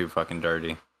seems too fucking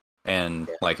dirty, and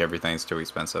like everything's too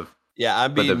expensive. Yeah,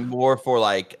 I'd be more for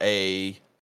like a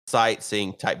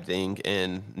sightseeing type thing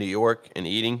in New York and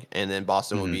eating, and then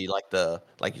Boston would be like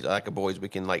like a boys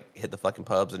weekend, like hit the fucking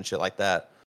pubs and shit like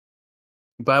that.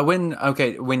 But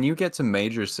when you get to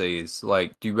major cities,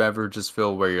 like, do you ever just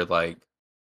feel where you're like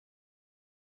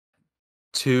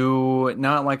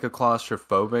not like a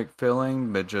claustrophobic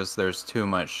feeling, but just there's too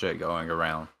much shit going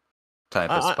around type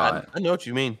of spot? I know what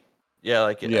you mean. Yeah,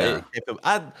 like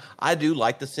I do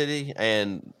like the city,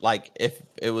 and like if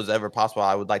it was ever possible,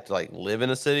 I would like to like live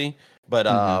in a city, but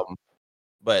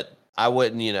but I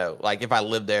wouldn't, like if I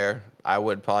lived there, I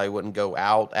probably wouldn't go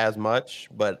out as much,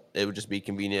 but it would just be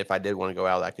convenient if I did want to go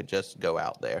out, I could just go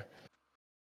out there.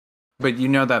 But you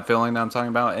know that feeling that I'm talking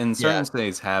about? And certain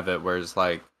cities have it, whereas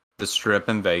like the Strip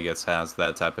in Vegas has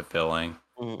that type of feeling.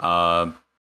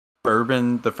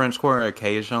 Bourbon, the French Quarter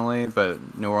occasionally,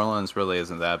 but New Orleans really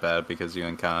isn't that bad because you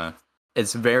can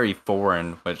it's very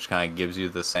foreign, which kind of gives you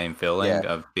the same feeling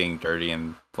of being dirty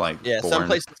and like foreign. Some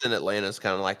places in Atlanta is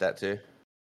kind of like that too.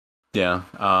 Yeah.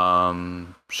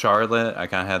 Charlotte, I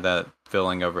kind of had that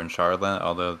feeling over in Charlotte,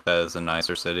 although that is a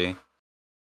nicer city.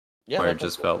 Yeah, where it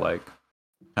just felt like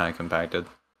kind of compacted.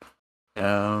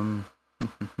 That's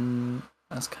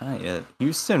kind of it.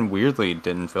 Houston weirdly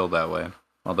didn't feel that way,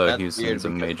 although Houston's a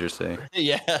major city.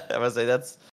 Yeah, I would say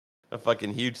that's a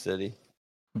fucking huge city.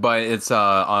 But it's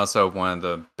also one of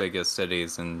the biggest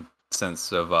cities in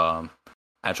sense of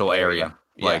actual area.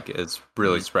 Yeah. Like it's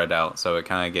really spread out, so it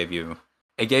kind of gave you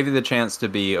the chance to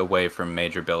be away from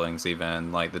major buildings,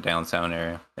 even like the downtown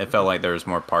area. It felt like there was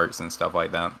more parks and stuff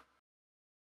like that,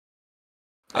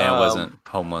 and it wasn't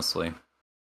homelessly.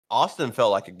 Austin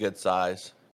felt like a good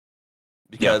size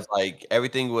because like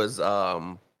everything was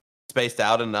spaced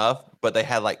out enough, but they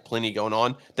had like plenty going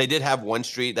on. They did have one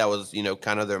street that was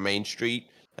kind of their main street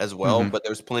as well, but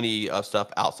there was plenty of stuff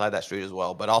outside that street as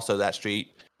well. But also that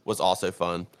street was also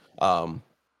fun.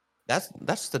 That's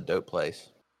just a dope place.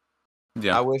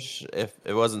 Yeah, I wish if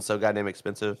it wasn't so goddamn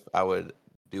expensive, I would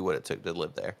do what it took to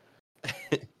live there.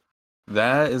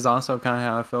 That is also kind of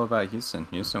how I feel about Houston.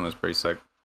 Houston was pretty sick.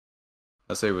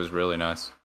 I'd say it was really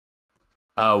nice.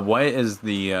 What is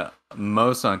the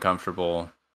most uncomfortable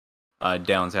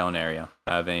downtown area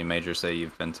of any major city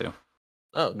you've been to?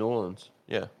 Oh, New Orleans.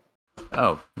 Yeah.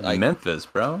 Oh, Like- Memphis,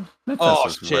 bro. Memphis Oh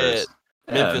is shit. worse.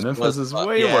 Yeah, Memphis was is fu-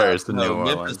 way yeah, worse than no, New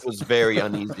Memphis Orleans. was very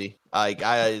uneasy. Like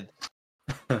I'd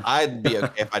be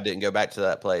okay if I didn't go back to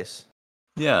that place.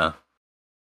 Yeah,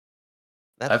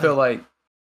 That I feel place- like.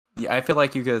 Yeah, I feel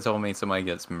like you could have told me somebody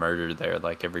gets murdered there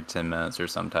like every 10 minutes or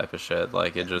some type of shit.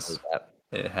 Like it just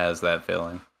it has that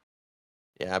feeling.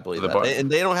 Yeah, I believe The that. bar- And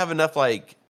they don't have enough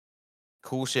like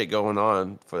cool shit going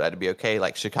on for that to be okay.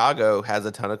 Like Chicago has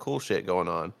a ton of cool shit going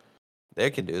on.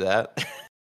 They can do that.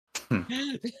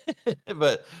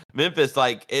 But Memphis,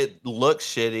 like, it looks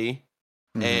shitty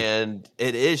Mhm. and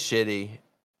it is shitty.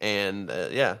 And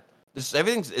yeah, just it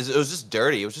was just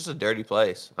dirty. It was just a dirty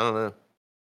place. I don't know.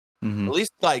 Mhm. At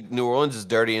least like New Orleans is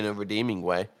dirty in a redeeming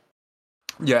way.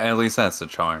 Yeah, at least that's the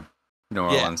charm. New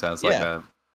Yeah, Orleans has like yeah.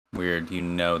 a weird,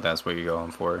 that's what you're going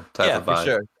for type Yeah, of for vibe.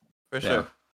 sure. For Yeah. sure.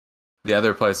 The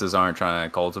other places aren't trying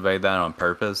to cultivate that on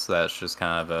purpose. That's just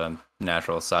kind of a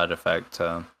natural side effect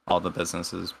to all the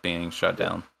businesses being shut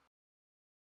down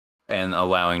and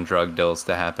allowing drug deals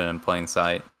to happen in plain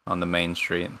sight on the main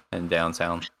street in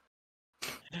downtown.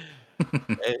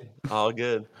 Hey, all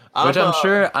good. Which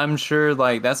I'm sure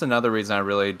like that's another reason I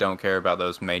really don't care about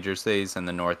those major cities in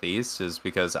the Northeast is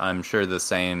because I'm sure the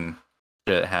same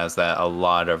shit has that a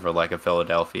lot over like a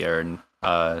Philadelphia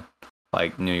or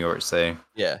like New York City.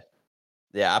 Yeah.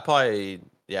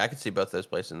 I could see both those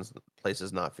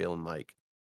places not feeling like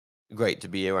great to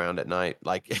be around at night.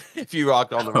 Like if you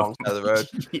rocked on the wrong side of the road.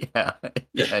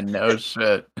 Yeah, no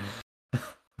shit.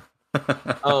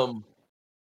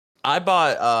 I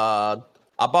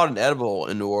bought an edible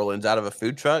in New Orleans out of a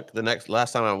food truck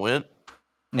last time I went,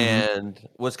 and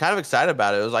was kind of excited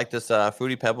about it. It was like this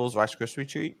Fruity Pebbles Rice Krispie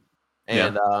treat,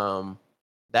 and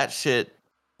that shit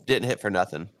didn't hit for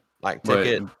nothing. Like took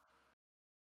it,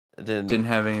 didn't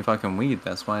have any fucking weed.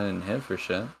 That's why I didn't hit for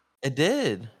shit. It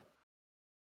did.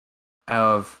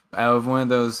 Out of one of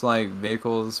those like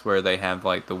vehicles where they have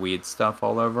like the weed stuff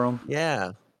all over them.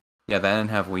 Yeah, that didn't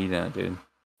have weed in it, dude.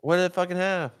 What did it fucking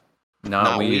have?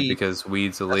 Not weed because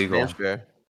weed's illegal.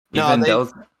 No,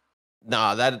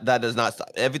 that does not stop.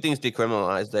 Everything's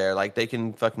decriminalized there. Like they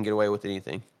can fucking get away with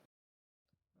anything.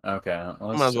 Okay,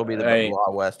 might as well be the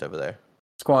Wild West over there.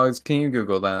 Squads, can you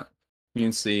Google that? You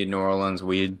can see New Orleans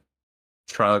weed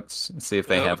trucks and see if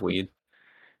they have weed.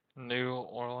 New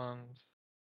Orleans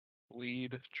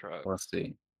weed truck. Let's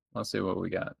see what we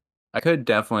got.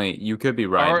 You could be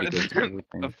right.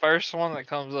 The first one that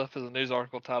comes up is a news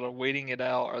article titled "Weeding It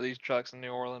Out: Are These Trucks in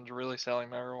New Orleans Really Selling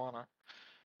Marijuana?"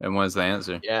 And what's the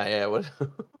answer? Yeah. What?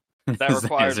 That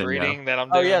requires reading. That I'm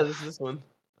doing. Oh yeah, this one.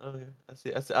 Oh yeah,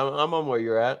 I see. I'm on where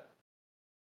you're at.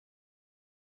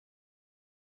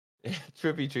 Yeah,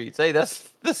 trippy treats. Hey,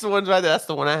 this one's right there. That's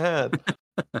the one I had.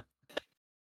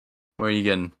 Where are you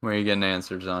getting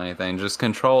answers on anything? Just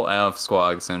Control F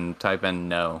Squags and type in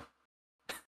no.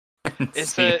 No.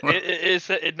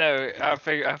 I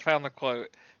found the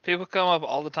quote. People come up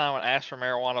all the time and ask for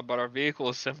marijuana, but our vehicle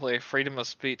is simply a freedom of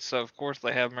speech. So of course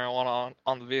they have marijuana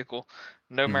on the vehicle.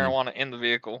 No marijuana in the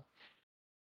vehicle.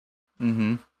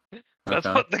 Mm-hmm. That's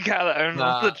what the guy that owns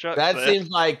the truck That said. seems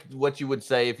like what you would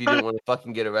say if you didn't want to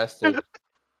fucking get arrested.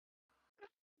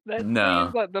 That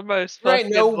seems like the most there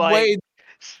ain't no fucking, way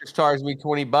charge me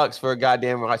 $20 for a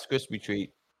goddamn Rice Krispie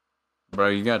treat. Bro,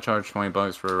 you got charged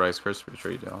 $20 for a Rice Krispie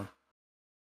treat, dog.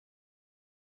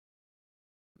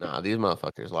 Nah, these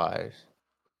motherfuckers liars.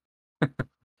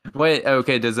 Wait,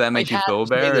 okay, does that make you feel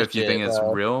better if you think it's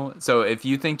real? So if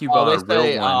you think you bought a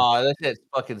real one... Oh, that shit's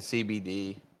fucking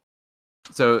CBD.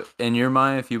 So in your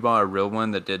mind, if you bought a real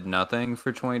one that did nothing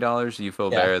for $20, you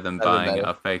feel better than buying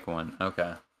a fake one.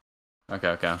 Okay. I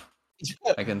guess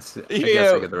I get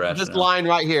the rationale. This line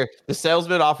right here. The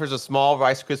salesman offers a small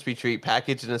Rice Krispie treat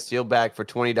packaged in a steel bag for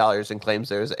 $20 and claims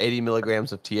there's 80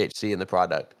 milligrams of THC in the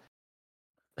product.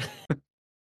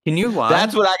 Can you lie?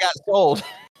 That's what I got sold.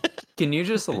 Can you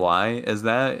just lie? Is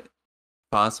that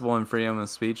possible in Freedom of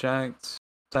Speech Act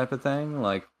type of thing?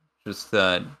 Like just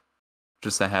to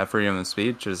have freedom of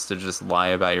speech, just to lie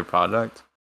about your product?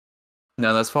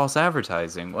 No, that's false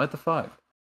advertising. What the fuck?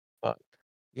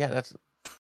 Yeah, that's.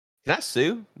 Can I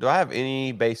sue? Do I have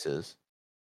any bases?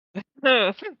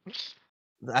 I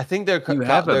think their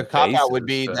cop out would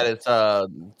be that it's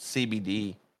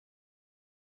CBD.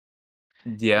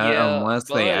 Yeah, unless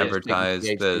they advertise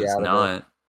that it's not.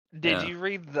 Did you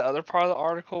read the other part of the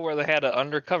article where they had an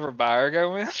undercover buyer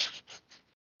go in?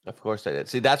 Of course they did.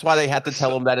 See, that's why they have to tell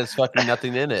them that it's fucking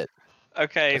nothing in it.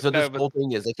 Okay. So this whole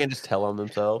thing is they can't just tell on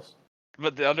themselves.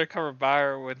 But the undercover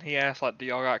buyer, when he asked, like, do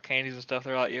y'all got candies and stuff,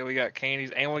 they're like, yeah, we got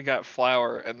candies and we got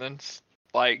flour. And then,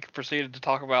 like, proceeded to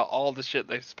talk about all the shit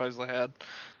they supposedly had.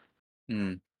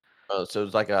 Oh, so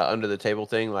it's like a under the table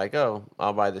thing. Like, oh,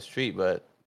 I'll buy this treat, but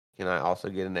can I also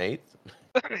get an eighth?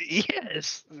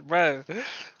 Yes, bro.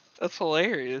 That's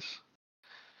hilarious.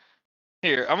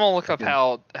 Here, I'm gonna look up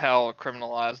how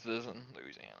criminalized it is in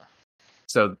Louisiana.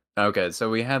 So okay, so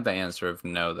we have the answer of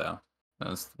no though.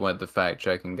 That's what the fact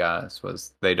checking guys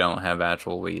was. They don't have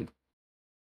actual weed.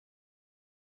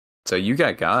 So you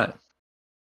got.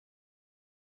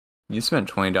 You spent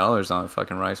 $20 on a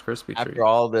fucking Rice Krispie treat. After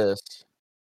all this,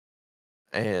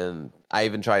 and I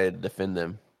even tried to defend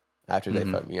them after they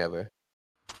fucked me over.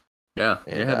 Yeah,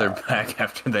 And, you had their back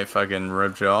after they fucking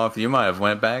ripped you off. You might have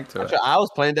went back to it. I was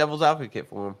playing devil's advocate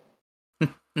for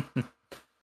them.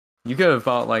 You could have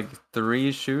bought like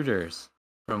 3 shooters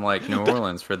from like New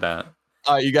Orleans for that.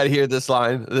 All right, you got to hear this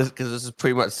line because this is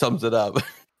pretty much sums it up.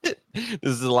 This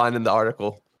is the line in the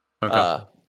article. Okay.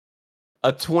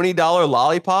 A $20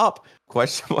 lollipop?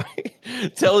 Question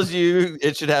mark. Tells you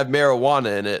it should have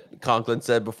marijuana in it. Conklin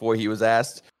said before he was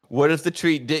asked, "What if the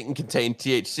treat didn't contain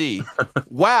THC?"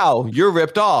 Wow, you're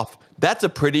ripped off. That's a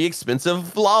pretty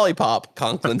expensive lollipop.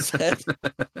 Conklin said.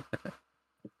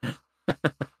 That's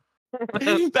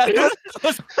what I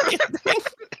was thinking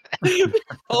the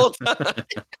whole time.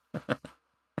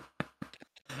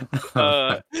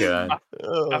 God.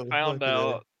 I found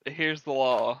out. Here's the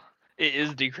law. It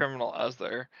is decriminalized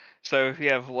there. So if you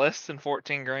have less than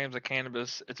 14 grams of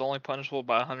cannabis, it's only punishable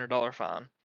by a $100 fine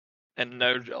and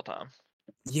no jail time.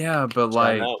 Yeah, but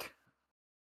like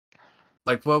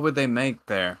what would they make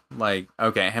there? Like,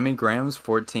 okay, how many grams?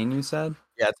 14, you said?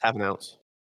 Yeah, it's half an ounce.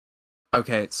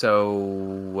 Okay, so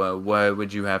what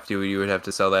would you have to do? You would have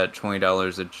to sell that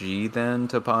 $20 a G then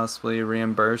to possibly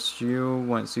reimburse you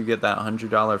once you get that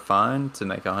 $100 fine to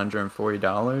make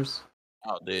 $140?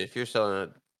 Oh, dude, if you're selling a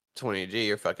 20 G,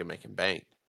 you're fucking making bank.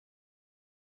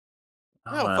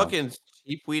 You know how fucking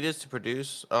cheap weed is to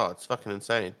produce? Oh, it's fucking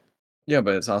insane. Yeah,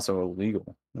 but it's also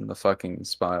illegal in the fucking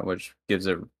spot, which gives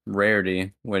it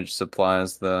rarity, which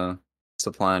supplies the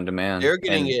supply and demand. They're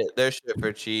getting their shit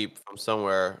for cheap from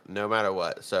somewhere, no matter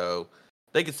what. So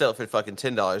they could sell it for fucking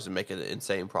 $10 and make an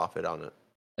insane profit on it.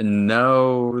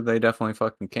 No, they definitely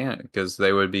fucking can't, because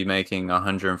they would be making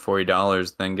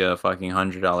 $140, then get a fucking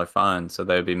 $100 fine, so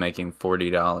they'd be making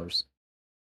 $40.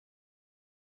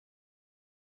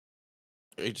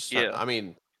 I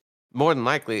mean, more than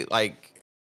likely, like,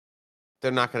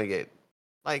 they're not gonna get,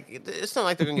 like, it's not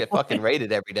like they're gonna get fucking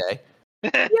raided every day.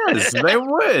 Yes, they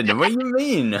would. What do you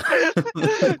mean?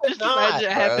 Just imagine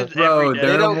it happens Bro, every day.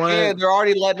 They don't care. They're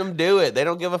already letting them do it. They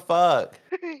don't give a fuck.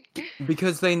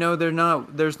 Because they know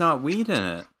there's not weed in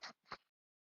it.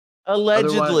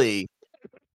 Allegedly.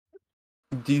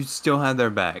 Do you still have their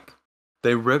back?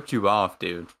 They ripped you off,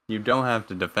 dude. You don't have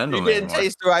to defend them You didn't anymore.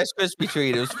 taste the Rice Krispie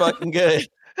treat. It was fucking good.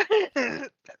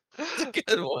 It's a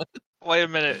good one. Wait a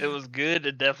minute, it was good.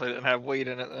 It definitely didn't have weed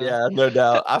in it. Though. Yeah, no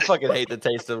doubt. I fucking hate the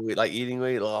taste of weed, like eating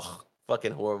weed. Ugh,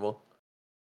 fucking horrible.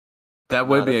 That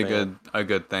would be a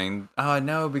good thing.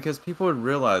 No, because people would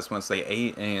realize once they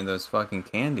ate any of those fucking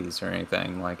candies or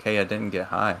anything, like, hey, I didn't get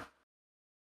high.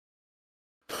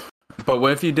 But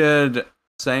what if you did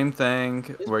same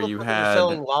thing where you had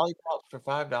selling lollipops for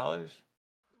 $5?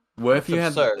 What if you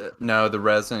That's had absurd. no? The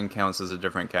resin counts as a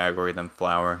different category than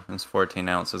flour. It's 14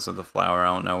 ounces of the flour.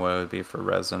 I don't know what it would be for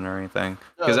resin or anything.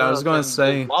 Because I was going to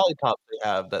say lollipops they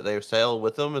have that they sell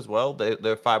with them as well. They're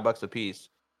 $5 a piece.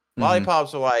 Mhm.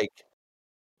 Lollipops are like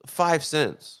 5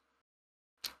 cents.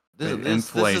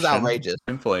 This is outrageous.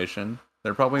 Inflation.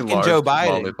 They're probably Fucking large Joe Biden.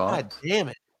 lollipops. God damn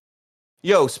it.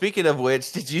 Yo, speaking of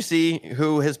which, did you see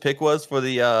who his pick was for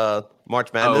the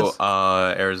March Madness?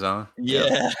 Arizona.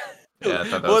 Yeah. Yeah, I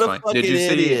thought that What was a funny. fucking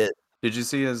idiot. Did you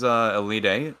see his Elite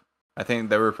Eight? I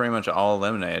think they were pretty much all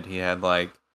eliminated. He had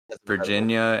like That's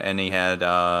Virginia, and he had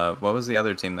what was the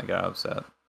other team that got upset?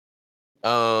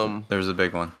 incredible. There was a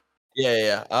big one.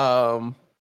 Yeah.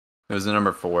 It was the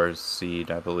number 4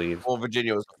 seed, I believe. Well,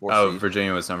 Virginia was the 4th seed.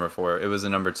 Virginia was number 4. It was the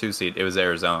number 2 seed. It was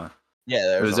Arizona.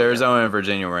 Yeah, It was Arizona and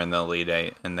Virginia were in the Elite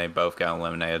Eight, and they both got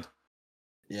eliminated.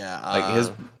 Yeah. Like his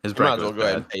you might bracket as well was go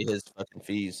ahead and bad. pay his fucking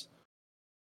fees.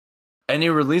 And he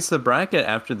released the bracket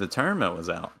after the tournament was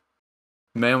out.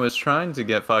 Man was trying to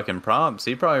get fucking props.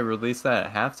 He probably released that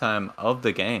at halftime of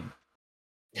the game.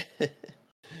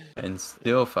 And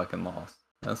still fucking lost.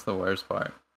 That's the worst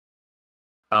part.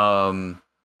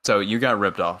 So you got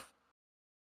ripped off.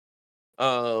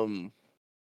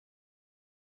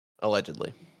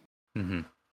 Allegedly. Mm-hmm.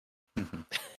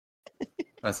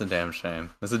 That's a damn shame.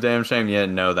 That's a damn shame you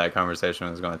didn't know that conversation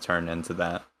was going to turn into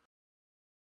that.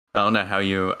 I don't know how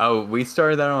you... Oh, we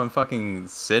started that on fucking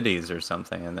cities or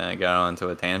something, and then I got onto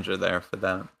a tangent there for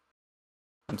that.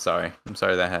 I'm sorry. I'm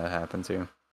sorry that had happened to you.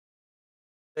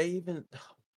 They even,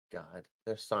 oh God,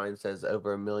 their sign says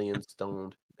over 1 million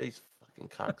stoned. These fucking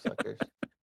cocksuckers.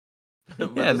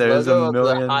 But Yeah, this there's a logo of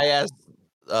the million. high ass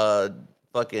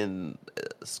fucking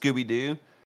Scooby Doo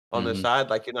on their Mhm. side,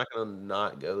 like you're not gonna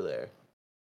not go there.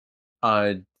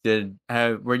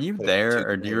 Were you But there, too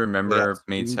or do you late. We got remember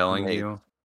me too telling late. you?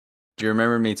 Do you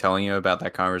remember me telling you about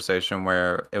that conversation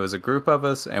where it was a group of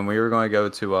us and we were going to go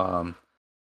to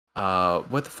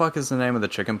what the fuck is the name of the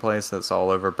chicken place that's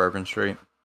all over Bourbon Street?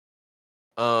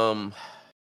 I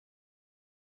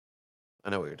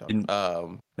know what you're talking. You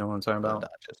know what I'm talking about?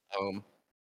 Dodges.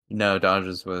 No,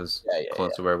 Dodges was Yeah.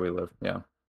 close to where we live. Yeah,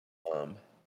 Um,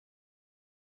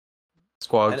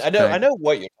 Squags. I know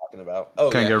what you're talking about.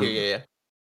 Oh Can I yeah, get yeah.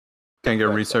 can I get Go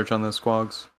ahead, research on this,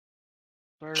 Squags?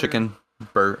 Sir. Chicken,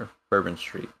 Bourbon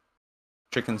Street,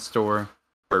 chicken store,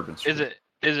 Bourbon Street.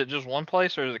 Is it just one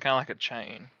place or is it kind of like a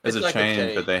chain? It's a like a chain,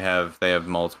 chain. but they have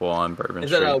multiple on Bourbon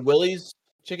Is Street. that a Willie's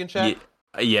Chicken Shack?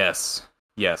 Yes.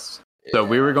 So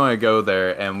we were going to go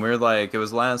there, and we're like, it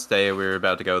was last day. We were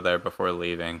about to go there before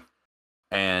leaving,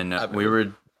 and we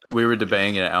were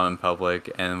debating it out in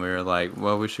public, and we were like,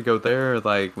 well, we should go there. Or,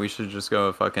 like, we should just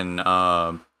go to fucking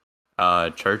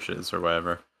churches or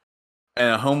whatever.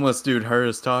 And a homeless dude heard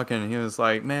us talking, and he was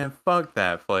like, man, fuck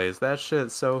that place. That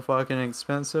shit's so fucking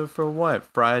expensive for what?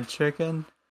 Fried chicken?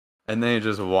 And then he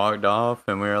just walked off,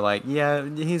 and we were like, yeah,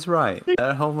 he's right.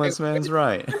 That homeless man's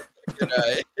right.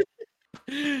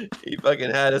 He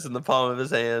fucking had us in the palm of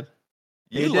his hand.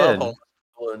 You He love did. homeless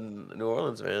people in New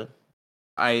Orleans, man.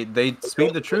 They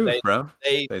speak the truth, bro.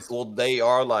 They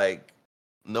are like,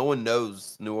 no one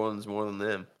knows New Orleans more than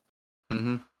them.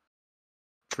 Mm-hmm.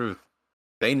 Truth.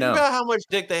 They know. You know how much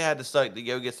dick they had to suck to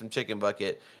go get some chicken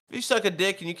bucket. If you suck a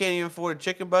dick and you can't even afford a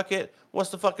chicken bucket,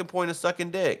 what's the fucking point of sucking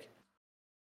dick?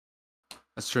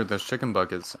 That's true. Those chicken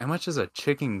buckets. How much is a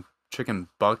chicken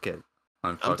bucket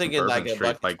on fucking I'm thinking Bourbon like a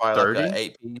Street? bucket's Like probably 30? like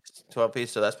a 8-piece,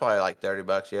 12-piece, so that's probably like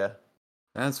 $30, yeah.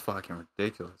 That's fucking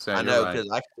ridiculous. Yeah, I you're know, right.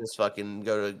 because I can just fucking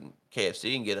go to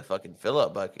KFC and get a fucking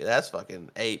fill-up bucket. That's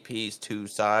fucking 8-piece, 2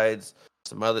 sides,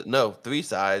 3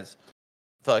 sides.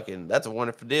 Fucking, that's a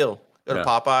wonderful deal. Go to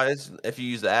Popeyes. If you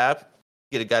use the app,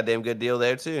 get a goddamn good deal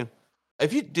there too.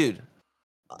 Have you seen the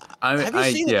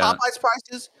Popeyes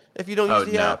prices? If you don't use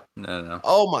the app, No.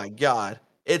 oh my god,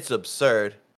 it's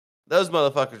absurd. Those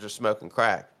motherfuckers are smoking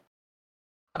crack.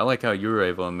 I like how you were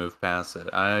able to move past it.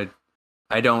 I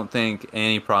don't think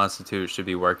any prostitute should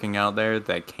be working out there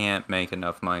that can't make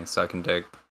enough money sucking dick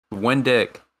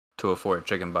to afford a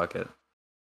chicken bucket.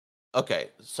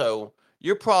 Okay, so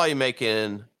you're probably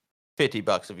making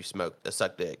 $50 if you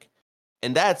suck dick,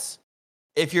 and that's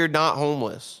if you're not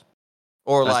homeless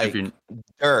or That's like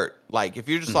dirt. Like if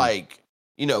you're just like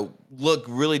look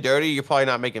really dirty, you're probably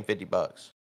not making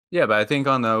 $50. Yeah, but I think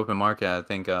on the open market, I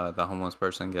think the homeless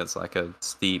person gets like a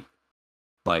steep,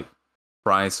 like,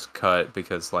 price cut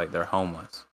because like they're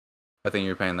homeless. I think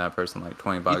you're paying that person like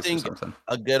 $20 or something.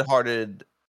 A good-hearted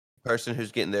person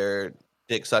who's getting their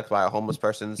dick sucked by a homeless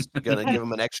person's gonna give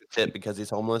him an extra tip because he's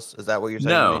homeless? Is that what you're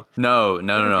saying? No.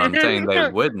 I'm saying they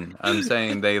wouldn't. I'm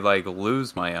saying they like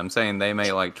lose money. I'm saying they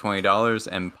make like $20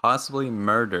 and possibly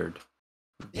murdered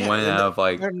one out of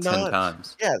like 10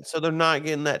 times. Yeah, so they're not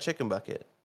getting that chicken bucket.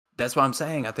 That's what I'm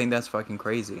saying. I think that's fucking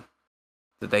crazy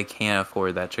that they can't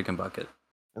afford that chicken bucket.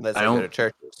 Unless they go to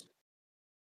churches.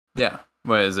 Yeah.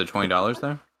 What is it? $20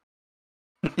 there?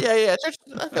 Yeah. Church,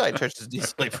 I feel like church is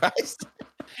decently priced.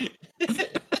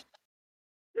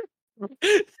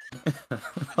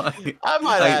 I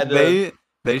might add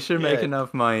they should make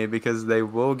enough money because they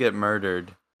will get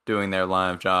murdered doing their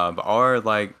live job. Or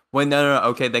like, wait, no.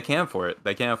 Okay, they can't afford it.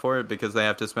 They can't afford it because they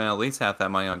have to spend at least half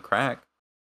that money on crack.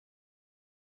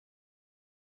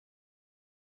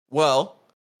 Well,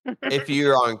 if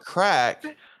you're on crack,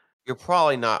 you're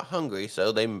probably not hungry,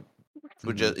 so they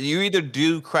would just you either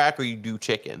do crack or you do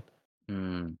chicken.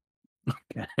 Okay.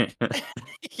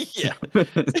 Yeah.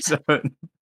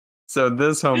 So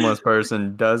this homeless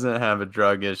person doesn't have a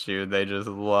drug issue. They just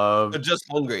love. They're just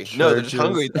hungry. Churches. No, they're just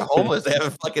hungry. They're homeless. They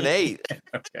haven't fucking ate.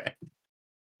 Okay.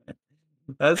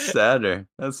 That's sadder.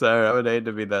 I would hate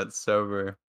to be that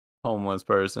sober homeless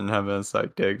person having a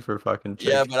suck dick for fucking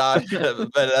chicken. Yeah,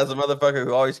 but as a motherfucker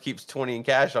who always keeps 20 in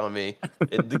cash on me,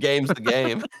 the game's the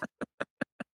game.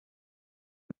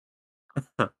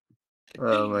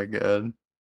 Oh my god.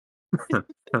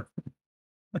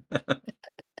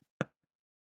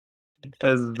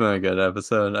 This has been a good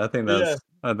episode. I think that's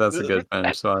a good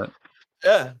finish spot.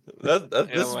 Yeah, this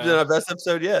has been our best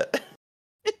episode yet.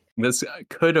 This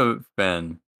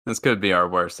could be our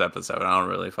worst episode. I don't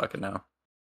really fucking know.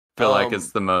 I feel like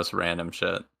it's the most random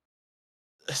shit.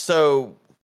 So,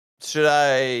 should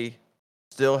I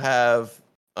still have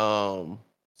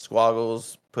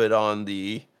Squaggles put on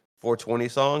the 420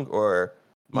 song or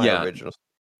my original?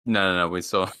 No.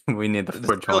 We need the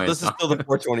 420. This is still the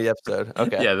 420 episode.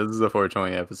 Okay. Yeah, this is the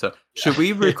 420 episode. Should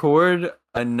we record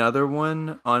another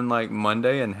one on like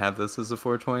Monday and have this as a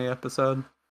 420 episode?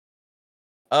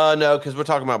 No, because we're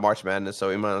talking about March Madness, so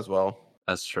we might as well.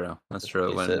 That's true.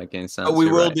 It wouldn't make any sense. But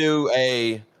we will do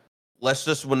let's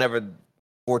just whenever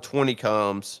 420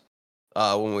 comes,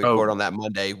 when we record on that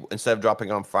Monday, instead of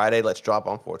dropping on Friday, let's drop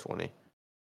on 420.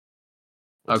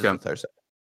 Okay. Thursday.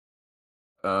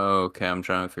 Okay, I'm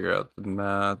trying to figure out the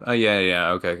math. Oh, yeah.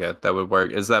 Okay. That would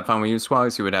work. Is that fine with you,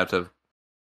 Squags? You would have to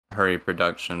hurry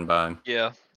production by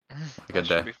like a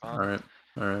day. All right.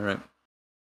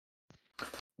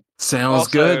 Sounds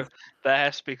also, good. That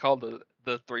has to be called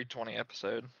the 320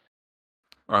 episode.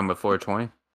 Or I'm before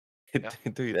 20? No,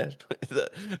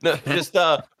 just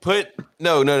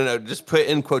just put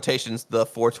in quotations the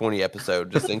 420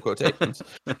 episode, just in quotations.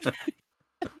 That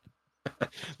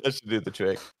should do the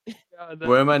trick.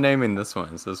 What am I naming this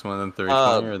one? Is this one the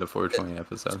 320 or the 420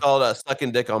 episode? It's called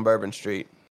Sucking Dick on Bourbon Street.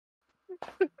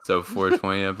 So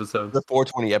 420 episode? The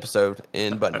 420 episode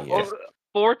in Bunny.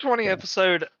 420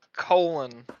 episode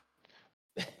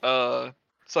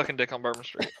Sucking Dick on Bourbon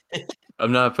Street.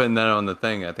 I'm not putting that on the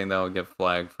thing. I think that will get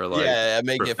flagged for like. Yeah, I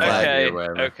may get flagged.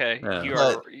 Okay.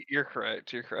 Yeah. You're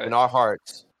correct. In our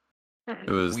hearts, it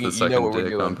was the Sucking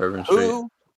Dick on Bourbon Street. Who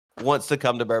wants to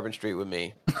come to Bourbon Street with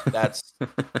me? That's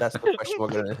the question we're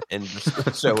gonna end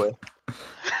the show with.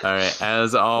 All right.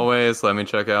 As always, let me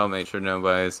check out. Make sure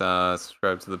nobody's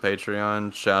subscribed to the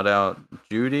Patreon. Shout out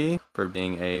Judy for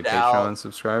being a Patreon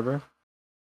subscriber,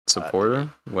 supporter,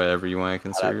 whatever you want to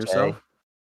consider yourself.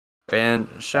 And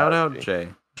shout out Jay.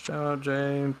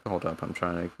 Hold up, I'm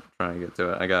trying to get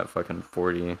to it. I got fucking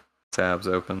 40 tabs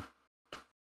open.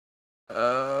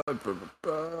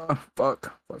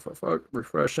 Fuck.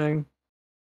 Refreshing.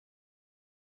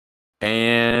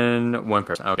 And one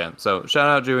person. Okay, so shout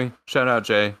out Dewey. Shout out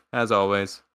Jay. As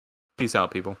always. Peace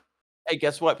out, people. Hey,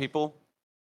 guess what, people?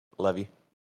 Love you.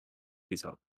 Peace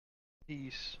out.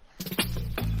 Peace.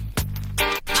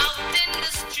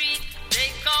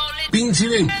 冰淇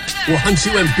淋，我很喜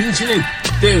欢冰淇淋，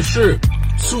但是《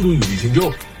速度与激情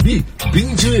9》比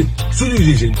冰淇淋《速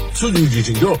度与激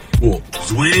情9》我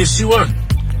最喜欢，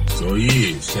所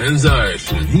以现在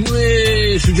是音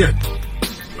乐时间，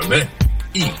准备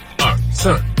1、2、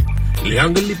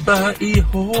3，2个礼拜以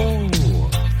后，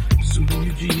《速度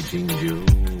与激情9》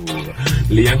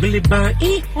2个礼拜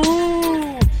以后，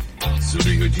《速度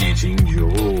与激情9》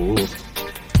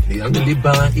2个礼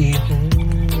拜以后。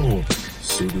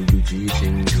速度与激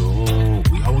情9，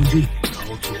不要忘记要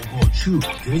走过去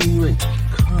电影院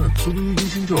看《速度与激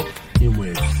情9》，因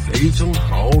为非常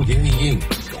好电影，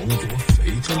动作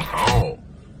非常好，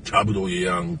差不多一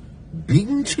样。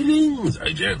冰淇淋，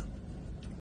再见。